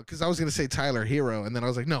 Because I was gonna say Tyler Hero, and then I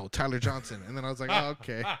was like, no, Tyler Johnson, and then I was like, oh,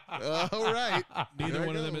 okay, all right. Neither There I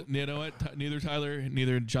one of them. go. You know what? Neither Tyler,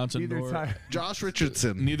 neither Johnson, Either nor time. Josh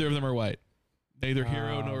Richardson. neither of them are white. Neither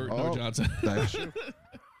Hero nor Oh. Johnson. That's true.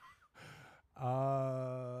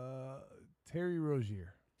 Terry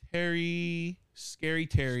Rozier. Scary Terry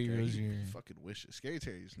Scary Rozier. Fucking wishes. Scary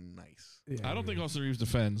Terry is nice. Yeah, I don't think he- Austin Reeves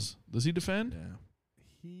defends. Does he defend? Yeah.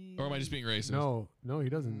 he. Or am I just being racist? No, he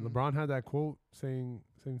doesn't. LeBron had that quote saying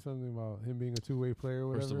something about him being a two-way player. Or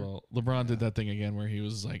whatever. First of all, LeBron did that thing again where he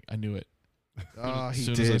was like, I knew it. Oh, he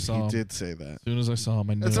soon as I did. saw He him. did say that. As soon as I saw him,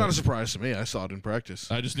 I knew That's it. not a surprise to me. I saw it in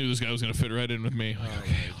practice. I just knew this guy was going to fit right in with me. Like, Oh,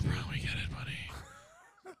 okay, yeah, LeBron, we get it, buddy.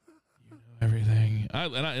 You know everything.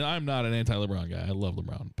 I'm not an anti-LeBron guy. I love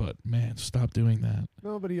LeBron. But, man, stop doing that.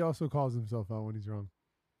 No, but he also calls himself out when he's wrong.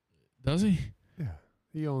 Does he? Yeah,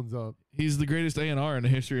 he owns up. He's the greatest A&R in the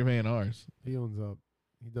history of A&Rs. He owns up.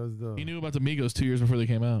 He does the. He knew about the Migos 2 years before they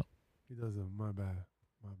came out. He does the. My bad.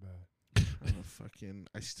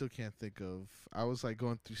 I still can't think of. I was like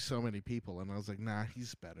going through so many people, and I was like, nah,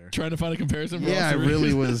 he's better. Trying to find a comparison for Yeah, I Austin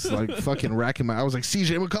really Reeves. was like fucking racking my. I was like,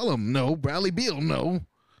 CJ McCollum, no. Bradley Beal, no.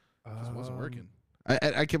 Just wasn't working.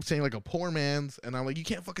 I kept saying like a poor man's, and I'm like, you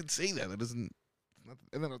can't fucking say that. That doesn't.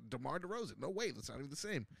 And then DeMar DeRozan, no way, that's not even the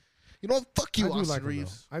same. You know what? Fuck you, I do Austin like him,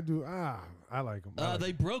 Reeves. though. I do. I like him. I like They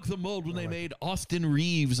him. broke the mold when I they like made Austin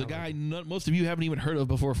Reeves, a I like guy most of you haven't even heard of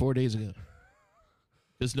before 4 days ago.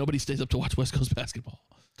 Because nobody stays up to watch West Coast basketball.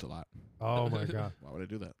 It's a lot. Oh my god! Why would I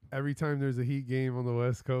do that? Every time there's a Heat game on the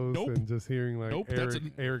West Coast, Nope. and just hearing like Nope, that's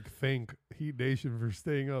Eric thank Heat Nation for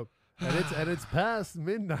staying up, and it's past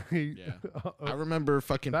midnight. Yeah. I remember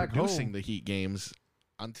fucking Back producing home. the Heat games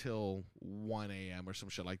until 1 a.m. or some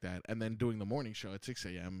shit like that, and then doing the morning show at 6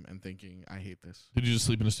 a.m. and thinking, I hate this. Did you just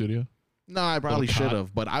sleep in a studio? No, I probably Little should cot.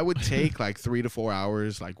 have, but I would take like 3 to 4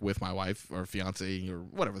 hours, like with my wife or fiance or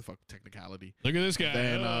whatever the fuck technicality. Look at this guy.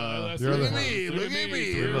 Then, that's You're three the- hours. Look at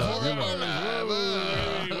me, 3 to 4 look hours.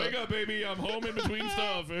 at me. Hey, wake up, baby. I'm home in between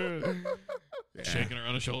stuff. Yeah. Shaking her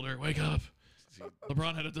on the shoulder. Wake up.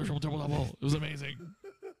 LeBron had a double-double. It was amazing.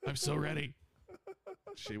 I'm so ready.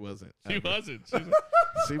 She wasn't. She ever. wasn't.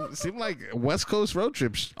 Seemed like West Coast road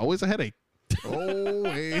trips, always a headache.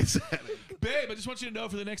 Always a headache. Babe, I just want you to know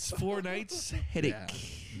for the next 4 nights, headache.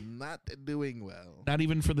 Yeah. Not doing well. Not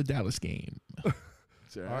even for the Dallas game.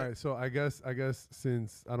 It's all All right, so I guess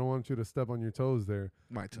since I don't want you to step on your toes there,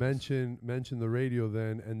 My toes. mention the radio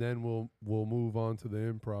then, and then we'll move on to the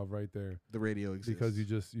improv right there The radio exists. because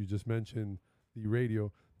you just mentioned the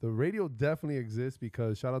radio. The radio definitely exists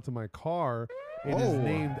because shout out to my car. It is Oh.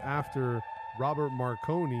 named after Robert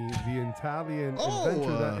Marconi, the Italian Oh,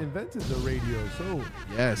 inventor that invented the radio. So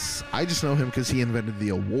Yes, I just know him because he invented the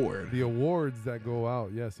award. the awards that go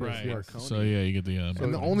out, yes, Right. yes. So yeah, you get the.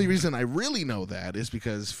 And the only reason I really know that is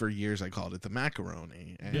because for years I called it the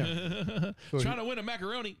macaroni. And So Trying to win a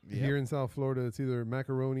macaroni. Here in South Florida, it's either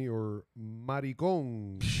macaroni or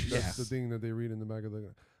maricon. That's Yes. the thing that they read in the back of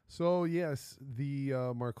the. So yes, the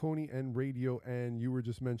Marconi and radio, and you were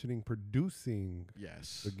just mentioning producing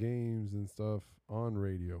Yes. the games and stuff on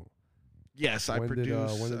radio. Yes, I when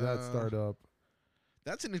produced. when did that start up?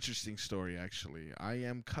 That's an interesting story, actually. I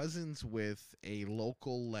am cousins with a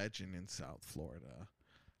local legend in South Florida,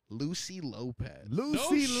 Lucy Lopez.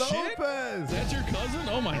 Lucy shit. Lopez. That's your cousin?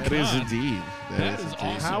 Oh my That god. is indeed. That is indeed.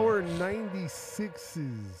 awesome. Power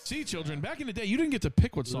 96s. See, children, back in the day, you didn't get to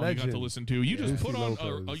pick what song you got to Legend. listen to. You just Lucy put on,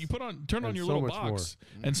 Lopez. you put on, turn on And your so little much more. box,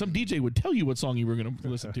 and some DJ would tell you what song you were going to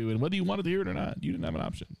listen to, and whether you wanted to hear it or not, you didn't have an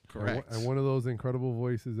option. Correct. And one of those incredible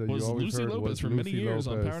voices that Was you always Lucy heard Lopez was for many Lucy years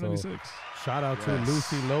on Lopez. Power So 96. shout out Yes. to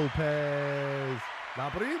Lucy Lopez. La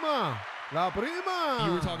prima. La prima.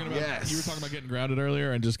 You were talking about Yes. you were talking about getting grounded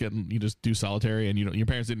earlier and you just do solitary, and your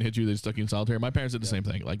parents didn't hit you, they stuck you in solitary. My parents did the same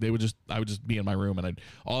thing. Like I would just be in my room, and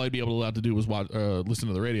all I'd be able to do was listen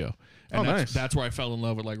to the radio. And nice. that's where I fell in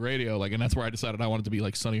love with like radio, like, and that's where I decided I wanted to be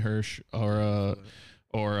like Sonny Hirsch or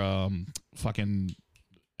fucking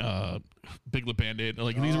Big Lip Bandit.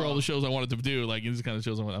 Like these were all the shows I wanted to do. Like these are the kind of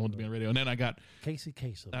shows I wanted to be on radio. And then I got Casey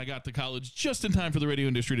Kasem. to college just in time for the radio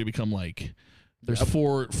industry to become like. There's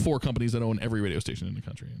four companies that own every radio station in the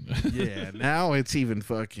country. Yeah, now it's even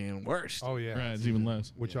fucking worse. Oh yeah. Right, it's even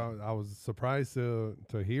less. Which I was surprised to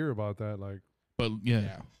hear about that. Like, But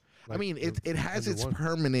yeah. I like mean, the it has its number one.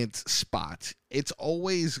 permanent spot. It's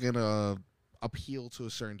always gonna appeal to a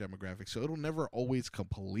certain demographic, so it'll never always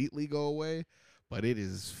completely go away. But it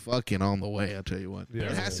is fucking on the way. I'll tell you what. Yeah,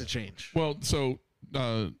 it has yeah. to change. Well, so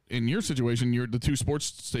in your situation, the two sports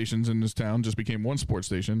stations in this town just became one sports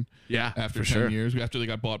station Yeah, after 10 years. After they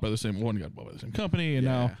got bought by the same company, and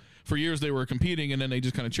now for years they were competing, and then they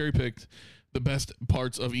just kind of cherry picked the best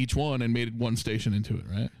parts of each one and made one station into it,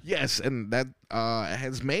 right? Yes, and that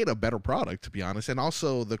has made a better product, to be honest. And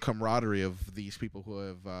also the camaraderie of these people who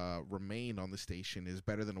have remained on the station is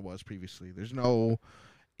better than it was previously. There's no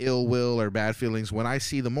ill will or bad feelings. When I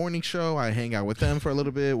see the morning show, I hang out with them for a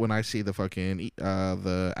little bit. When I see the fucking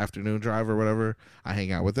the afternoon drive or whatever, I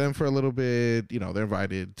hang out with them for a little bit. You know, they're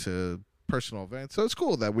invited to personal events, so it's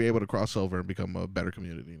cool that we're able to cross over and become a better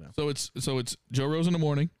community now. So it's Joe Rose in the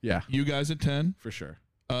morning, Yeah, you guys at 10, for sure.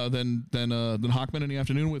 then Hockman in the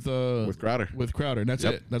afternoon with Crowder. With Crowder. And that's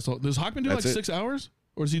Yep. it. That's all. Does Hockman do That's like it. 6 hours,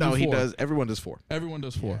 or does he No, do he 4? does. Everyone does 4. Everyone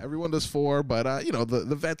does 4. Yeah, everyone does 4, but you know,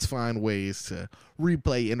 the vets find ways to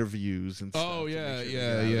replay interviews and stuff. Oh to yeah, make sure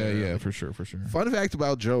yeah, they're yeah, out there. yeah, for sure, for sure. Fun fact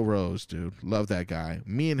about Joe Rose, dude. Love that guy.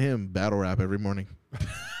 Me and him battle rap every morning.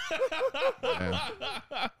 Yeah.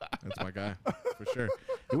 That's my guy, for sure.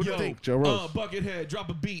 You wouldn't think Joe Rose. Buckethead, drop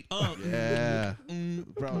a beat. Yeah.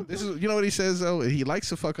 Bro, this is, you know what he says, though? He likes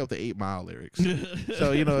to fuck up the 8 Mile lyrics.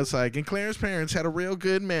 So, you know, it's like, and Clarence's parents had a real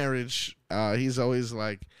good marriage. He's always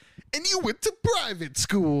like, and you went to private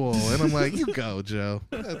school. And I'm like, you go, Joe.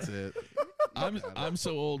 That's it. I'm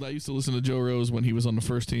so old. I used to listen to Joe Rose when he was on the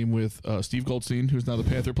first team with Steve Goldstein, who's now the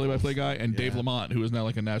Panther play-by-play guy, and Dave Lamont, who is now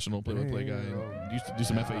like a national play-by-play guy and used to do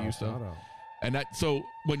some FAU stuff. Shout out. And that, so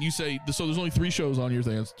when you say, so there's only 3 shows on your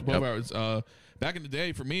thing. It's 12 Yep. hours. Back in the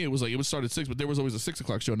day, for me, it was like, it would start at 6, but there was always a 6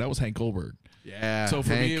 o'clock show, and that was Hank Goldberg. Yeah. So for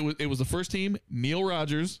Hank. me, it was the first team, Neil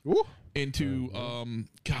Rogers, Ooh. into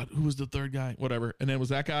God, who was the third guy? Whatever. And then it was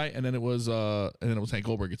that guy, and then it was Hank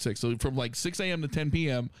Goldberg at 6. So from like 6 a.m. to 10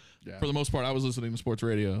 p.m. Yeah. for the most part, I was listening to sports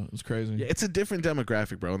radio. It was crazy. Yeah, it's a different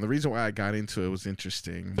demographic, bro. And the reason why I got into it was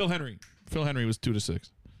interesting. Phil Henry was 2 to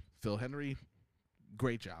 6. Phil Henry,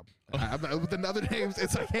 great job. With the other names,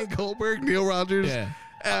 it's like Hank Goldberg, Neil Rogers. Yeah.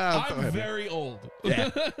 Phil I'm Henry. very old. Yeah.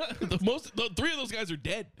 the 3 of those guys are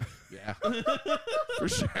dead. Yeah. For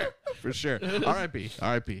sure. For sure. R.I.P.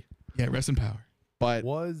 R.I.P. Yeah, rest in power. But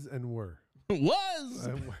Was and were. Was.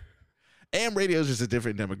 AM radio is just a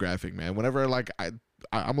different demographic, man. Whenever like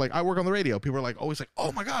I'm like, I work on the radio, people are like always like,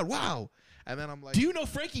 oh my God, wow. And then I'm like, Do you know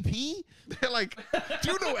Frankie P? they're like,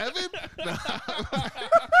 do you know Evan? No.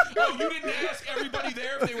 Oh, you didn't ask everybody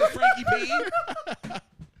there if they were Frankie P?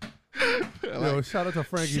 Yo, shout out to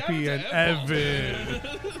Frankie Shout P out and to Evan.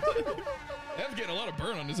 Ev's getting a lot of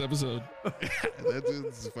burn on this episode. That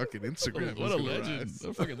dude's fucking Instagram. What is a gonna legend. rise.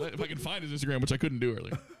 A fucking if I can find his Instagram, which I couldn't do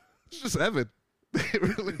earlier. It's just Evan. It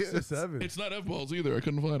really It's is. just Evan. It's not F balls either. I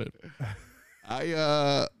couldn't find it.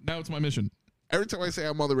 I Now it's my mission. every time I say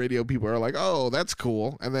I'm on the radio, people are like, "Oh, that's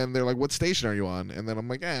cool," and then they're like, "What station are you on?" And then I'm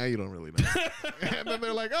like, "You don't really know." And then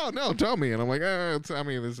they're like, "Oh no, tell me," and I'm like,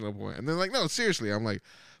 there's no point." And they're like, "No, seriously," I'm like,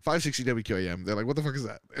 560 WQAM. They're like, "What the fuck is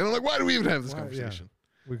that?" And I'm like, "Why do we even have this Why- conversation?"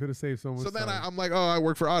 We could have saved so much So then time. I'm like, "Oh, I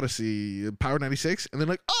work for Odyssey, Power 96," and they're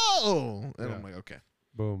like, "Oh," and Yeah. I'm like, "Okay,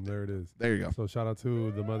 Boom, there it is. there you go." So shout out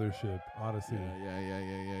to the mothership, Odyssey.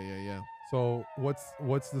 Yeah. So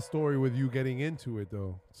what's the story with you getting into it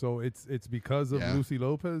though? So it's because of Yeah. Lucy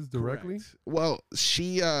Lopez directly? Correct. Well,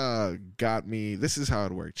 she got me. This is how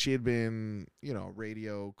it worked. She had been,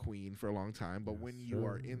 radio queen for a long time. But Yes, when you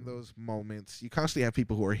are sir. in those moments, you constantly have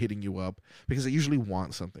people who are hitting you up because they usually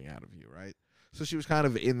want something out of you, right? So she was kind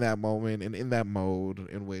of in that moment and in that mode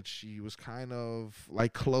in which she was kind of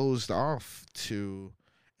like closed off to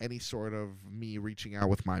any sort of me reaching out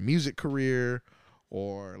with my music career.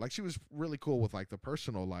 Or like she was really cool with like the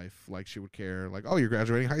personal life. Like she would care like, "Oh, you're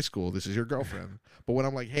graduating high school. This is your girlfriend." But when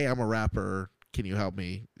I'm like, "Hey, I'm a rapper. Can you help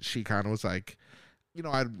me?" She kind of was like,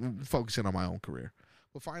 I'd focus in on my own career.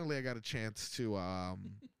 But finally I got a chance to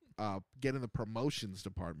get in the promotions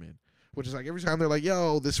department, which is like every time they're like,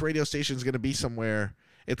 "Yo, this radio station's going to be somewhere."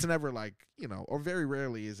 It's never like, or very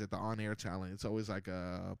rarely is it the on-air talent. It's always like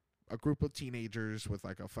a group of teenagers with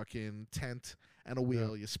like a fucking tent and a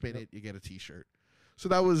wheel. You spin it, you get a t-shirt. So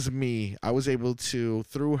that was me. I was able to,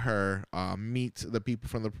 through her, meet the people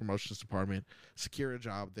from the promotions department, secure a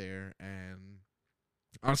job there, and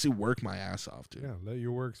honestly work my ass off, dude. Yeah, let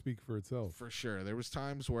your work speak for itself. For sure. There was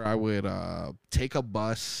times where I would take a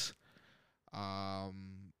bus,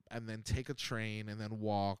 and then take a train, and then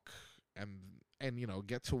walk, and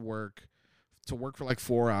get to work for like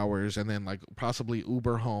 4 hours, and then like possibly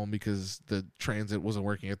Uber home because the transit wasn't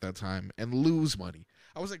working at that time, and lose money.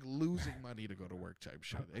 I was like losing money to go to work type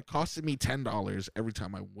shit. It costed me $10 every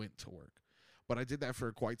time I went to work. But I did that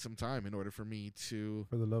for quite some time in order for me to...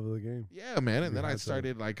 For the love of the game. Yeah, man. And You then I had to.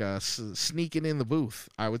 started like sneaking in the booth.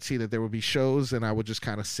 I would see that there would be shows and I would just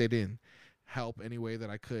kind of sit in, help any way that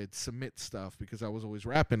I could, submit stuff because I was always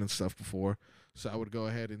rapping and stuff before. So I would go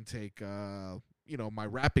ahead and take, my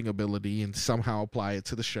rapping ability and somehow apply it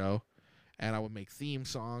to the show. And I would make theme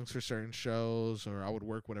songs for certain shows, or I would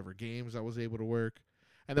work whatever games I was able to work.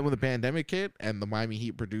 And then when the pandemic hit and the Miami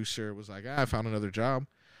Heat producer was like, I found another job,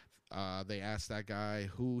 they asked that guy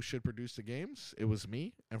who should produce the games. It was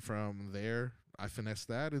me. And from there, I finessed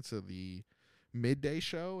that into the midday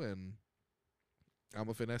show. And I'm going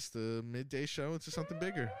to finesse the midday show into something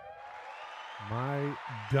bigger. My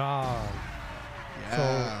dog.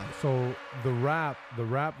 Yeah. So the rap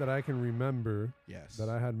that I can remember Yes. that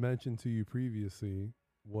I had mentioned to you previously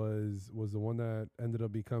was the one that ended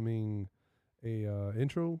up becoming a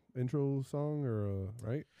intro song or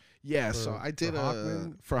right? Yeah, so For- I did for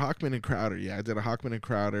Hawkman? for Hawkman and Crowder. Yeah, I did a Hawkman and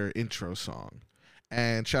Crowder intro song.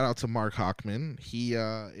 And shout out to Mark Hawkman. He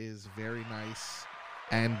is very nice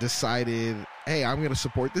and decided, hey, I'm going to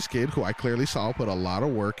support this kid who I clearly saw put a lot of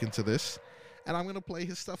work into this. And I'm going to play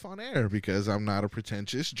his stuff on air because I'm not a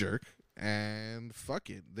pretentious jerk. And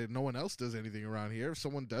fuck it. No one else does anything around here. If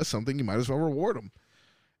someone does something, you might as well reward them.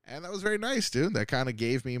 And that was very nice, dude. That kind of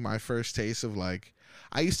gave me my first taste of like,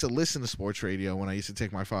 I used to listen to sports radio when I used to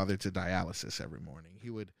take my father to dialysis every morning. He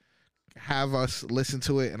would have us listen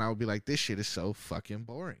to it, and I would be like, this shit is so fucking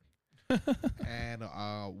boring. And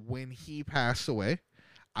when he passed away,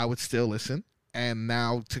 I would still listen. And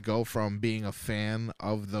now to go from being a fan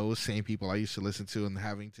of those same people I used to listen to and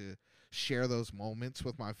having to share those moments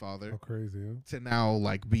with my father How crazy, huh? to now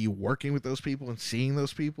like be working with those people and seeing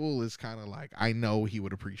those people is kind of like, I know he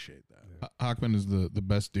would appreciate that. Hockman is the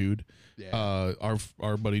best dude. Yeah.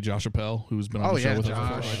 Our buddy Josh Appel, who's been on the show with us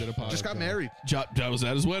before. I did a podcast. Just got married. I was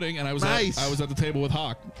at his wedding, and I was Nice. I was at the table with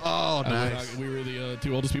Hawk. Oh, I nice. was- we were the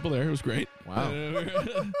two oldest people there. It was great. Wow.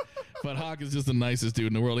 But Hawk is just the nicest dude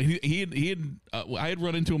in the world. I had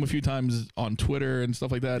run into him a few times on Twitter and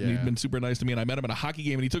stuff like that, and Yeah. he'd been super nice to me. And I met him at a hockey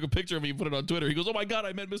game, and he took a picture of me and put it on Twitter. He goes, "Oh my god,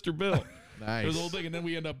 I met Mr. Bill." Nice. It was the whole thing, and then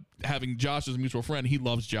we end up having Josh as a mutual friend. He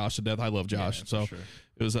loves Josh to death. I love Josh, Yeah, for so sure.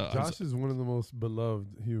 it was. Josh is one of the most beloved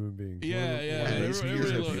human beings. Yeah, One of the- yeah. one of the he's Everybody,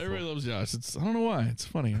 sweetest beautiful. people. everybody loves Josh. I don't know why. It's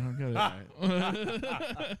funny. I don't get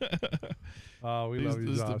it. Oh, we He's- love you,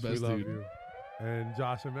 he's the Josh. We best love dude. you. And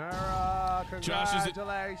Josh Amara, Josh is-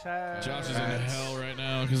 congratulations. Josh is in hell right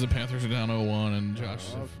now because the Panthers are down 0-1, and Josh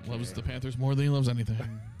loves the Panthers more than he loves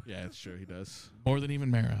anything. Yeah, it's true. He does. More than even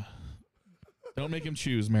Mara. Don't make him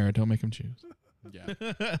choose, Mara. Don't make him choose. Yeah.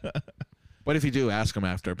 But if you do, ask him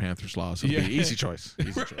after a Panthers loss. It'll Yeah. be easy choice.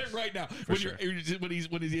 Easy choice. Right now, For sure. when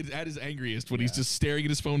he's at his angriest, when he's just staring at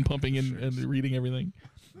his phone, pumping and reading everything.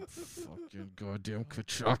 Fucking goddamn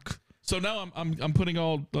Kachuk. So now I'm putting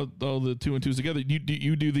all the two and twos together. Did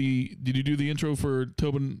you do the intro for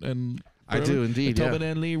Tobin and I do indeed. Tobin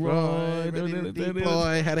and Leroy?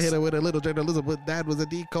 Boy had to hit it with a little journalism, but that was a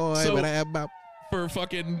decoy. So- but I am about For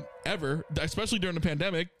fucking ever, especially during the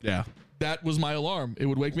pandemic, yeah. that was my alarm. It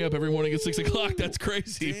would wake me up every morning at 6 o'clock. That's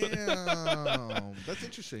crazy. Damn, that's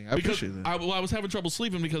interesting. I Because appreciate that. I was having trouble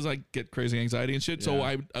sleeping because I get crazy anxiety and shit. So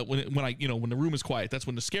Yeah. when the room is quiet, that's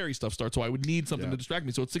when the scary stuff starts. So I would need something Yeah. to distract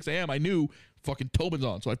me. So at 6 a.m. I knew fucking Tobin's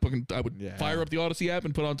on. So I would Yeah. fire up the Odyssey app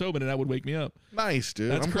and put on Tobin, and that would wake me up. Nice,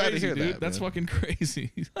 dude. That's I'm crazy, glad to hear dude. that. That's man. fucking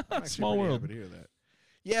crazy. I'm actually Small pretty world. happy to hear that.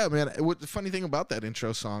 Yeah, man. The funny thing about that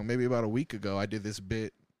intro song, maybe about a week ago, I did this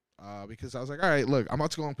bit because I was like, all right, look, I'm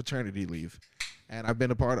about to go on paternity leave. And I've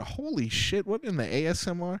been a part of, holy shit, what in the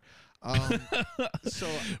ASMR? So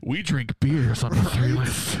We drink beers on the three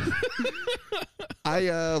list. I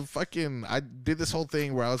did this whole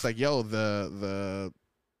thing where I was like, yo, the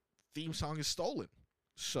theme song is stolen.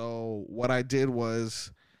 So what I did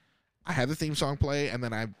was I had the theme song play and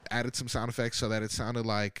then I added some sound effects so that it sounded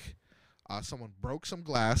like someone broke some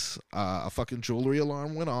glass, a fucking jewelry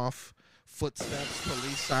alarm went off, footsteps,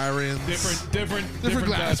 police sirens. Different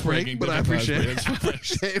glass break, but I appreciate it. I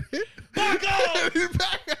appreciate it.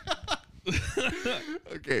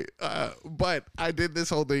 Okay, but I did this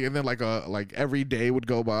whole thing, and then like every day would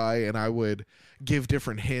go by, and I would give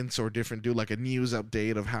different hints or do like a news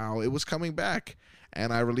update of how it was coming back,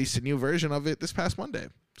 and I released a new version of it this past Monday.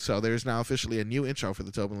 So there's now officially a new intro for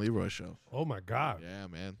the Tobin Leroy Show. Oh my God. Yeah,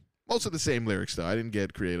 man. Most of the same lyrics though. I didn't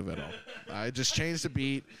get creative at all. I just changed the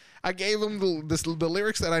beat. I gave them the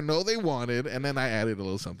lyrics that I know they wanted, and then I added a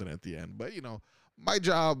little something at the end. But my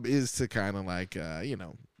job is to kind of like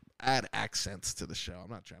add accents to the show. I'm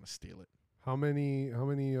not trying to steal it. How many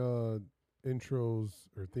intros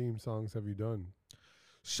or theme songs have you done?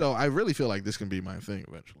 So I really feel like this can be my thing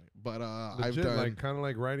eventually. But I've Legit, done like kind of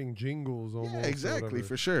like writing jingles almost. yeah, or exactly whatever.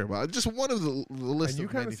 for sure. But just one of the list And you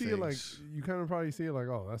of kind many of see things. it like you kind of probably see it like,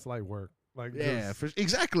 oh, that's light work. Like yeah, just-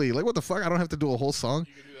 exactly. Like what the fuck? I don't have to do a whole song.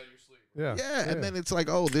 yeah, Yeah, and then it's like,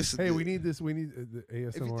 oh, this. hey, we need this. We need the ASMR.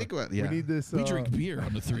 If you think about it, yeah. We need this. We drink beer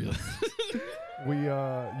on the three list.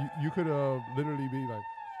 You could literally be like,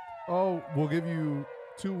 oh, we'll give you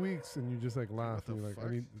 2 weeks, and you just like laugh. the And you're like, fuck?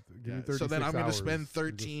 I need give Yeah, me 36 so then I'm gonna hours. spend And just-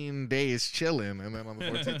 13 days chilling, and then on the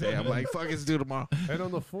 14th day, I'm like, "Fuck, it's due tomorrow." And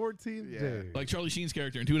on the 14th Yeah. day, Like Charlie Sheen's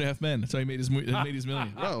character in 2.5 Men. That's how he made his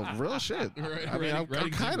million. No, real shit. Right, I mean, I'll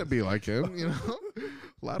writing kind of be like him,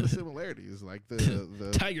 A lot of similarities, like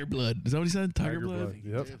the. Tiger Blood. Is that what he said? Tiger Blood?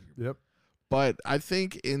 Yep. But I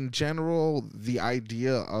think in general, the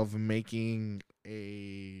idea of making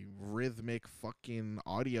a rhythmic fucking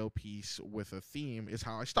audio piece with a theme is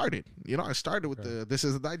how I started. I started with this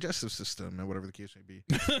is a digestive system and whatever the case may be.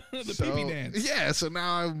 The pee-pee dance. Yeah, so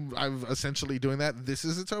now I'm essentially doing that. This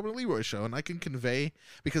is the Tobin Leroy Show, and I can convey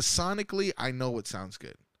because sonically I know it sounds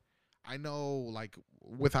good. I know, like,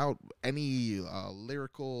 without any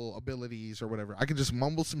lyrical abilities or whatever, I can just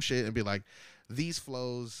mumble some shit and be like, these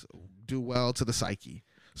flows do well to the psyche.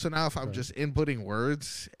 So now if I'm just inputting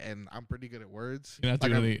words, and I'm pretty good at words. You're not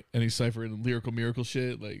like doing any cipher and lyrical miracle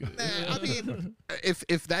shit. Like, I mean,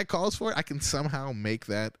 if that calls for it, I can somehow make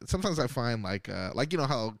that. Sometimes I find like how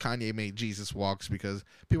Kanye made Jesus Walks because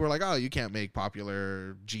people are like, oh, you can't make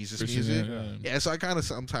popular Jesus Christian, music. yeah. Yeah, so I kind of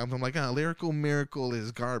sometimes I'm like, lyrical miracle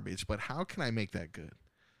is garbage, but how can I make that good?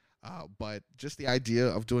 But just the idea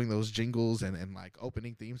of doing those jingles and like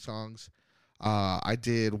opening theme songs. I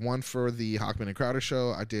did one for the Hockman and Crowder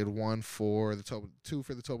show. I did one for two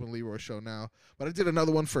for the Tobin Leroy show now. But I did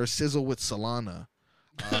another one for Sizzle with Solana.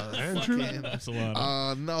 Andrew? That's a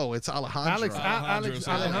lot. No, it's Alejandro. Alejandro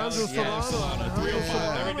Solano. Yeah, Solana,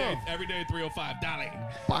 305 Yeah. every day 305 darling.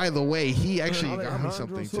 By the way, he actually got me Alejandro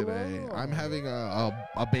something today. Solano. I'm having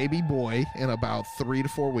a baby boy in about 3 to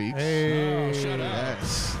 4 weeks. Hey, Oh, shut up.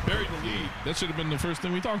 Yes. Buried the lead. That should have been the first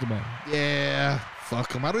thing we talked about. Yeah.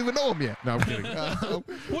 Fuck him. I don't even know him yet. No, I'm kidding.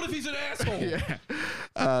 What if he's an asshole? Yeah.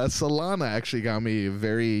 Solana actually got me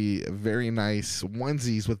very, very nice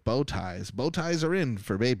onesies with bow ties. Bow ties are in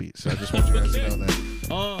for babies. So I just want you guys to know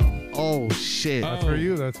that. Oh, shit. That's for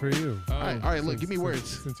you. That's for you. All right, look, give me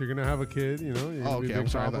words. Since you're gonna have a kid, you're Oh, gonna be a okay, big I'm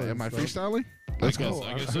sorry. papa Am I and stuff. freestyling? Let's I guess, go.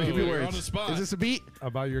 I guess so. Give me You're words. on the spot. Is this a beat?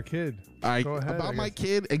 About your kid. All right, Go ahead, about I my guess.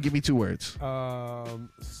 kid and give me 2 words.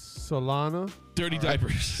 Solana. Dirty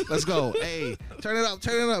diapers. Let's go. Hey, turn it up,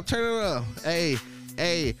 turn it up, turn it up. Hey,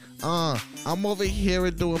 Hey, I'm over here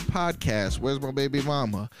doing podcasts. Where's my baby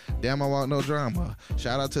mama? Damn, I want no drama.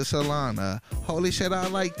 Shout out to Solana. Holy shit, I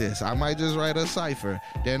like this. I might just write a cipher.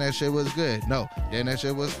 Then that shit was good. No, then that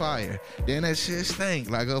shit was fire. Then that shit stank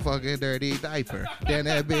like a fucking dirty diaper. Then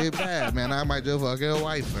that big bad, man, I might just fucking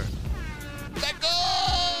wife her. Let go!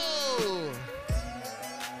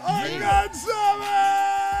 I got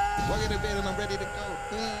something! Walk in the bed and I'm ready to go.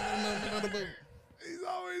 He's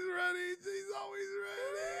always ready. He's always ready.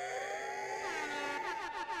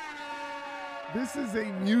 This is a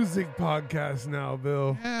music podcast now,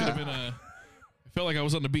 Bill. Could have been a. I felt like I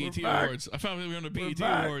was on the BET We're back. Awards. I found we were on the We're BET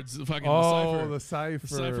back. Awards. Fucking Oh, the the Cypher. The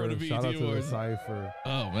Cypher of the Shout BET out to Awards. the Cypher.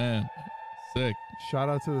 Oh man, sick. Shout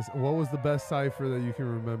out to this. What was the best Cypher that you can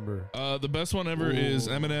remember? The best one ever is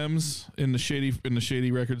Ooh. Eminem's in the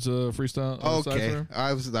Shady Records freestyle. Okay, Cypher.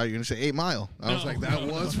 I was thought you were gonna say 8 Mile. I was No, like, that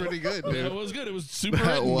no, was no. pretty good, Yeah, dude. it was good. It was super. That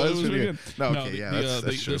written, but was it was pretty really good. good. No, okay, yeah,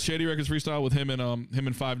 that's true. the Shady Records freestyle with him and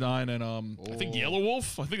 5'9" and I think Oh. Yellow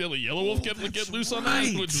Wolf. I think they let Yellow Wolf get loose on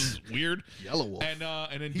right. that, which was weird. Yellow Wolf. And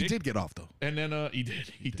then He Dick, did get off though. and then he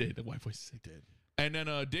did. The white voice. He did. And then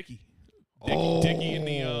Dickie. Oh. Dickie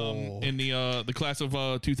in the class of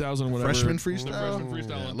 2000 or whatever. Freshman The freestyle. freshman freestyle.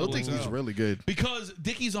 Yeah, on Lil Double Dickie's XL. really good. Because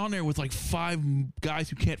Dickie's on there with like 5 guys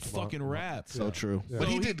who can't fucking rap. So true. Yeah. But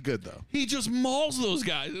he So did good though. He just mauls those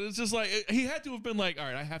guys. And it's just like, he had to have been like, all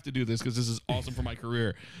right, I have to do this because this is awesome for my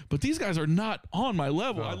career. But these guys are not on my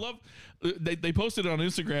level. No. I love, they posted it on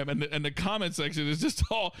Instagram and the comment section is just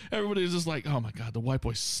all, everybody is just like, oh my God, the white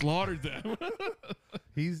boy slaughtered them.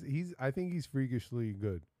 I think he's freakishly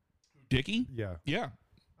good. Dickie? Yeah. Yeah.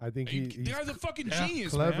 I think he's They're the fucking Yeah.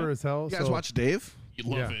 genius, clever man. as hell. You guys so watch Dave? You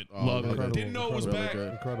love Yeah. it. Oh, love it. incredible, Didn't know it was incredible, back.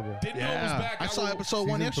 good. incredible. Didn't know it was back. I saw episode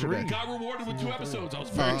 1 Season yesterday. 3. Got rewarded with 2 Season episodes. 3. I was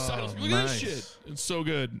very Oh, excited. I was like, look nice. at this shit. It's so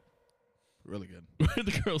good. Really good.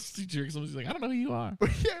 The girl's teacher, someone's like, I don't know who you are.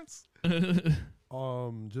 Yes.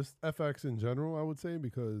 Just FX in general, I would say,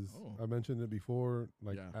 because Oh. I mentioned it before,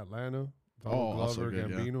 like Yeah. Atlanta, Oh, Donald also Glover, good,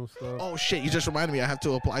 yeah. Gambino stuff. Oh shit! You just reminded me. I have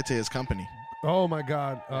to apply to his company. Oh my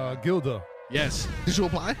God, Gilda. Yes. Did you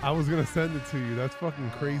apply? I was gonna send it to you. That's fucking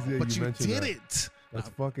crazy that But you mentioned did that. it. That's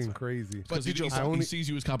fucking crazy. But Because did you? he, I only- he sees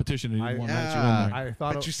you as competition and he I- wants to let Yeah. you in there. I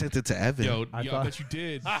thought Bet you sent it to Evan. Yo, I I thought- bet you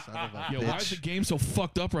did. Son of a Yo, why is bitch. the game so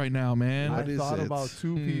fucked up right now, man? I What is thought it? about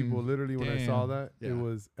 2 people literally when I saw Damn. that. Yeah. It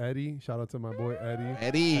was Eddie. Shout out to my boy Eddie.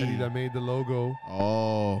 Eddie. Eddie that made the logo,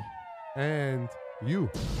 Oh. and you,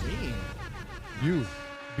 Me. you,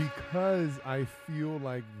 because I feel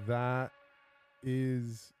like that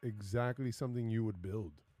is exactly something you would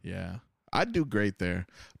build. Yeah. I'd do great there.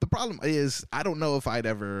 The problem is, I don't know if I'd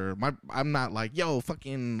ever. I'm not like, yo,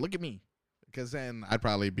 fucking look at me, because then I'd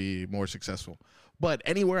probably be more successful. But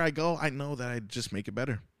anywhere I go, I know that I'd just make it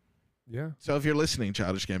better. Yeah. So if you're listening,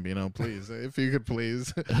 Childish Gambino, please, if you could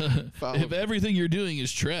please follow. If everything you're doing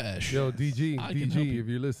is trash, Yo, DG, I can help DG, you. if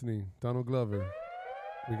you're listening, Donald Glover,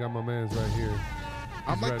 we got my man's right here.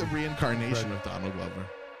 I'm He's like the ready. reincarnation Ready. of Donald Glover.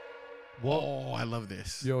 Well, Oh, I love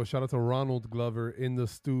this. yo, shout out to Ronald Glover in the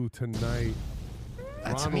stew tonight.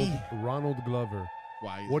 That's Ronald, me. Ronald Glover.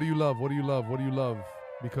 Why? What do you love? What do you love? What do you love?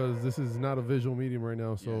 Because this is not a visual medium right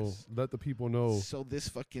now, so Yes. let the people know. So this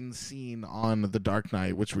fucking scene on The Dark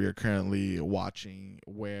Knight, which we are currently watching,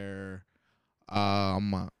 where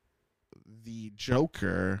the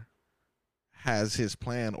Joker has his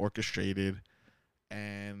plan orchestrated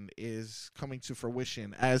and is coming to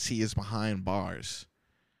fruition as he is behind bars,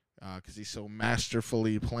 because he's so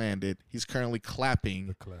masterfully planned it. He's currently clapping,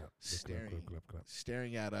 The clap. The Staring. clap, clap, clap.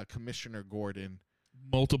 staring at Commissioner Gordon.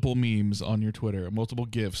 multiple memes on your Twitter, multiple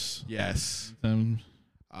gifs. Yes. Um,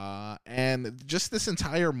 And just this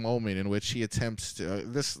entire moment in which he attempts to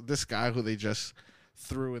this guy who they just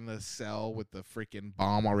threw in the cell with the freaking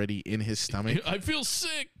bomb already in his stomach. I feel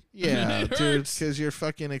sick. Yeah, It dude, hurts. because you're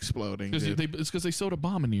fucking exploding. Dude. It's because they sewed a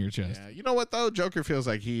bomb into your chest. Yeah, you know what though? Joker feels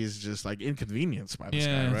like he's just like inconvenienced by this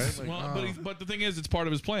guy, right? Like, well, oh, but the thing is, it's part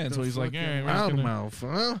of his plan. So the he's like, fucking yeah,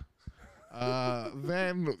 loudmouth, huh?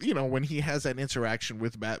 Then when he has that interaction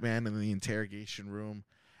with Batman in the interrogation room,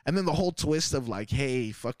 and then the whole twist of like,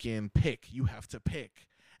 hey, fucking pick, you have to pick,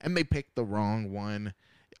 and they pick the wrong one.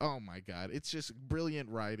 Oh my God, it's just brilliant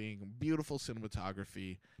writing, beautiful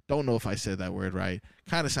cinematography. Don't know if I said that word right.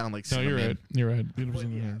 Kind of sound like No, you're cinnamon. right. You're right. Beautiful But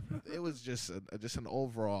yeah, cinnamon. it was just an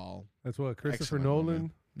overall That's what Christopher excellent Nolan.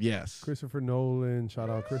 moment. Yes. Christopher Nolan. Shout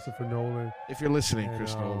out Christopher Nolan. If you're listening, And,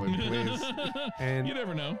 Chris Nolan, please. And You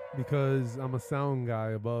never know. because I'm a sound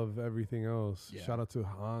guy above everything else, Yeah. shout out to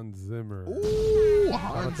Hans Zimmer. Ooh, Shout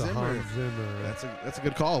Hans out to Zimmer. Hans Zimmer. That's a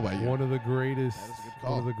good call by you. One of the greatest, That is a good one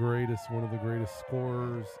call. of the greatest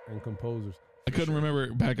scorers and composers. I couldn't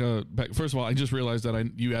remember back. First of all, I just realized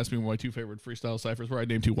that you asked me what my 2 favorite freestyle ciphers were. I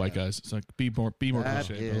named 2 white guys. It's like be more That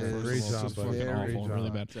cliche. is Great It's job, just buddy. fucking Very awful, job. really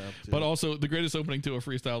bad. Tough, too. But also, the greatest opening to a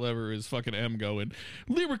freestyle ever is fucking M going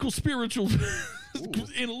lyrical, spiritual,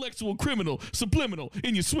 intellectual, criminal, subliminal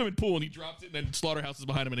in your swimming pool, and he drops it, and then Slaughterhouse is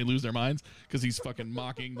behind him, and they lose their minds because he's fucking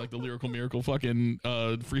mocking like the lyrical miracle fucking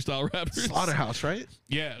freestyle rappers. Slaughterhouse, right?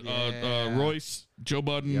 Yeah, Yeah. Royce, Joe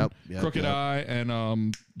Budden, Yep, Crooked yep. Eye,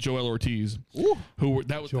 and Joel Ortiz, Ooh. who were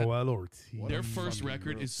that was Joel Ortiz. their first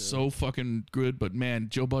record is so fucking good. But man,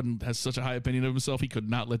 Joe Budden has such a high opinion of himself. He could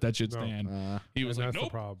not let that shit No. stand. He was And like, that's the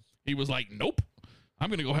nope. problem. He was like, nope. I'm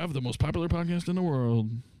gonna go have the most popular podcast in the world.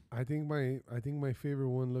 I think my favorite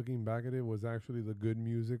one, looking back at it, was actually the Good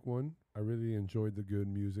Music one. I really enjoyed the Good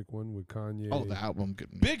Music one with Kanye. Oh, the album. Good.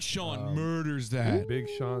 Big Sean murders that. Big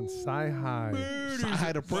Sean, Sci-Hi,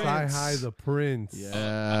 Sci-Hi the Prince. Sci-Hi the Prince.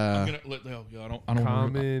 Yeah. I'm gonna let. Oh, yeah, I don't.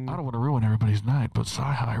 Common. I don't want to ruin everybody's night, but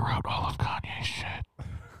Sci-Hi wrote all of Kanye's shit.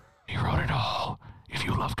 He wrote it all. If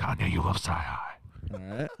you love Kanye, you love Sci-Hi. All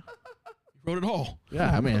right. He wrote it all.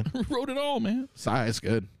 Yeah, I mean, He wrote it all, man. Psy is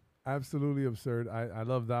good. Absolutely absurd. I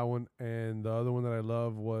love that one. And the other one that I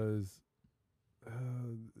love was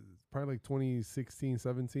probably like 2016,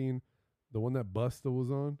 17. The one that Busta was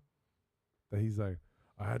on. That he's like,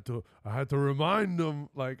 I had to remind them,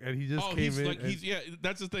 like, and he just came he's in. like and- yeah.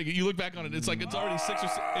 That's the thing. You look back on it, it's like it's already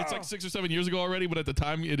 6 or 7 years ago already. But at the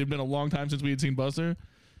time, it had been a long time since we had seen Buster.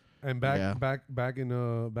 And Yeah. back in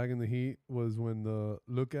the heat was when the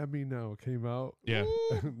Look at Me Now came out. Yeah.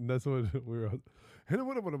 That's what we were.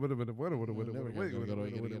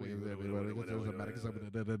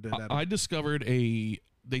 I discovered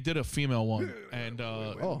they did a female one, and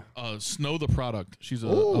Snow the Product. She's a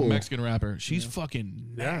Oh. Mexican rapper. She's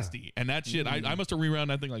fucking Yeah. nasty, and that shit. I must have rewound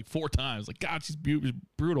that thing like 4 times. Like God, she's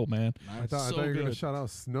brutal, man. I thought So you were gonna good. shout out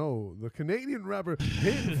Snow, the Canadian rapper.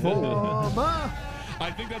 Hit for ma. I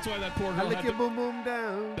think that's why that poor I girl lick had your to, boom boom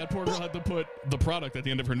down. that poor girl had to put the product at the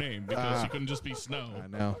end of her name because she couldn't just be Snow. I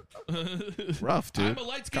know. Rough, dude. I'm a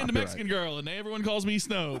light-skinned Copyright. Mexican girl, and everyone calls me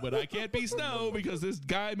Snow, but I can't be Snow because this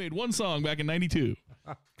guy made one song back in '92.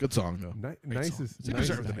 Good song, though. Nicest, He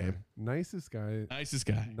deserved the name. nicest guy. Nicest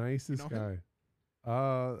guy. Nicest You know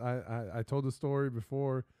guy. I told the story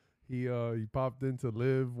before. He popped into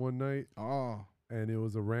Live one night, Oh, and it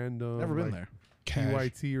was a random never been like, there.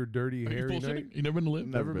 PYT or Dirty Are you Harry bullshitting? night. You never been to live?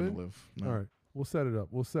 Never been been? to live. No. All right, we'll set it up.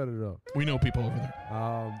 We know people over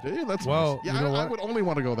there. Dude, that's Well, nice. Yeah, you know I what? would only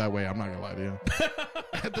want to go that way. I'm not gonna lie to you.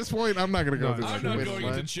 At this point, I'm not gonna go No, this I'm true. not way. going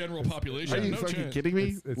into general population. Are you no fucking chance. kidding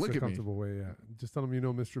me? It's Look a at me. comfortable way. Yeah, just tell him you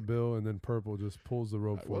know Mr. Bill, and then Purple just pulls the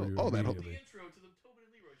rope for well, you. oh, that'll- immediately.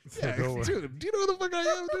 Yeah, Don't worry. dude. Do you know who the fuck I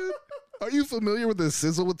am, dude? Are you familiar with the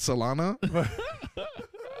sizzle with Solana?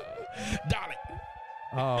 Dolly.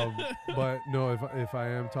 But no, if I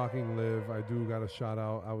am talking Live, I do got a shout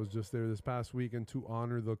out. I was just there this past weekend to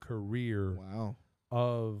honor the career Wow.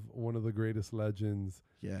 of one of the greatest legends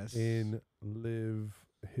Yes. in Live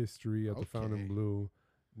history at the Okay. Fountain Blue,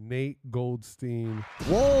 Nate Goldstein.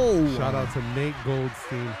 Whoa. Shout out to Nate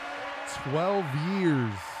Goldstein. 12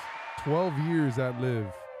 years. 12 years at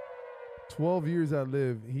Live. 12 years at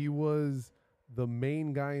Live. He was the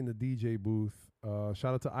main guy in the DJ booth.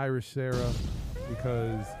 Shout out to Irish Sarah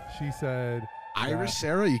because she said, Irish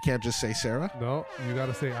Sarah? You can't just say Sarah? no, you got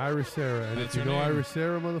to say Irish Sarah. And That's if you her know name. Irish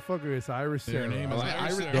Sarah, motherfucker, it's Irish Their Sarah. name is Like, Irish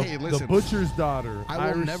Irish- Sarah. hey, The listen. butcher's daughter. I will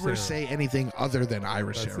Irish never Sarah. say anything other than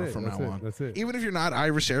Irish That's Sarah it, from that's now it, on. that's it. Even if you're not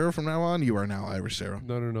Irish Sarah from now on, you are now Irish Sarah.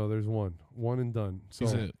 No. There's one and done. So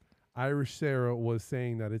He's it. Irish Sarah was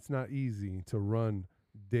saying that it's not easy to run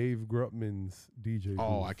Dave Grutman's DJ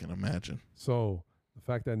Oh, booth. I can imagine. So the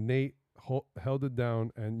fact that Nate held it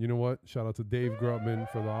down, and you know what? Shout out to Dave Grutman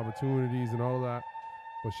for the opportunities and all of that.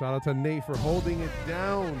 But shout out to Nate for holding it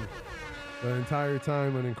down the entire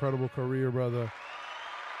time. An incredible career, brother.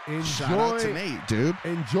 Shout out to Nate, dude.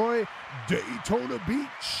 Enjoy Daytona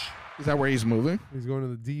Beach. Is that where he's moving? He's going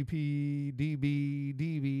to the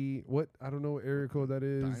DB. What? I don't know what area code that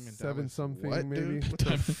is. Diamond 7 Dallas. something What, maybe. dude? What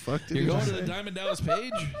the fuck did You're you going to say? the Diamond Dallas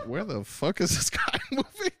page? Where the fuck is this guy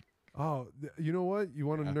moving? Oh, you know what? You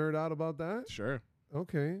want to Yeah. nerd out about that? Sure.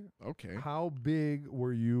 Okay. Okay. How big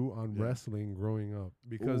were you on Yeah. wrestling growing up?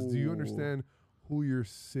 Because do you Ooh. understand who you're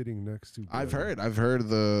sitting next to? I've brother? heard. I've heard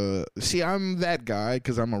the. See, I'm that guy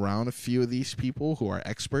because I'm around a few of these people who are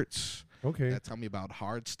experts Okay. that tell me about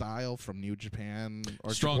hard style from New Japan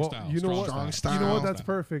or Strong Well, style. you know what? Strong You know style. what? That's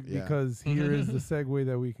perfect Yeah. because here is the segue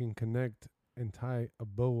that we can connect and tie a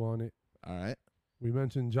bow on it. All right. We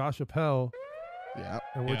mentioned Josh Appel, Yeah.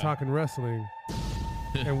 and we're Yeah. talking wrestling,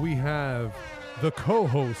 and we have the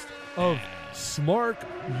co-host of Smark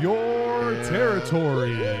Your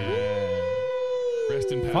Territory.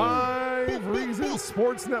 Rest in power. 5 Reasons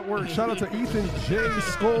Sports Network. Shout out to Ethan J.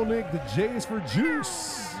 Skolnick. The J is for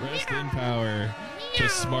juice. Rest in power.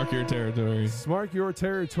 Just mark your territory. Smark Your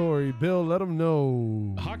Territory. Bill, let them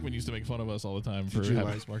know. Hawkman used to make fun of us all the time for you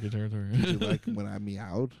having like- to mark your territory. Did you like when I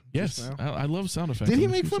meowed? Yes, just now? I love sound effects. Did he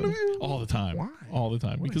in make the fun of you? all the time? Why? All the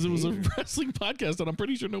time What a because it was a hater. wrestling podcast that I'm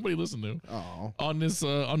pretty sure nobody listened to Oh. on this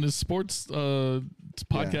sports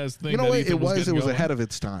podcast thing. You know that what? Ethan It was getting going. ahead of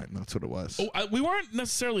its time. That's what it was. We weren't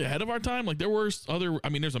necessarily ahead of our time. Like there were other. I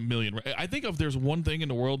mean, there's a million. I think if there's one thing in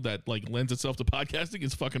the world that like lends itself to podcasting,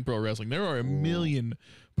 it's fucking pro wrestling. There are a million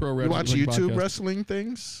pro You wrestling. watch YouTube podcasts. wrestling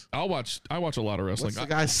things? I watch a lot of wrestling. What's the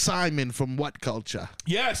guy Simon from What Culture?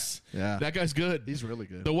 Yes, Yeah. that guy's good. He's really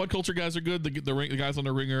good. The What Culture guys are good. The guys on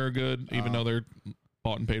the Ringer are good, even though they're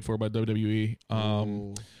bought and paid for by WWE.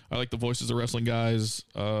 Ooh. I like the Voices of Wrestling guys.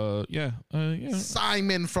 Yeah,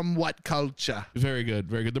 Simon from What Culture? very good,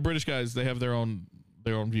 very good. The British guys, they have their own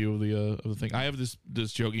view of the thing. I have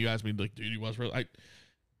this joke. You asked me like, dude, you watch wrestling?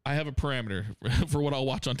 I have a parameter for what I'll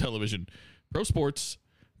watch on television: pro sports,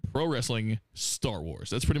 pro wrestling, Star Wars.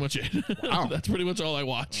 That's pretty much it. Wow. That's pretty much all I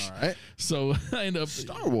watch. All right. So I end up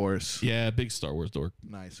Star Wars. yeah, big Star Wars dork.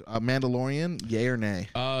 Nice. Mandalorian, yay or nay?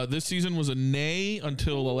 This season was a nay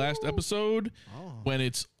until the last episode, when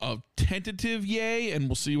it's a tentative yay, and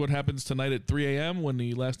we'll see what happens tonight at 3 a.m. when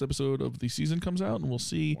the last episode of the season comes out, and we'll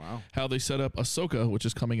see Wow. how they set up Ahsoka, which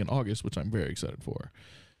is coming in August, which I'm very excited for.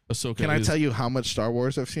 Ahsoka. Can I tell you how much Star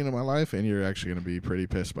Wars I've seen in my life? And you're actually going to be pretty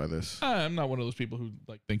pissed by this. I'm not one of those people who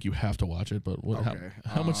like think you have to watch it, but what? Okay.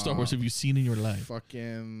 How much Star Wars have you seen in your life?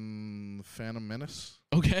 Fucking Phantom Menace.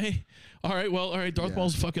 Okay, all right. Well, all right. Darth Yeah.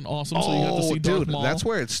 Maul's fucking awesome, so you got to see Darth dude, Maul. that's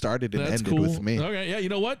where it started and That's ended cool. with me. Okay, yeah. You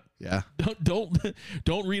know what? Yeah.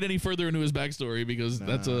 Don't read any further into his backstory because it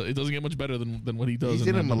doesn't get much better than what he does. He in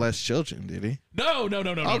didn't that. molest children, did he? No.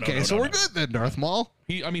 Okay, so we're good then, Darth Maul.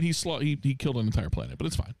 He killed an entire planet, but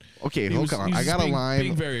it's fine. Okay, He hold was- on. he I was got a being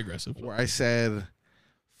line very aggressive. where I said,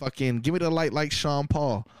 fucking give me the light like Sean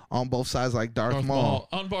Paul on both sides like Darth Maul.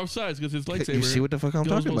 On both sides because his lightsaber. You see what the fuck I'm goes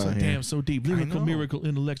talking both about sides. here? Damn, so deep. Lyrical, know. miracle,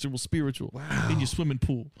 intellectual, spiritual. Wow. In your swimming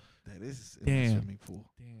pool. That is in Damn. the swimming pool.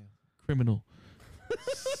 Damn. Criminal.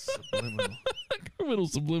 Subliminal. Criminal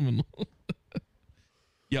subliminal.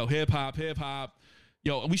 Yo, hip hop.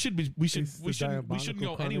 Yo, we shouldn't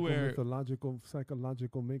go anywhere. Mythological,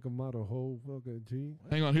 psychological, make a model, whole fucking G.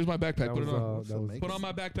 Hang on, here's my backpack. That Put it on. was, that was Put on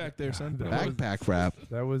my backpack there, son. that Backpack rap.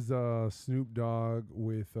 that was Snoop Dogg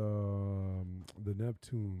with the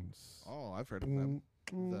Neptunes. Oh, I've heard of them.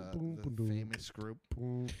 The famous group.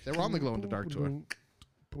 They were on the Glow in the Dark tour.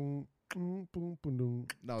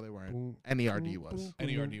 No, they weren't. NERD was.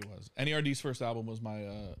 NERD was. NERD's first album was my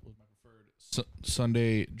preferred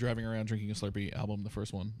Sunday driving around drinking a Slurpee album. The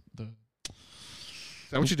first one. Is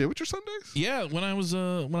that what you did with your Sundays? Yeah, when I was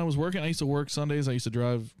working, I used to work Sundays. I used to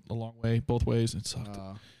drive a long way, both ways. It sucked.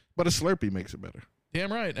 But a Slurpee makes it better.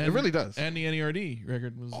 Damn right. And, It really does. And the NERD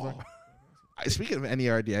record was Speaking of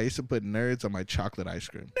NERD, I used to put nerds on my chocolate ice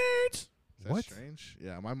cream. nerds. Is that What? strange?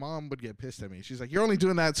 Yeah, my mom would get pissed at me. She's like, "You're only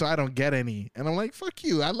doing that so I don't get any," and I'm like, "Fuck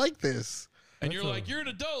you! I like this." And you're like, you're an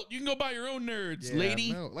adult. You can go buy your own nerds, Yeah,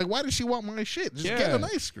 lady. no. Like, why does she want my shit? Just get Yeah. an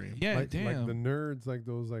ice cream. Yeah, like damn. the nerds, like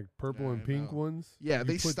those like purple Yeah, and I pink know. ones. Yeah, You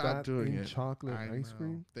they put stopped that doing in it. chocolate I ice know.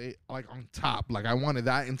 cream. They like on top. Like I wanted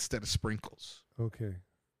that instead of sprinkles. Okay,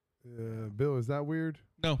 Bill, is that weird?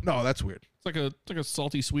 No, No, that's weird. it's like a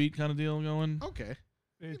salty sweet kind of deal going. Okay.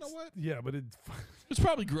 It's, know what? Yeah, but it. It's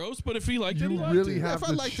probably gross, but if he liked it, he You liked really it. have If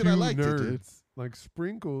I to liked chew it, I liked it, nerds. dude. Like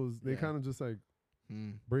sprinkles, they Yeah. kind of just like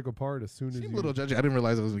Hmm. break apart as soon as Seem you. a little judgy. I didn't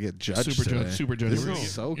realize I was gonna get judged. Super today. judge, super judge. This We're is gonna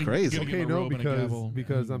so get- crazy. you're gonna Okay, get a no, robe and a because gavel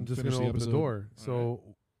because and I'm just finish gonna the open the episode. door.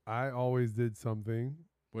 So I always did something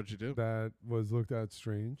What'd you do? that was looked at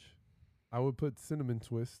strange. I would put cinnamon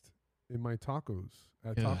twist in my tacos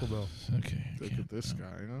at Yeah. Taco Bell. Okay. Look at this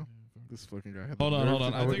guy. You know, this fucking guy. Had Hold the on, nerve hold to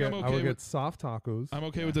on. do I I would think get I'm I okay would with- get soft tacos. I'm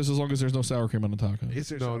okay with this as long as there's no sour cream on the taco. Is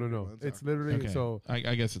there No, something no, no. on It's top? literally Okay. so.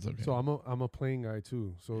 I guess it's okay. So I'm a plain guy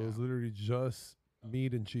too. So it was Yeah. literally just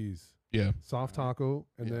meat and cheese, yeah. soft taco,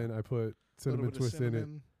 and Yeah. then I put Little cinnamon bit of twist in it,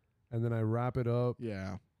 cinnamon. and then I wrap it up,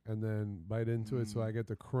 Yeah. and then bite into it, so Mm. I get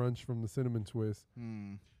the crunch from the cinnamon twist,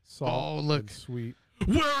 Hmm. salt Oh, look. and sweet.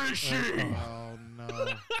 Where is she? Oh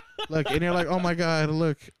no! Look, and you're like, oh my god!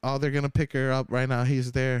 Look, oh, they're gonna pick her up right now.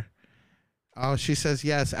 He's there. Oh, she says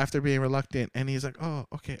yes after being reluctant, and he's like, oh,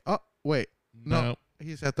 okay. Oh, wait, no,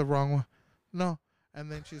 he's at the wrong one. No, And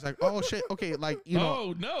then she's like, "Oh shit, okay, like you know,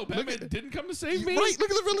 Oh no, Batman at- didn't come to save me. right? Look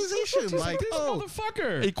at the realization, like, this oh,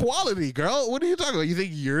 motherfucker. equality, girl. What are you talking about? You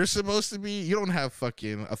think you're supposed to be? You don't have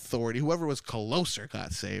fucking authority. Whoever was closer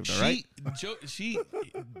got saved, all right?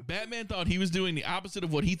 Batman thought he was doing the opposite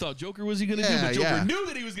of what he thought Joker was going to do, Yeah, but Joker yeah. knew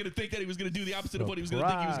that he was going to think that he was going to do the opposite of what he was going to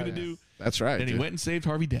think he was going to do. That's right. And he dude. went and saved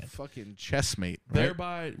Harvey Dent, fucking chessmate, right?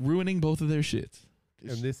 thereby ruining both of their shit.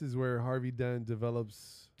 And this is where Harvey Dent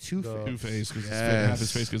develops Two-Face. Two-Face, because Yes. half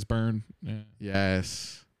his face gets burned. Yeah.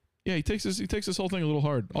 Yes. Yeah, he takes this whole thing a little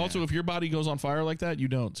hard. Also, Yeah. if your body goes on fire like that, you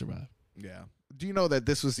don't survive. Yeah. Do you know that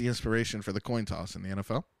this was the inspiration for the coin toss in the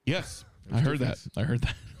NFL? Yes, It was I heard that. Two-Face. I heard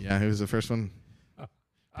that. Yeah, he was the first one.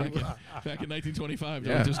 Back in 1925.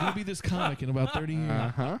 Yeah. There's going to be this comic in about 30 years.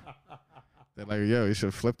 Uh huh. They're like, yo, you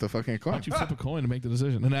should flip the fucking Why coin. don't you flip a coin to make the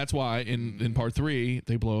decision? And that's why in part 3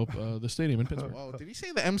 they blow up the stadium in Pittsburgh. Whoa, did he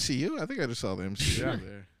say the MCU? I think I just saw the MCU Yeah.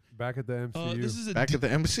 there. Back at the MCU. This is a Back at the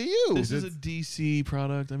MCU. this is a DC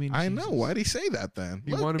product. I mean, I know. Jesus. Why'd he say that then?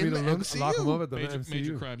 he Look, wanted me in to the lock him MCU. up at the Major, MCU.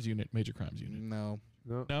 major crimes unit. Major crimes unit. No.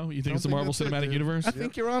 No. No, you think Don't it's the think Marvel that's it, Cinematic dude. Universe? I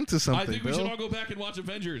think you're onto something, I think we Bill. should all go back and watch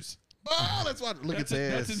Avengers. Oh, let's watch. Look That's, at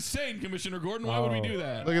this. that's insane, Commissioner Gordon. Why would we Oh. do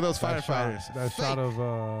that? Look at those That firefighters. shot, that shot of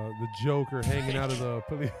the Joker hanging out of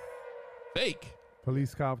the Fake.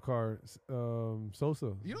 police cop car.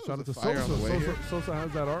 Sosa. You know Shout there's out a to fire Sosa. on the way Sosa. here. Sosa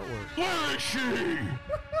has that artwork. Where is she?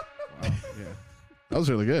 Wow, yeah. That was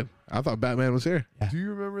really good. I thought Batman was here. Do you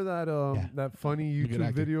remember that that funny You're a good YouTube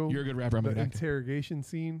actor. video? You're a good rapper. I'm a The good actor. interrogation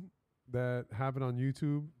scene that happened on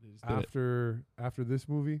YouTube Did it. after this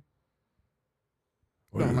movie.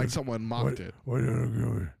 No, like someone mocked it. What are you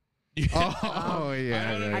doing? Oh, yeah.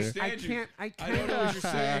 I don't yeah, yeah. understand. I I can't don't know what you're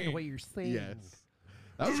saying. understand what you're saying. Yes.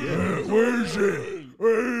 That was good. Where is it?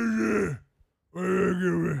 Where is it?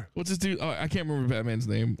 What's this dude? Oh, I can't remember Batman's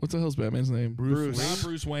name. What the hell's Batman's name? Bruce Not Wayne?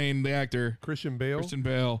 Bruce Wayne, the actor. Christian Bale. Christian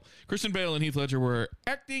Bale. Christian Bale and Heath Ledger were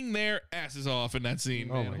acting their asses off in that scene.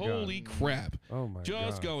 Oh Man. my God. Holy crap! Oh my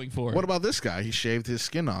Just god. going for it. What about this guy? He shaved his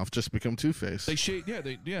skin off just to become Two-Face. they shade?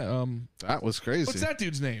 Yeah. That was crazy. What's that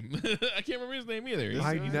dude's name? I can't remember his name either. He's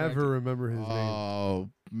I an actor. never remember his name. Oh,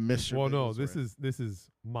 Mr. Well, no, Biggs, this is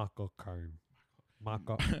Michael Caine.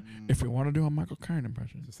 Michael. If we want to do a Michael Caine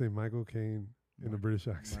impression, Just say Michael Caine in a British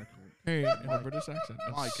accent. hey, in a British accent,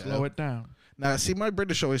 and Mike, slow it down. Now, see, my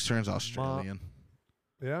British always turns Australian.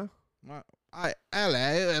 Yeah.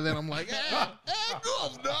 Hello, and then I'm like,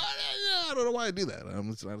 governor. I don't know why I do that.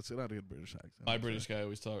 It's not a good British accent. My British guy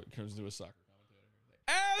always turns into a soccer commentator.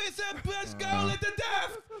 Oh, it's a push goal at the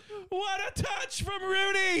death! What a touch from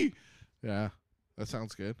Rooney! Yeah, that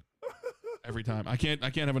sounds good. Every time, I can't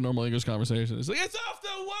have a normal English conversation. It's like it's off to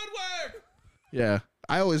Woodward. Yeah,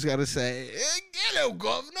 I always got to say, hello,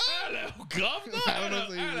 governor. Hello, governor. I don't know if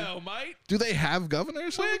they do Hello, mate. Do they have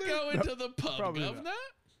governors over We're there? going to the pub, Probably not. governor.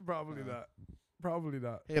 Probably not. Probably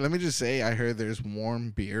not. Hey, let me just say, I heard there's warm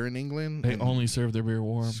beer in England. They and only serve their beer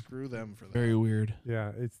warm. Screw them for that. Very weird.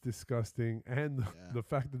 Yeah, it's disgusting, and Yeah. the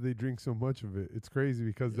fact that they drink so much of it, it's crazy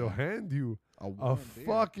because they'll Yeah. hand you a a warm beer.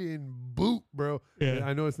 fucking boot, bro. Yeah.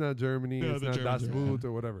 I know it's not Germany, No, it's the not Das Germans are- Boot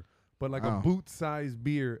or whatever, but like Wow. a boot-sized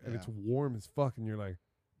beer, and Yeah. it's warm as fuck, and you're like,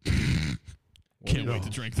 Can't no. wait to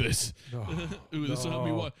drink this. no. Ooh, this will help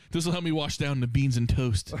me. No. This will help me wash down the beans and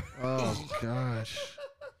toast. Oh gosh.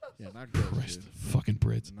 Yeah, not good. Christ, dude. fucking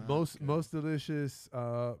Brits. Not most good. most delicious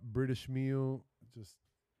British meal just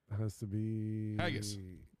has to be Haggis.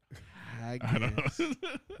 Haggis. I don't know.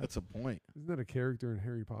 That's a point. Isn't that a character in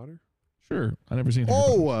Harry Potter? Sure, I never seen. Harry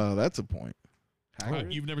Potter. Oh, that's a point.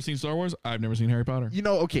 Hagrid? You've never seen Star Wars? I've never seen Harry Potter. You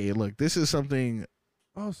know, okay, look, this is something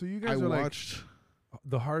Oh, so you I guys are watched. like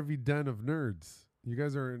the Harvey Dent of nerds. You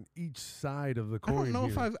guys are on each side of the I coin. don't know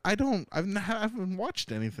if here. I haven't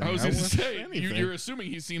watched anything. I was going to watched say anything. you're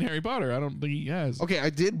assuming he's seen Harry Potter. I don't think he has. Okay,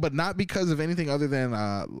 I did, but not because of anything other than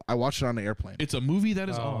I watched it on the airplane. It's a movie that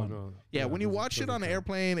is Oh, on. no. Yeah, when you doesn't- watch it doesn't on an count.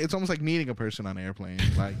 airplane, it's almost like meeting a person on an airplane.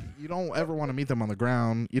 Like you don't ever want to meet them on the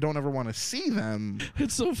ground. You don't ever want to see them.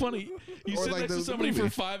 It's so funny. You Or sit like next the to somebody for movie.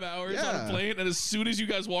 5 hours on Yeah. a plane, and as soon as you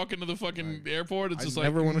guys walk into the fucking airport, it's I just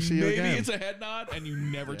never like wanna see you maybe again. it's a head nod, and you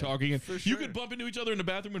never Yeah, talk again. for You sure. could bump into each other in the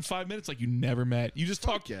bathroom in 5 minutes, like you never met. You just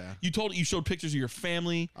talked. yeah. You showed pictures of your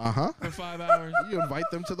family Uh-huh. for 5 hours. You invite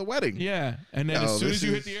them to the wedding. Yeah, and then No, as soon this as you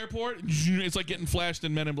hit is- the airport, it's like getting flashed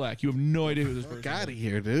in Men in Black. You have no idea who this person Fuck out is. of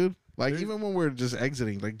here, dude. Like even when we're just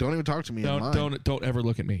exiting, like don't even talk to me in line. Don't ever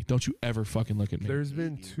look at me. Don't you ever fucking look at me. There's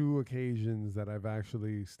been 2 occasions that I've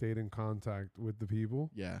actually stayed in contact with the people.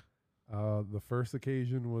 Yeah. The first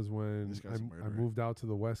occasion was when This guy's a I murderer. moved out to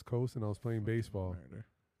the West Coast and I was playing baseball. Murder.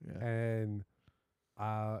 Yeah. And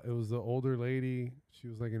it was the older lady. She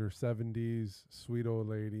was like in her 70s, sweet old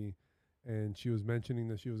lady. and she was mentioning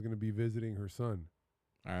that she was going to be visiting her son.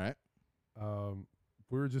 All right.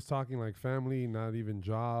 We were just talking like family, not even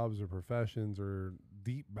jobs or professions or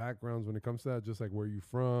deep backgrounds when it comes to that. Just like where you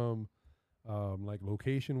from, like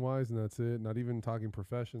location wise, and that's it. Not even talking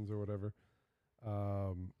professions or whatever.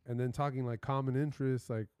 And then talking like common interests,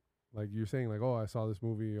 like you're saying, like, oh, I saw this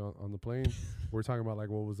movie on the plane. We're talking about like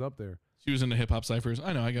what was up there. She was into hip hop ciphers.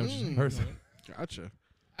 I know. I got what you're saying. Her, Gotcha.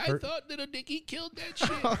 I thought Little Dicky killed that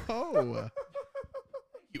shit. Oh.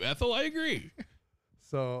 You Ethel, I agree.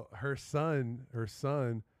 so her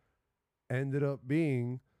son ended up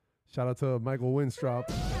being, shout out to Michael Winstrop,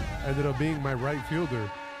 ended up being my right fielder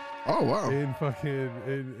Oh, wow. in fucking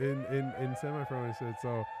in semifinal shit.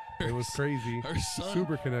 So it was crazy. Her son,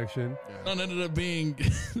 Super connection. son ended up being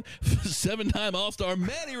 7-time All-Star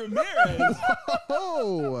Manny Ramirez.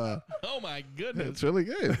 Oh, Oh my goodness. that's really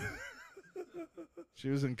good. She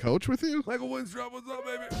was in coach with you? Michael Winstrop, what's up,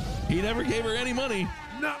 baby? He never gave her any money.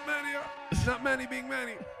 Not Manny being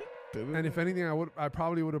Manny. And if anything, I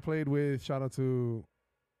probably would have played with, shout out to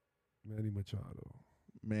Manny Machado.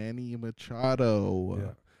 Manny Machado.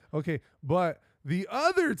 Yeah. Okay, but the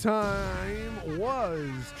other time was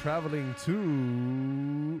traveling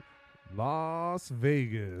to Las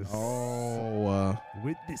Vegas. Oh,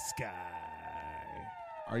 With this guy.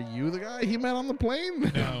 are you the guy he met on the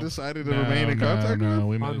plane? No. Decided to remain in contact with?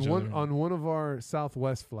 we met On each one other. on one of our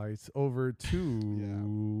Southwest flights over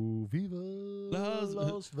to Viva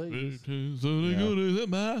Las Vegas.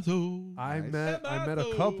 I Nice. met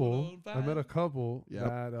a couple. I met a couple Yep.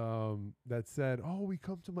 that said, "Oh, we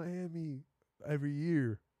come to Miami every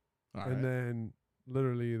year," All and right. then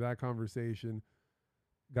literally that conversation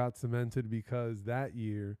got cemented because that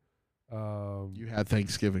year You had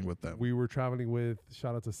Thanksgiving with them. we were traveling with,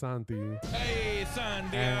 shout out to Santi, Hey, San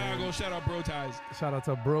Diego. Shout out Bro Ties. shout out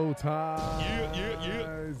to Bro Ties,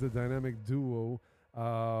 yeah. the dynamic duo.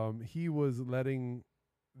 He was letting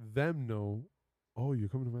them know, "Oh, you're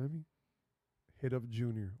coming to Miami? Hit up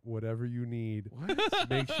Junior, whatever you need. What?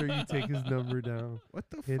 Make sure you take his number down. What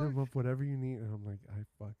the Hit fuck? him up, whatever you need." And I'm like, I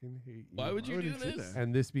fucking hate you. Why would you would do he do this? that?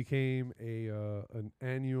 And this became an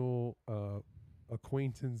annual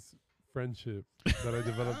acquaintance friendship that I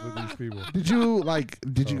developed with these people. Did you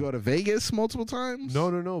Oh. go to Vegas multiple times?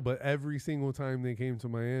 No. But every single time they came to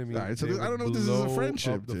Miami, All right, so they I don't know would if this is a blow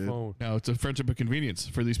friendship, up the dude. phone. No, it's a friendship of convenience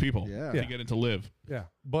for these people. Yeah. To get it to live. Yeah,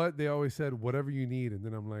 but they always said whatever you need, and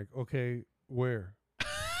then I'm like, okay, where?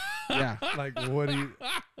 Yeah. Like, what do you?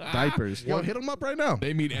 Diapers. Yo, hit them up right now.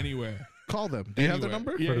 They meet anywhere. Call them. Do you have their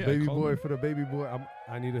Anywhere. number? Yeah, For the baby call boy, them.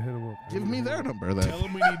 I need to hit him up. I Give need to me hit their him up. number then. Tell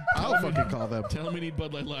them we need. I'll fucking call them. Tell them we need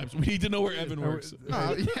Bud Light Lives. We need to know where Evan works.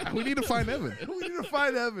 Yeah, we need to find Evan. We need to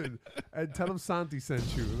find Evan and tell him Santi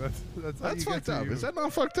sent you. That's how That's you get fucked to up. you. Is that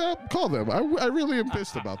not fucked up? Call them. I really am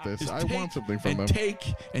pissed about this. Just I take want something from and them.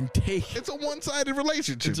 take. It's a one-sided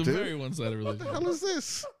relationship, It's a dude. very one-sided What the relationship. hell is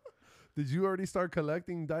this? Did you already start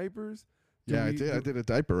collecting diapers? Yeah, I did. I did a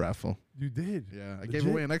diaper raffle. You did. Yeah, I Legit? gave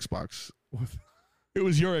away an Xbox. It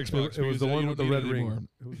was your Xbox. It was the because one you with the don't need red it ring. anymore.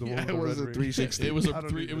 It was the Yeah, one with it the was red a ring. 360. It was I a don't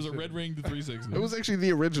three. need It was this a shit. red ring to 360. It was actually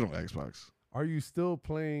the original Xbox. Are you still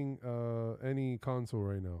playing any console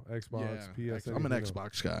right now? Xbox, PS. I'm an anything else?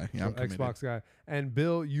 Xbox guy. Yeah, So I'm committed. Xbox guy. And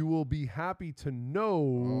Bill, you will be happy to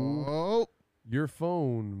know Oh, your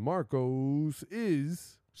phone, Marcos,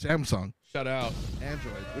 is Samsung, Shout out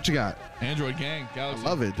Android. What you got? Android gang. I Galaxy.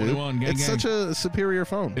 love it, dude. 21, gang, It's gang. such a superior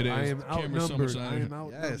phone. It is. I am The camera's so outnumbered. much I nicer. am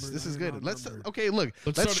outnumbered. Yes, this is I am good. Let's outnumbered. okay. Look,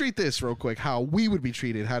 Let's let's start- treat this real quick. How we would be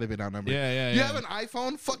treated had it been outnumbered. Yeah. You have an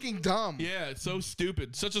iPhone? Fucking dumb. Yeah, it's so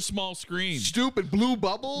stupid. Such a small screen. Stupid blue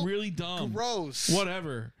bubble. Really dumb. Gross.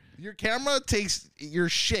 Whatever. Your camera takes your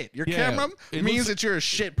shit. Your Yeah, camera it means looks- that you're a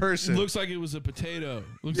shit person. Looks like it was a potato.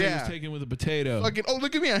 Looks like it Yeah. was taken with a potato. Fucking, oh,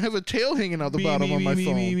 look at me. I have a tail hanging out the bottom me, on my me,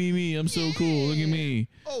 phone. me. I'm so cool. Look at me.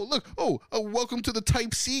 Oh, look. Oh, welcome to the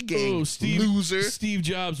Type C gang, Oh, Steve, loser. Steve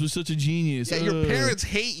Jobs was such a genius. Yeah, your parents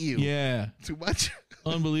hate you Yeah. too much.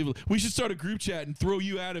 Unbelievable. We should start a group chat and throw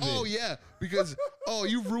you out of it. Oh, yeah, because,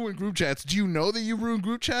 you ruined group chats. Do you know that you ruined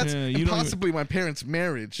group chats? Yeah, you and don't even- possibly my parents'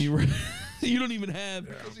 marriage. You, were- you don't even have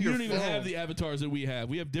your have phone. the avatars that we have.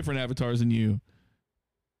 We have different avatars than you.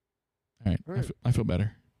 All right. All right. I feel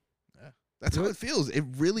better. That's how Good. it feels. It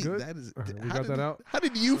really, Good. that is. All right, we how got did, that out. How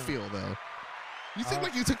did you feel, though? You seem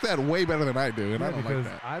like you took that way better than I do, and Yeah, I don't because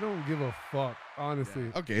like that. I don't give a fuck,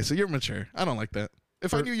 honestly. Okay, so you're mature. I don't like that.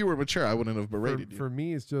 If I For- knew you were mature, I wouldn't have For, berated you. for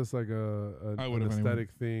me, it's just like I an would've aesthetic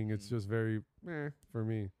thing. It's just very for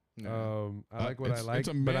me. Yeah. I like what I like, It's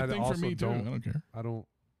a but I man thing also for me too. I don't. don't care. I don't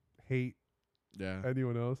hate Yeah.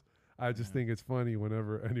 anyone else. I just think it's funny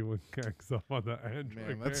whenever anyone gangs up on the Android.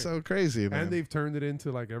 Man, that's gang. so crazy, man. And they've turned it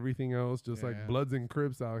into like everything else, just Yeah. like Bloods and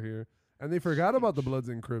Crips out here. And they forgot about the Bloods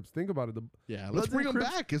and Crips. Think about it. The yeah, let's Bloods bring and them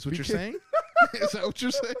Crips back. Is what you're became- saying? Is that what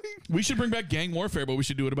you're saying? We should bring back gang warfare, but we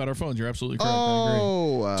should do it about our phones. You're absolutely correct. I agree.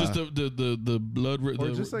 Oh, Just the blood, Or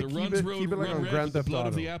the, just, like, the keep runs it- road, keep it like run on red Grand with the Theft blood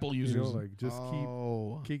of Auto. the Apple you users. know, like just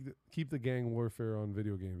oh. keep the gang warfare on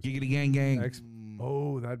video games. Giggity gang gang. Ex-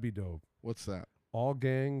 oh, that'd be dope. What's that? All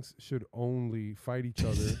gangs should only fight each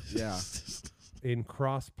other Yeah. in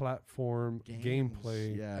cross-platform Games,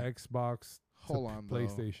 gameplay. yeah. Xbox, Hold to on, though.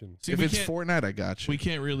 PlayStation. See, If we it's can't, Fortnite, I got you. we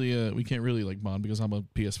can't really like bond because I'm a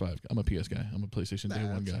PS5. I'm a PS guy. I'm a PlayStation Day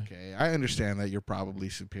One That's guy. okay. I understand that you're probably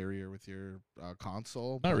superior with your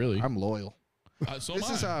console. Not but really. I'm loyal. So This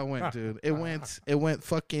am is I. how it went, dude. It went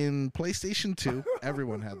fucking PlayStation 2.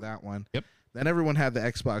 Everyone had that one. Yep. Then everyone had the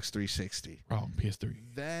Xbox 360. Wrong. PS3.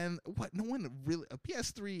 Then what? No one really. A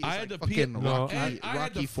PS3 is I like had the fucking No, Rocky, I had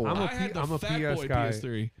Rocky the- 4. I'm a I had the I'm a fat PS boy guy.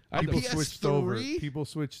 PS3. I had People the, switched over. PS3? People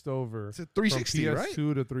switched over It's a from 360, PS2 right?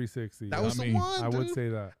 to 360. That yeah. was Not the me. one. I would dude. say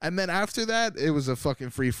that. And then after that, it was a fucking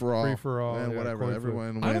free for all. Free for all, and yeah, whatever. coin flip. Everyone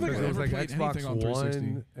I don't went. think Because I it was ever like played anything Xbox on 360.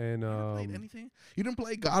 One and You never played anything? You didn't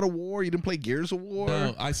play God of War. You didn't play Gears of War.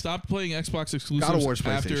 No, I stopped playing Xbox God of War's exclusives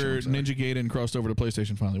PlayStation, after I'm sorry. Ninja Gaiden crossed over to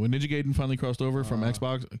PlayStation finally. When Ninja Gaiden finally crossed over from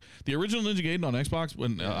Xbox, the original Ninja Gaiden on Xbox,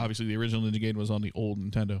 when obviously the original Ninja Gaiden was on the old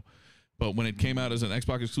Nintendo, but when it came out as an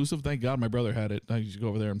Xbox exclusive, thank God my brother had it. I used to go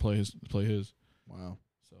over there and play his. Wow.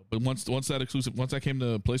 So, but once that came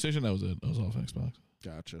to PlayStation, that was it. I was off Xbox.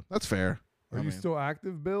 Gotcha. That's fair. Are I you mean, still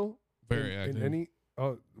active, Bill? Very in, active. In any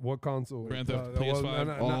what console? Grand Theft, well,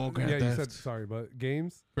 PS5. Oh, Grand yeah, you said Theft. sorry, but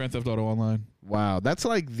games. Grand Theft Auto Online. Wow, that's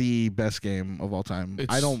like the best game of all time. I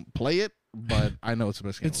It's- don't play it, but I know it's the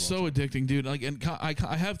best game. It's of all so time. addicting, dude. Like, and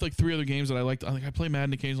I have like 3 other games that I like. I play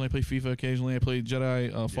Madden occasionally. I play FIFA occasionally. I play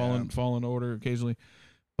Jedi Fallen Order occasionally.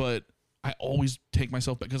 But I always take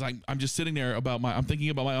myself back because I'm just sitting there I'm thinking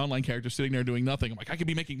about my online character sitting there doing nothing. I'm like, I could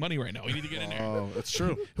be making money right now. We need to get in there. Oh, it's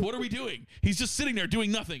true. What are we doing? He's just sitting there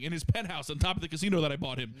doing nothing in his penthouse on top of the casino that I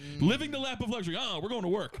bought him, living the lap of luxury. Oh, we're going to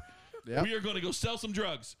work. Yep. We are going to go sell some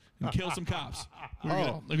drugs and kill some cops. We're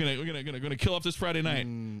Oh. gonna kill off this Friday night.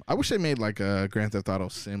 I wish they made like a Grand Theft Auto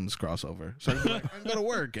Sims crossover, so I can, I can go to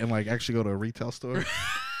work and like actually go to a retail store.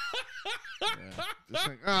 Yeah. Just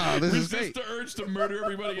like, this is Resist great. the urge to murder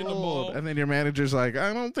everybody in the Fold. mall. And then your manager's like,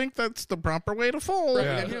 I don't think that's the proper way to fold.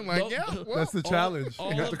 Yeah. And you're like, Well, yeah, well, That's the challenge.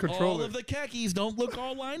 You have to control all it. of the khakis don't look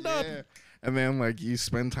all lined up. yeah. And then like you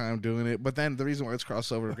spend time doing it, but then the reason why it's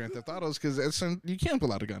crossover to Grand Theft Auto is because you can't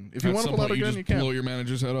pull out a gun. If you At want to some pull out a point, you gun, just you can. blow your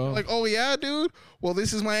manager's head off. Like, oh yeah, dude. Well,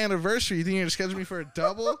 this is my anniversary. You think you're gonna schedule me for a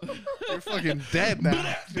double? You're fucking dead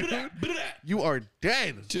now. dude. You are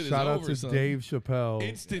dead. Shit is Shout out over, to son. Dave Chappelle.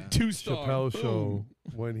 Instant 2-star. Chappelle Boom. show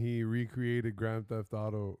when he recreated Grand Theft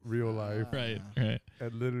Auto real life Right.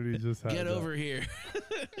 and literally just had Get that. over here.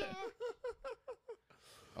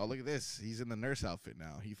 Oh, look at this. He's in the nurse outfit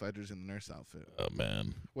now. Heath Ledger's in the nurse outfit. Oh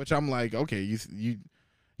man. Which I'm like, okay, you.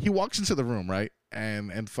 He walks into the room, right?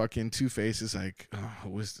 And fucking Two-Face is like, oh,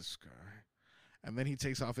 who is this guy? And then he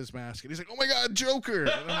takes off his mask and he's like, oh my God, Joker.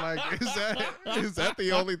 And I'm like, is that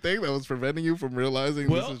the only thing that was preventing you from realizing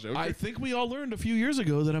Well, this is Joker? I think we all learned a few years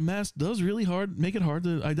ago that a mask does really make it hard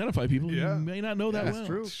to identify people. Yeah. You may not know that That's well.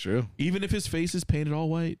 true. It's true. Even if his face is painted all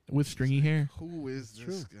white with stringy hair. Who is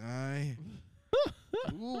this guy?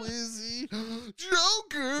 Who is he?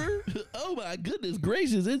 Joker. Oh my goodness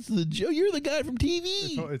gracious! It's the Joe. You're the guy from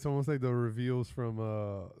TV. It's almost like the reveals from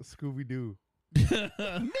Scooby Doo. Mr.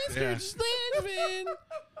 Yeah. Stanfin.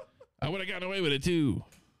 I would have gotten away with it too.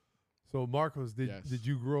 So Marcos, Yes. did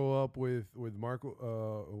you grow up with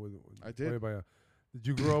Marco? I did. Did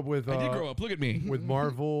you grow up with? I did grow up. Look at me. with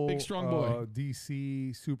Marvel, Big, strong boy.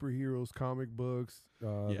 DC superheroes, comic books,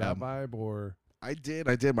 Yeah. that vibe, or I did.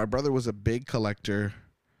 My brother was a big collector.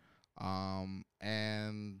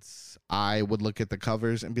 And I would look at the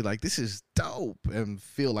covers and be like, this is dope, and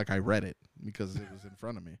feel like I read it because it was in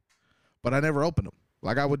front of me. But I never opened them.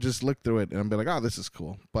 Like, I would just look through it and be like, oh, this is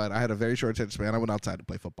cool. But I had a very short attention span. I went outside to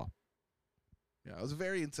play football. Yeah, I was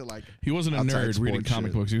very into, like, He wasn't a outside nerd reading sports comic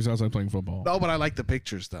shit. books. He was outside playing football. No, but I like the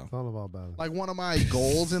pictures, though. it's all about balance. Like, one of my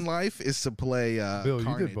goals in life is to play Bill,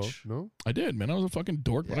 Carnage. you did both, no? I did, man. I was a fucking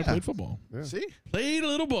dork when I Yeah. played football. Yeah. See? Played a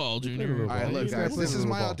little ball, played a Junior. little All right, ball. look, You guys, guys this played is a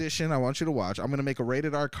my little ball. audition. I want you to watch. I'm going to make a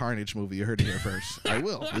rated R Carnage movie. You heard it here first. I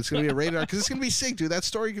will. It's going to be a rated R because it's going to be sick, dude. That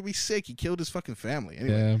story could be sick. He killed his fucking family.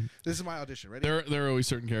 Anyway, Yeah. this is my audition. Ready? There are always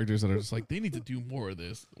certain characters that are just like, they need to do more of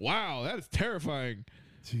this. Wow, that is terrifying.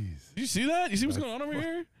 Jeez. Did you see that? You see what's going on over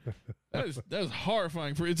here? That is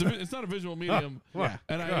horrifying. It's not a visual medium. Yeah.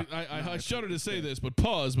 And I shudder to say this, but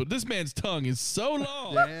pause. But this man's tongue is so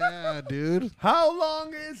long. Yeah, dude. How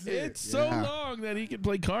long is it? It's so Yeah. long that he could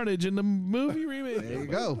play Carnage in the movie remake. There you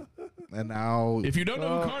go. And now, If you don't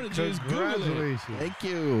know who Carnage is, Google it. Congratulations. thank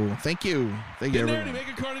you. Thank you. Thank you, Didn't they already everyone. make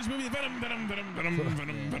a Carnage movie? Venom, venom, venom, venom,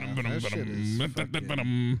 venom, venom, venom, that shit is venom, fucking-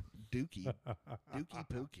 venom. Dookie. Dookie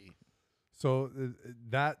Pookie. So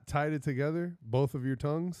that tied it together, both of your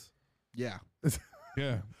tongues? Yeah.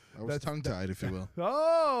 Yeah. I was That's- tongue-tied, if you will.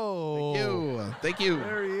 Oh. Thank you. Thank you.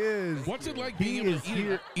 There he is. What's it like He being able is to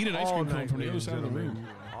here eat an ice all cream cone night, from the other ladies side of the and room?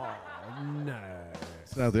 gentlemen. Oh, nice.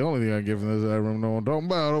 It's not the only thing I give in this room. No one talking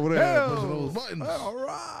about over there. Pushing those buttons. All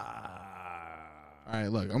right. All right,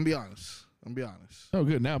 look, I'm gonna be honest. Oh,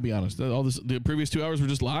 good. Now be honest. All this, the previous 2 hours were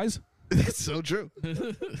just lies? It's so true.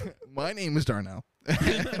 My name is Darnell.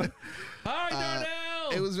 Hi, Darnell!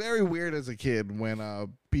 It was very weird as a kid when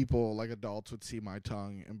people, like adults, would see my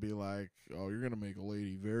tongue and be like, "Oh, you're gonna make a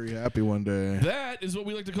lady very happy one day." That is what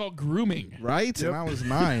we like to call grooming. Right? Yep. And I was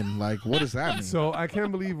 9. Like, what does that mean? So I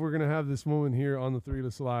can't believe we're gonna have this moment here on the Three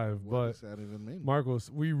List Live, what but does that even mean?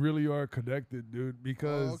 Marcos, we really are connected, dude.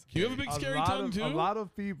 Because You have a big scary tongue, too? a lot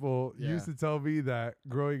of people Yeah. used to tell me that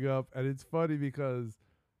growing up, and it's funny because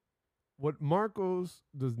what Marcos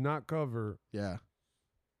does not cover Yeah.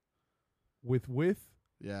 with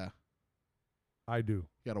Yeah. I do. You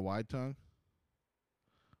got a wide tongue?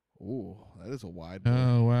 Ooh, that is a wide one.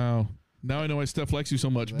 Oh, wow. Now I know why Steph likes you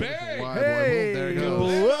so much. That is a Bang! wide Hey! one. There it Whoa!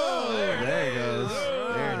 goes. Whoa! There it goes.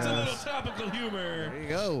 Oh, There it it's a little goes. topical humor. There you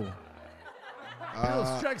go.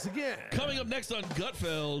 Bill strikes again. Coming up next on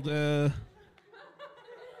Gutfeld,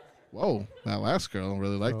 Whoa, that last girl don't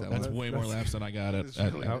really like Oh, that that's one. way more laughs than I got at. It's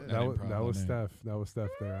at, really at, good. at improv That was on there. Steph. That was Steph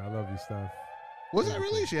there. I love you, Steph. Was that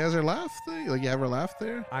really? She has her laugh thing? Like, you have her laugh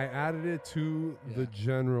there? I added it to the Yeah.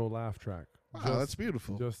 general laugh track. Wow, that's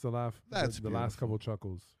beautiful. Just the laugh. That's the last beautiful. couple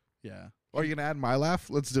chuckles. Yeah. Or you gonna add my laugh?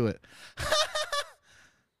 Let's do it.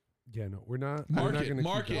 Yeah, no, we're not. Mark we're not it, gonna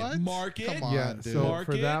mark keep it, that. What? mark it. Come on, Yeah, dude. so Mark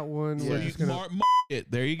for it. that one, Yeah. we're You just gonna. mark it.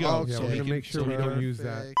 There you go. Okay. Yeah, So we're we gonna can- make sure so we can- don't use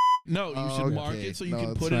that. Perfect. No, you should mark Okay. it so you No, can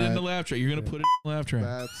it's put it in not. the laugh track. You're gonna Yeah. put it in the laugh track.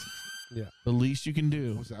 That's Yeah, The least you can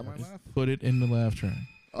do. was that my is laugh? Put it in the laugh track.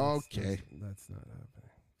 Okay. that's not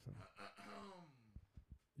happening. So.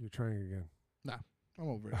 You're trying again. I'm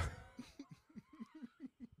over it.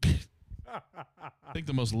 I think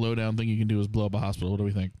the most low down thing you can do is blow up a hospital. What do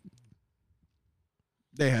we think?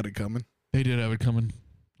 They had it coming. They did have it coming.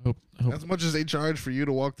 Hope. As much as they charge for you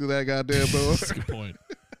to walk through that goddamn door. That's a good point.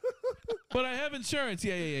 But I have insurance.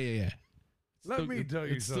 Yeah. Let me tell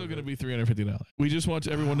you It's still something. going to be $350. We just want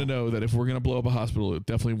everyone to know that if we're going to blow up a hospital, it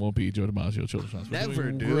definitely won't be Joe DiMaggio Children's Hospital. We're Never,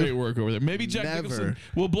 doing dude. Great work over there. Maybe Jack Never. Nicholson.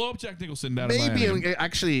 We'll blow up Jack Nicholson down in Maybe, Miami.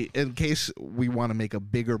 actually, in case we want to make a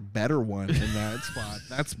bigger, better one in that spot,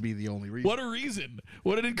 that's be the only reason. What a reason.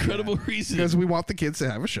 What an incredible reason. Because we want the kids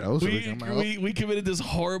to have a show, so we come out. we committed this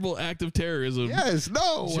horrible act of terrorism Yes,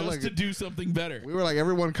 no. just like, to do something better. we were like,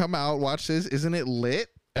 everyone come out, watch this. Isn't it lit?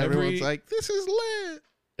 Everyone's like, this is lit.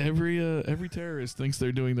 Every terrorist thinks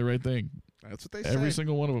they're doing the right thing. That's what they Every say.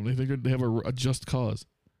 single one of them. They think they have a just cause.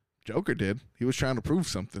 Joker did. He was trying to prove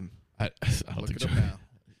something. I don't Look think at him now.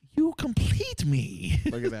 You complete me.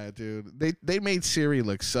 Look at that, dude. They made Siri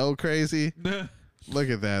look so crazy. Look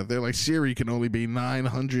at that. They're like, Siri can only be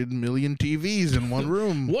 900 million TVs in one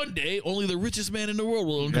room. One day, only the richest man in the world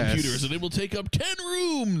will own Yes. computers, and it will take up 10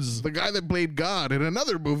 rooms. The guy that played God in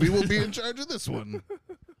another movie will be in charge of this one.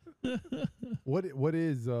 What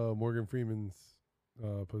is Morgan Freeman's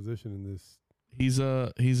position in this? He's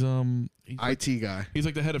like, IT guy. he's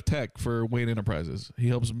like the head of tech for Wayne Enterprises. He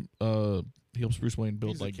helps Bruce Wayne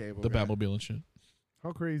build He's a like cable the guy. Batmobile and shit.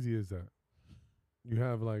 How crazy is that? You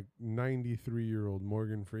have like 93-year-old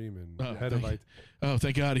Morgan Freeman, Oh, head of thank- IT. Oh,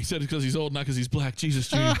 thank God! He said it because he's old, not because he's black. Jesus,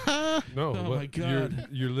 Gene. No, Oh but my God.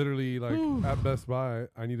 You're literally like Whew. at Best Buy.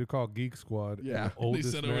 I need to call Geek Squad. and Yeah. the They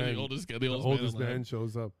oldest sent over man. the oldest guy. The The oldest man. man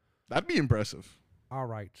shows up. That'd be impressive. All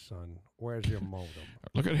right, son. Where's your modem?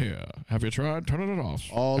 Look at here. Have you tried turning it off?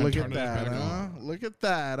 Oh, And look at turning it that, back huh? on? Look at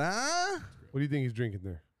that, huh? What do you think he's drinking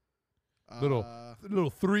there? Little- Uh, Little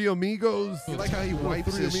Three Amigos. you like how he Little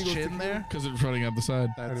wipes Three his Amigos chin tequila? there? Because it's running out the side.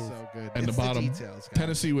 That's Anyways. so good. And It's the bottom, details, guys.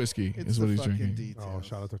 Tennessee whiskey It's is what the he's fucking drinking. details. Oh,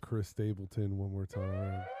 shout out to Chris Stapleton one more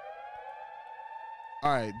time.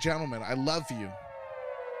 All right, gentlemen, I love you.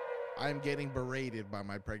 I'm getting berated by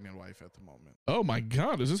my pregnant wife at the moment. Oh my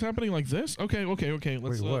God, is this happening like this? Okay.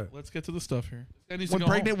 Let's Wait, what? let's get to the stuff here. This guy needs to When go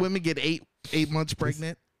pregnant home. women get eight months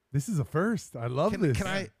pregnant, This is a first. I love this.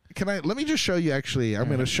 Can I? Let me just show you. Actually, I'm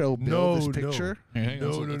going to show Bill this picture. Hey, hang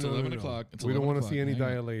on. No, It's 11 o'clock. It's We don't 11 want to see o'clock. any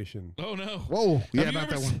Hang on. dilation. Oh, no. Whoa, yeah, you not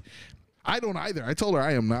ever that one. I don't either. I told her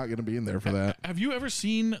I am not going to be in there for that. Have you ever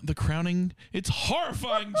seen The Crowning? It's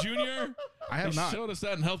horrifying, Junior. I have They not. showed us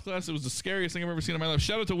that in health class. It was the scariest thing I've ever seen in my life.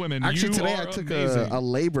 Shout out to women. Actually, You today are I took amazing. a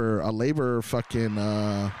labor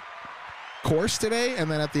fucking course today,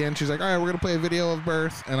 and then at the end she's like, "All right, we're gonna play a video of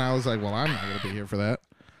birth," and I was like, "Well, I'm not gonna be here for that."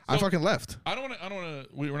 I fucking left. I don't want to.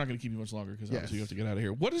 We're not going to keep you much longer because Yes. obviously you have to get out of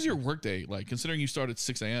here. What is your workday like? Considering you start at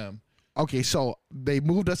 6 a.m. Okay, so they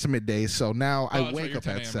moved us to midday, so now Oh, I that's right, wake you're up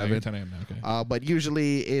 10 at a.m. now. 7. You're 10 a.m. now. Okay. But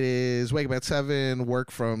usually it is wake up at 7,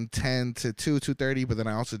 work from 10 to 2:30. But then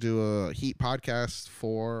I also do a Heat podcast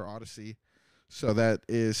for Odyssey, so that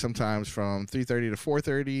is sometimes from 3:30 to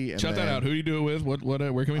 4:30. And Shout that then, out. Who do you do it with? What?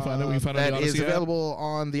 Where can we find it? We can find it on that the is Odyssey app? available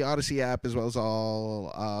on the Odyssey app as well as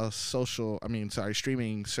all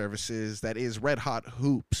streaming services. That is Red Hot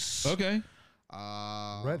Hoops. Okay.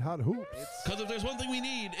 Red Hot Hoops. Because if there's one thing we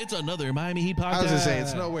need, it's another Miami Heat podcast. I was gonna say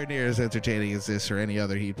it's nowhere near as entertaining as this or any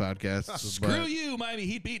other Heat podcast. Screw but you, Miami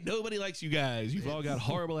Heat beat. Nobody likes you guys. You've all got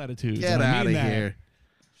horrible attitudes. Get and I out mean of that. here.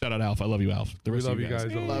 Shout out Alf. I love you, Alf. The We rest love of you guys.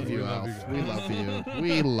 Love you, We love Alf. you guys. We love you.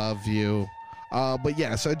 We love you. But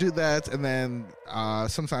yeah, so I do that, and then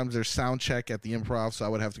sometimes there's sound check at the Improv, so I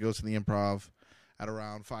would have to go to the Improv at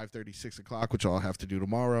around 5:30, 6 o'clock, which I'll have to do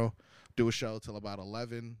tomorrow. Do a show till about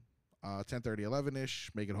 11, 10:30, 11-ish,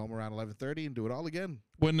 make it home around 11:30, and do it all again.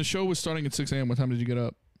 When the show was starting at 6 a.m., what time did you get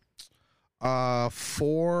up?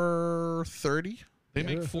 4:30. They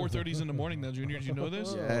make 4:30s in the morning now, Junior. Did you know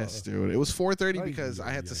this? Yes, dude. It was 4:30 Ay, because ay,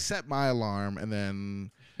 I had ay. to set my alarm and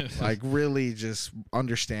then like really just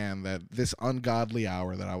understand that this ungodly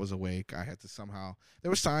hour that I was awake, I had to somehow. There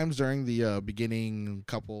was times during the beginning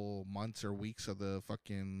couple months or weeks of the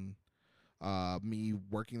fucking me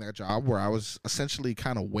working that job where I was essentially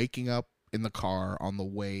kind of waking up in the car on the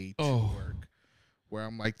way to Oh. work, where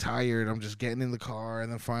I'm like tired. I'm just getting in the car, and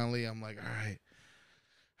then finally I'm like, all right,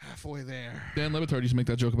 halfway there. Dan Levitard used to make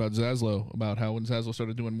that joke about Zaslow, about how when Zaslow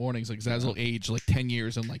started doing mornings, like Zaslow aged like 10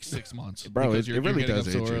 years in like 6 months. Bro, because it you're really getting does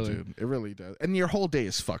up so age you, early. dude. It really does. And your whole day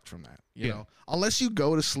is fucked from that. You Yeah. know, unless you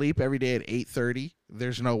go to sleep every day at 8:30,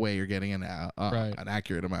 there's no way you're getting an Right. an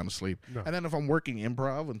accurate amount of sleep. No. And then if I'm working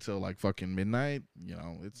improv until like fucking midnight, you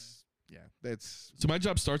know, that's So my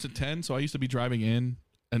job starts at 10, so I used to be driving in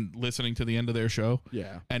and listening to the end of their show.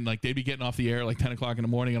 yeah. And like they'd be getting off the air like 10 o'clock in the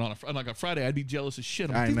morning, and on a Friday I'd be jealous as shit.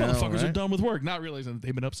 I'm like, I these know, motherfuckers are right? done with work, not realizing that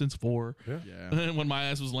they've been up since 4. Yeah. And then when my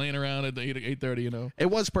ass was laying around at 8:30, you know. It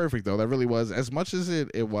was perfect though. That really was. As much as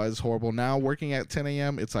it was horrible. Now working at 10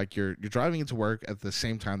 a.m., it's like you're driving into work at the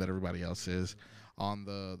same time that everybody else is on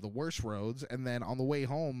the worst roads, and then on the way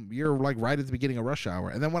home, you're like right at the beginning of rush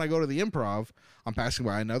hour. And then when I go to the Improv, I'm passing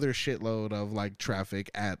by another shitload of like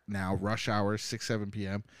traffic at now rush hour 6-7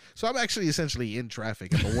 p.m. So I'm actually essentially in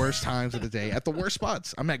traffic at the worst times of the day, at the worst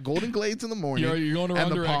spots. I'm at Golden Glades in the morning. You're going the wrong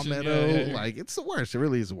and the direction. Palmetto, Yeah. like it's the worst. It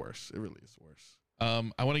really is the worst. It really is the worst.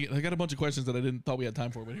 I got a bunch of questions that I didn't thought we had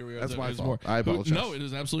time for, but here we are. That's my There's fault. more. I apologize. No, it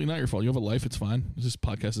is absolutely not your fault. You have a life. It's fine. This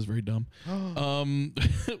podcast is very dumb.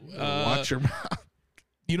 Watch your mouth.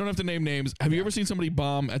 You don't have to name names. Have you ever seen somebody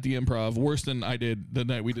bomb at the Improv worse than I did the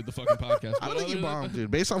night we did the fucking podcast? I don't But think you other than- bombed,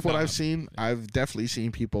 dude. Based off what No, I've seen, I've definitely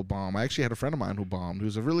seen people bomb. I actually had a friend of mine who bombed,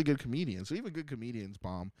 who's a really good comedian. So even good comedians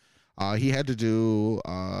bomb. He had to do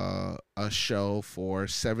a show for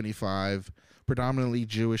 75 predominantly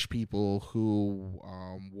Jewish people who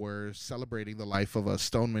were celebrating the life of a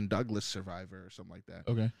Stoneman Douglas survivor or something like that.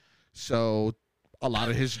 Okay. So a lot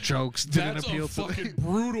of his jokes didn't That's appeal a to fucking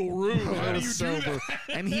brutal room. How That do was you so do that?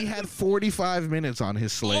 bru- And he had 45 minutes on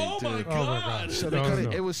his slate, Oh dude. my Oh my god. God. So they No, cut it.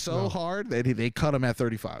 no, It was so no. hard that they cut him at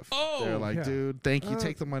 35. Oh, They're like, yeah. dude, thank you. Uh,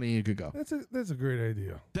 Take the money. You could go. That's a great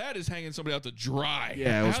idea. That is hanging somebody out to dry.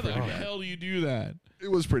 Yeah, it was How the pretty bad. hell do you do that?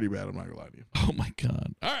 It was pretty bad. I'm not gonna lie to you. Oh my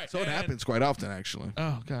god. All right. So it and- happens quite often, actually.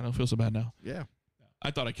 Oh god, I don't feel so bad now. Yeah.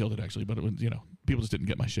 I thought I killed it actually, but it was, people just didn't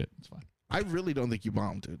get my shit. It's fine. I really don't think you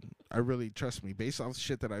bombed, dude. I really trust me. Based off the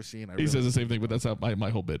shit that I've seen, He says the same thing, but that's how my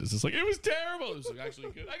whole bit is. Just like, it was terrible. It was like,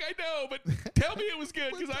 actually good. Like, I know, but tell me it was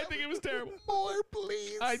good because I think it was terrible. more,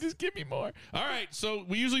 please. Just give me more. All right, so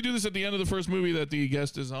we usually do this at the end of the first movie that the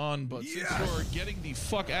guest is on, but since you're getting the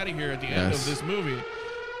fuck out of here at the end of Yes. this movie,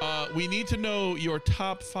 we need to know your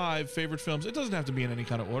top 5 favorite films. It doesn't have to be in any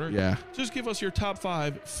kind of order. Yeah. Just give us your top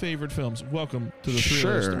 5 favorite films. Welcome to the 3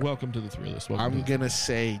 Sure. list. Welcome to the 3 list. Welcome I'm to the- gonna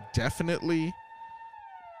say definitely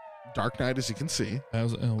Dark Knight, as you can see.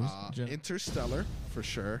 How's Jen? Interstellar for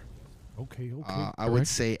sure. Okay. I would correct.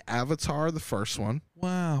 say Avatar, the first one.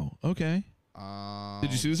 Wow. Okay.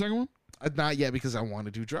 Did you see the second one? Not yet because I want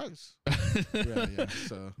to do drugs. Yeah.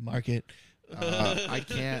 So Market. I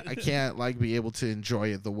can't like be able to enjoy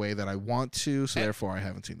it the way that I want to. So therefore, I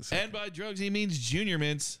haven't seen the second. And by drugs, he means Junior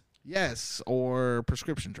Mints Yes, or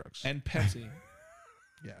prescription drugs. and Pepsi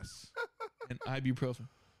Yes. and ibuprofen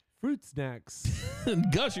Fruit snacks. and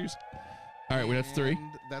Gushers. All right, well, that's 3. And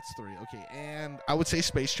that's 3. Okay, and I would say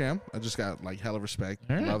Space Jam. I just got like hella respect.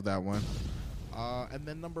 All right. Love that one. And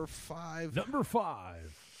then number 5. Number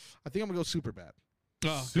 5. I think I'm gonna go Superbad.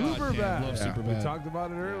 Oh, Super goddamn, bad. Love Yeah. We Superbad. talked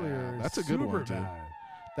about it earlier. that's a good one, dude. Superbad.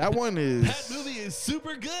 That one is. That movie is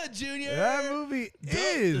super good, Junior. That movie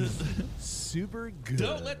is super good.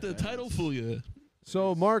 Don't let the title fool you.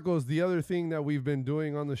 So, Marcos, the other thing that we've been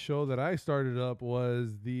doing on the show that I started up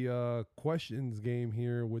was the questions game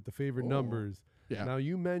here with the favorite numbers. Yeah. Now,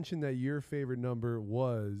 you mentioned that your favorite number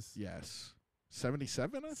was Yes.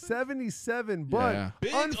 77. I think. 77, but Yeah.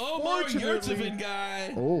 Big Omar unfortunately, Yurtsevin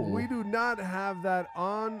guy. Oh. we do not have that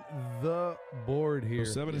on the board here.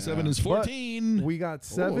 7 and Yeah. 7 is 14. We got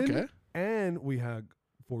 7 okay. and we had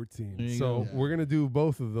 14. There you So go. we're going to do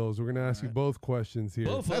both of those. We're going to ask you Alright. both questions here.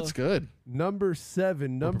 Both. That's good. Number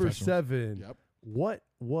 7. Number professionals. 7. Yep. What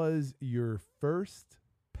was your first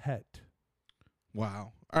pet?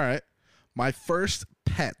 Wow. All right. My first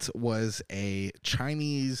pet was a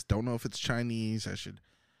Chinese. Don't know if it's Chinese. I should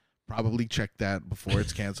probably check that before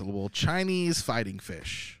it's cancelable. Chinese fighting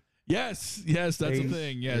fish. Yes, that's a It's-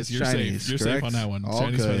 thing. Yes, it's you're Chinese, safe. You're safe on correct? that one. All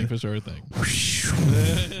Chinese good. fighting fish are a thing.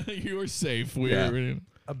 You're safe. We're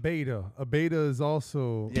A beta. A beta is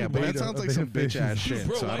also. Yeah, but that beta- sounds a like beta some fish bitch ass is- shit.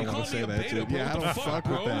 Bro, so why I don't you want to calling say me a that, beta, dude. bro? Yeah, I What don't the fuck fuck,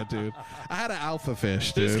 with bro? that, dude. I had an alpha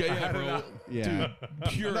fish, dude. this guy, yeah, bro. Yeah. Dude,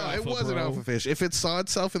 pure No, alpha, it was an bro. alpha fish. If it saw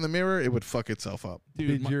itself in the mirror, it would fuck itself up.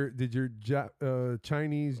 Dude, Did your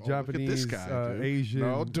Chinese, Oh, look at this Japanese, guy, dude. Asian,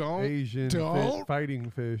 No, don't- Asian don't. fighting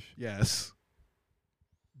fish? Yes.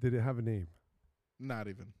 Did it have a name? Not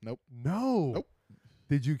even. Nope. No. Nope.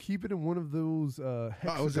 Did you keep it in one of those Oh, it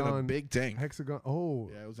was in a hexagon? big tank. Hexagon. Oh,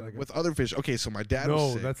 Yeah, it was like a- with other fish. Okay, so my dad was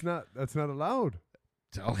no, sick. that's not allowed.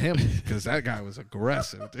 Tell him because that guy was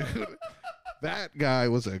aggressive, dude. That guy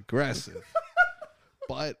was aggressive.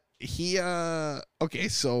 But he okay,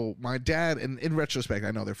 so my dad, and in retrospect,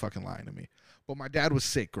 I know they're fucking lying to me. But my dad was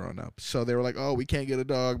sick growing up. So they were like, "Oh, we can't get a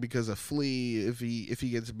dog because a flea, if he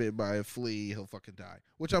gets bit by a flea, he'll fucking die."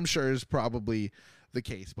 Which I'm sure is probably the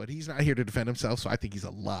case, but he's not here to defend himself, so I think he's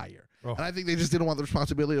a liar. Oh. And I think they just didn't want the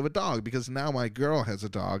responsibility of a dog because now my girl has a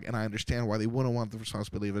dog, and I understand why they wouldn't want the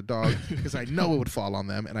responsibility of a dog because I know it would fall on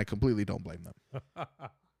them, and I completely don't blame them.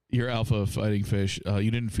 your alpha fighting fish.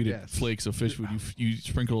 You didn't feed it Yes. flakes of fish food. You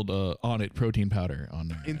sprinkled on it protein powder on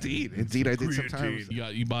there. Indeed, I did sometimes.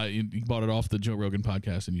 You bought it off the Joe Rogan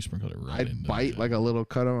podcast and you sprinkled it right. I'd in bite like a little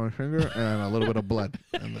cut on my finger and a little bit of blood.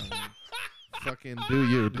 And then fucking do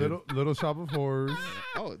you, dude. Little Shop of Horrors,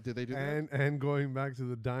 Oh, did they do that? and going back to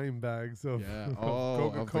the dime bags of, Yeah. of Oh,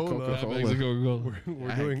 of the Coca-Cola. Coca-Cola. Bags of Coca-Cola. We're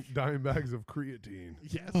Yikes. doing dime bags of creatine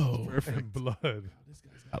Yes. Oh. Perfect. and blood.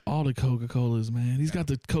 Got all the Coca-Colas, man. He's got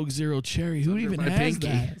the Coke Zero Cherry. Who under even my has pinky.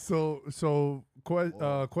 that? So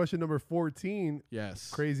Whoa. question number 14, Yes.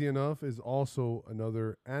 crazy enough, is also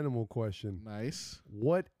another animal question. Nice.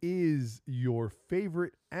 What is your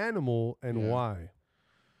favorite animal and Yeah. why?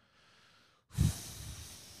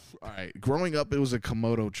 All right. Growing up, it was a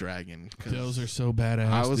Komodo dragon. 'cause Those are so badass.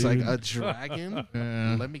 I was dude. like a dragon.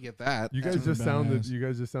 Yeah. Let me get that. You guys That's just sounded. badass. You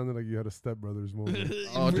guys just sounded like you had a Step Brothers moment.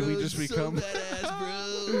 Oh, did we Bro, just so become- badass,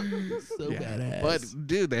 bro? So Yeah. badass. But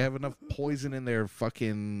dude, they have enough poison in their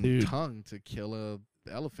fucking Dude. tongue to kill a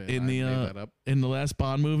elephant. In I the, made that up. in the last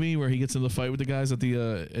Bond movie where he gets in the fight with the guys at the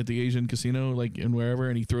Asian casino, like and wherever,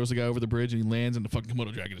 and he throws the guy over the bridge and he lands and the fucking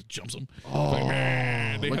Komodo dragon just jumps him. Oh, Like,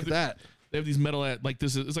 man, they look have at the- that. They have these metal like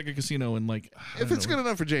this. It's like a casino and like I If don't it's know. good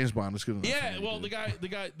enough for James Bond, it's good enough. Yeah, for me, well,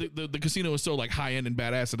 dude. the casino is so like high end and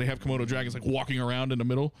badass that they have Komodo dragons like walking around in the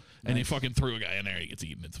middle, and they fucking threw a guy in there. He gets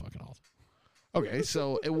eaten. It's fucking awesome. Okay,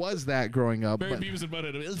 so it was that growing up, Barry but Beavis and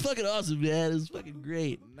Butthead. It's fucking awesome, man. It's fucking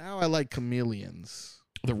great. now I like chameleons.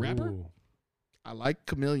 The rapper. Ooh, I like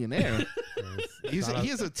Chameleon Air. yes. Shout out-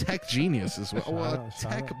 He is a tech genius as well. Well, a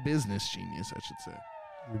Shout tech out. business genius, I should say.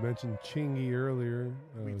 We mentioned Chingy earlier.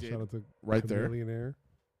 We did. Shout out to Right there. Chameleonaire.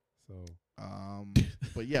 So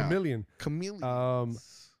But yeah, Chameleon.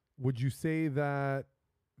 chameleons. Would you say that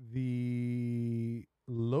the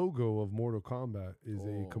logo of Mortal Kombat is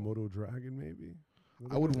Oh. a Komodo dragon? Maybe.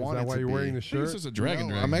 I would want Is it that why to you're be. wearing the I think it's shirt? just a dragon.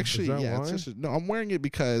 No, dragon. I'm actually Is that yeah. why? It's just no. I'm wearing it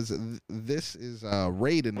because this is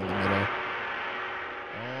Raiden in the middle.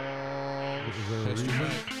 Oh Is there a That's reason?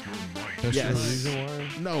 That's Yes. Is there a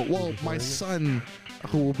reason why? no! Well, Just my wearing it? son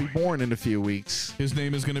who will be born in a few weeks. His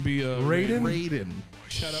name is going to be Raiden? Raiden.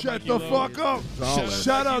 Shout out Shut Mikey the Lowe. fuck up. Solid.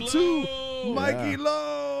 Shout out to Lowe. Mikey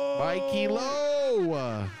Lowe. Mikey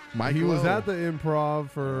Lowe. Mikey He was Lowe. at the Improv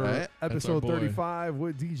for Right. episode That's our boy. 35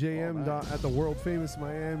 with DJM at the world famous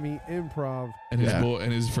Miami Improv. And his Yeah. boy,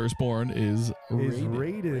 and his firstborn is Is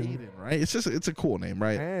Raiden. Raiden. Right? It's a cool name,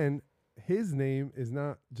 right? And his name is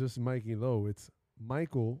not just Mikey Lowe, it's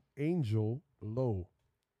Michael Angel Lowe,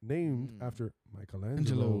 named after Michelangelo.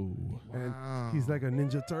 Angelo. And Wow. he's like a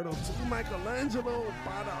Ninja Turtle too. Michelangelo.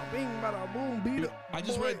 Bada bing, bada boom, beat it.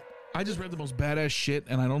 I just read the most badass shit,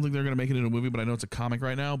 and I don't think they're gonna make it into a movie, but I know it's a comic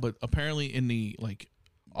right now. But apparently, in the Oh, I know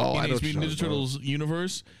Teenage what Mutant you're Ninja talking Turtles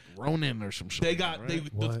universe, Ronin or some shit. they got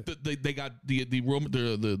right? What? they got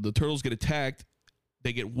the turtles get attacked.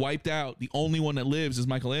 They get wiped out. The only one that lives is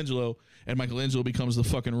Michelangelo, and Michelangelo becomes the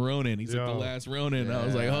fucking Ronin. He's like the Yo. last Ronin. I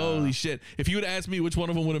was like, Yeah. holy shit! If you would ask me which one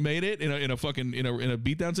of them would have made it in a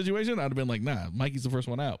beatdown situation, I'd have been like, nah, Mikey's the first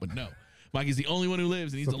one out. But no, Mikey's the only one who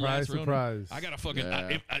lives, and he's Surprise, the last surprise. Ronin. I gotta fucking.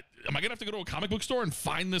 Yeah. Am I gonna have to go to a comic book store and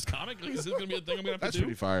find this comic? Like, is this gonna be a thing I'm gonna have That's to do?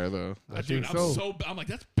 pretty fire though. I Dude, think so. I'm like,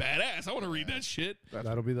 that's badass. I want to read that shit.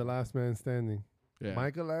 That'll be the last man standing. Yeah.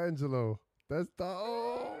 Michelangelo. That's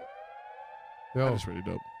dope. Yo, That is pretty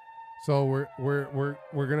dope. so we're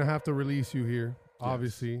gonna have to release you here,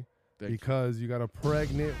 obviously, Thank you. because you got a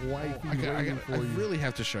pregnant wifey waiting I for you. really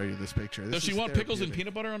have to show you this picture. This Does she is want pickles and therapeutic.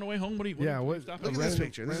 peanut butter on the way home? What do you? Yeah, What what- stop Look you? at this Random-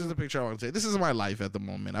 picture. This is the picture I want to say. This is my life at the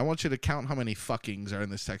moment. I want you to count how many fuckings are in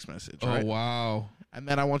this text message, Oh right? wow. And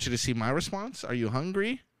then I want you to see my response. Are you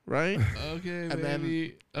hungry? Right? Okay, And then-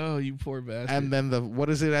 baby. Oh, you poor bastard. And then what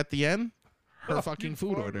is it at the end? Her fucking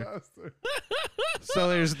food Poor order. bastard. So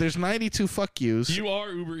there's 92 fuck yous. you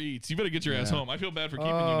are Uber Eats. You better get your ass Yeah. home. I feel bad for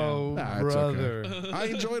keeping Oh, Nah, it's okay. brother. I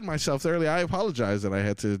enjoyed myself thoroughly. I apologize that I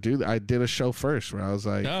had to do that. I did a show first where I was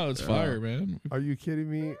you like, now. No, it's fire, man. Are you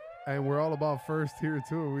kidding me? And we're all about first here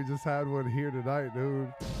too. We just had one here tonight,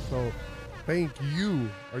 dude. So thank you.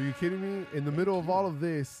 Are you kidding me? In the middle of all of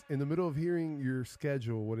this, in the middle of hearing your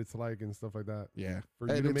schedule, what it's like and stuff like that, yeah. for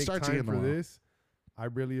you And to it make starts time again for tomorrow. this, I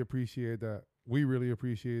really appreciate that. We really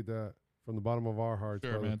appreciate that from the bottom of our hearts,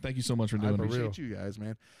 Sure, brother. man. Thank you so much for I doing For it. real. appreciate you guys,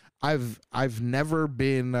 man. I've never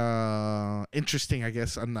been interesting, I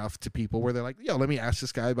guess, enough to people where they're like, yo, let me ask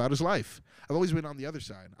this guy about his life. I've always been on the other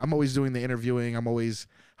side. I'm always doing the interviewing. I'm always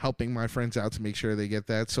helping my friends out to make sure they get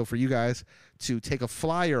that. So for you guys to take a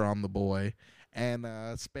flyer on the boy and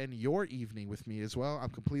spend your evening with me as well, I'm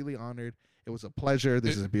completely honored. It was a pleasure.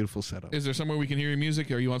 This is a beautiful setup. Is there somewhere we can hear your music?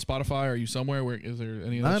 Are you on Spotify? Are you somewhere? Where is there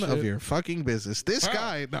any of that None shit? of your fucking business. This Wow.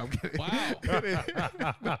 guy. No, I'm kidding.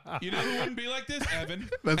 Wow. You know who wouldn't be like this? Evan.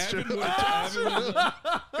 That's Evan true. would- Evan would-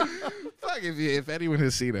 Fuck if anyone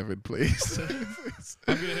has seen Evan, please. I'm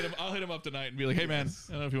gonna hit him. I'll hit him up tonight and be like, "Hey, man,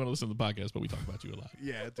 I don't know if you want to listen to the podcast, but we talk about you a lot."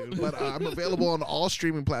 Yeah, dude. But I'm available on all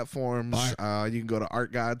streaming platforms. You can go to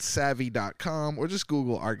artgodsavvy.com or just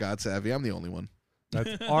Google Art God Savvy. I'm the only one.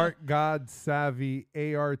 That's Art God Savvy,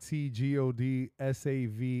 ARTGODSAVII.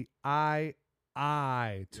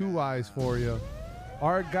 Two I's for you.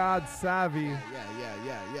 Art God Savvy,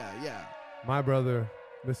 Yeah. my brother,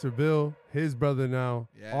 Mr. Bill, his brother now,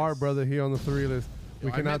 Yes. our brother here on the Three List.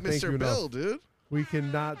 We I cannot met thank Mr. you Bill, enough. dude. We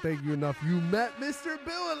cannot thank you enough. You met Mr.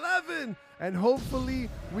 Bill 11, and hopefully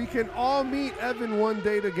we can all meet Evan one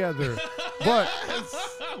day together. But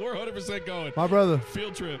We're 100% going. my brother,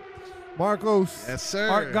 Field trip. Marcos, Yes, sir.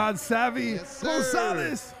 Art God Savvy, Yes, sir.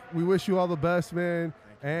 Gonzalez. We wish you all the best, man.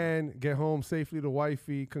 And get home safely to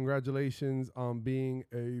wifey. Congratulations on being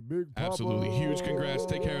a big papa. Absolutely. Huge congrats.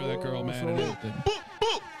 Take care of that girl, man. and So, everything.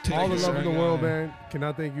 Take all the care love in the of world, that guy. man.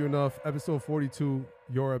 Cannot thank you enough. Episode 42,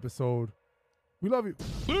 your episode. We love you.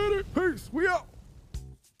 Later. Peace. We out.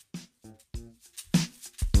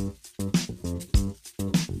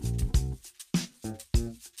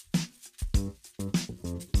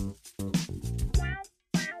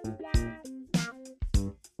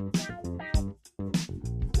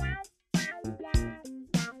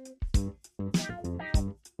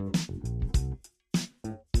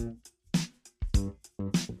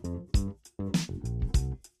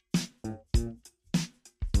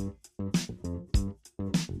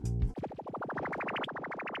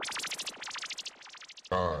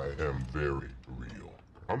 I am very real.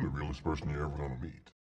 I'm the realest person you're ever gonna meet.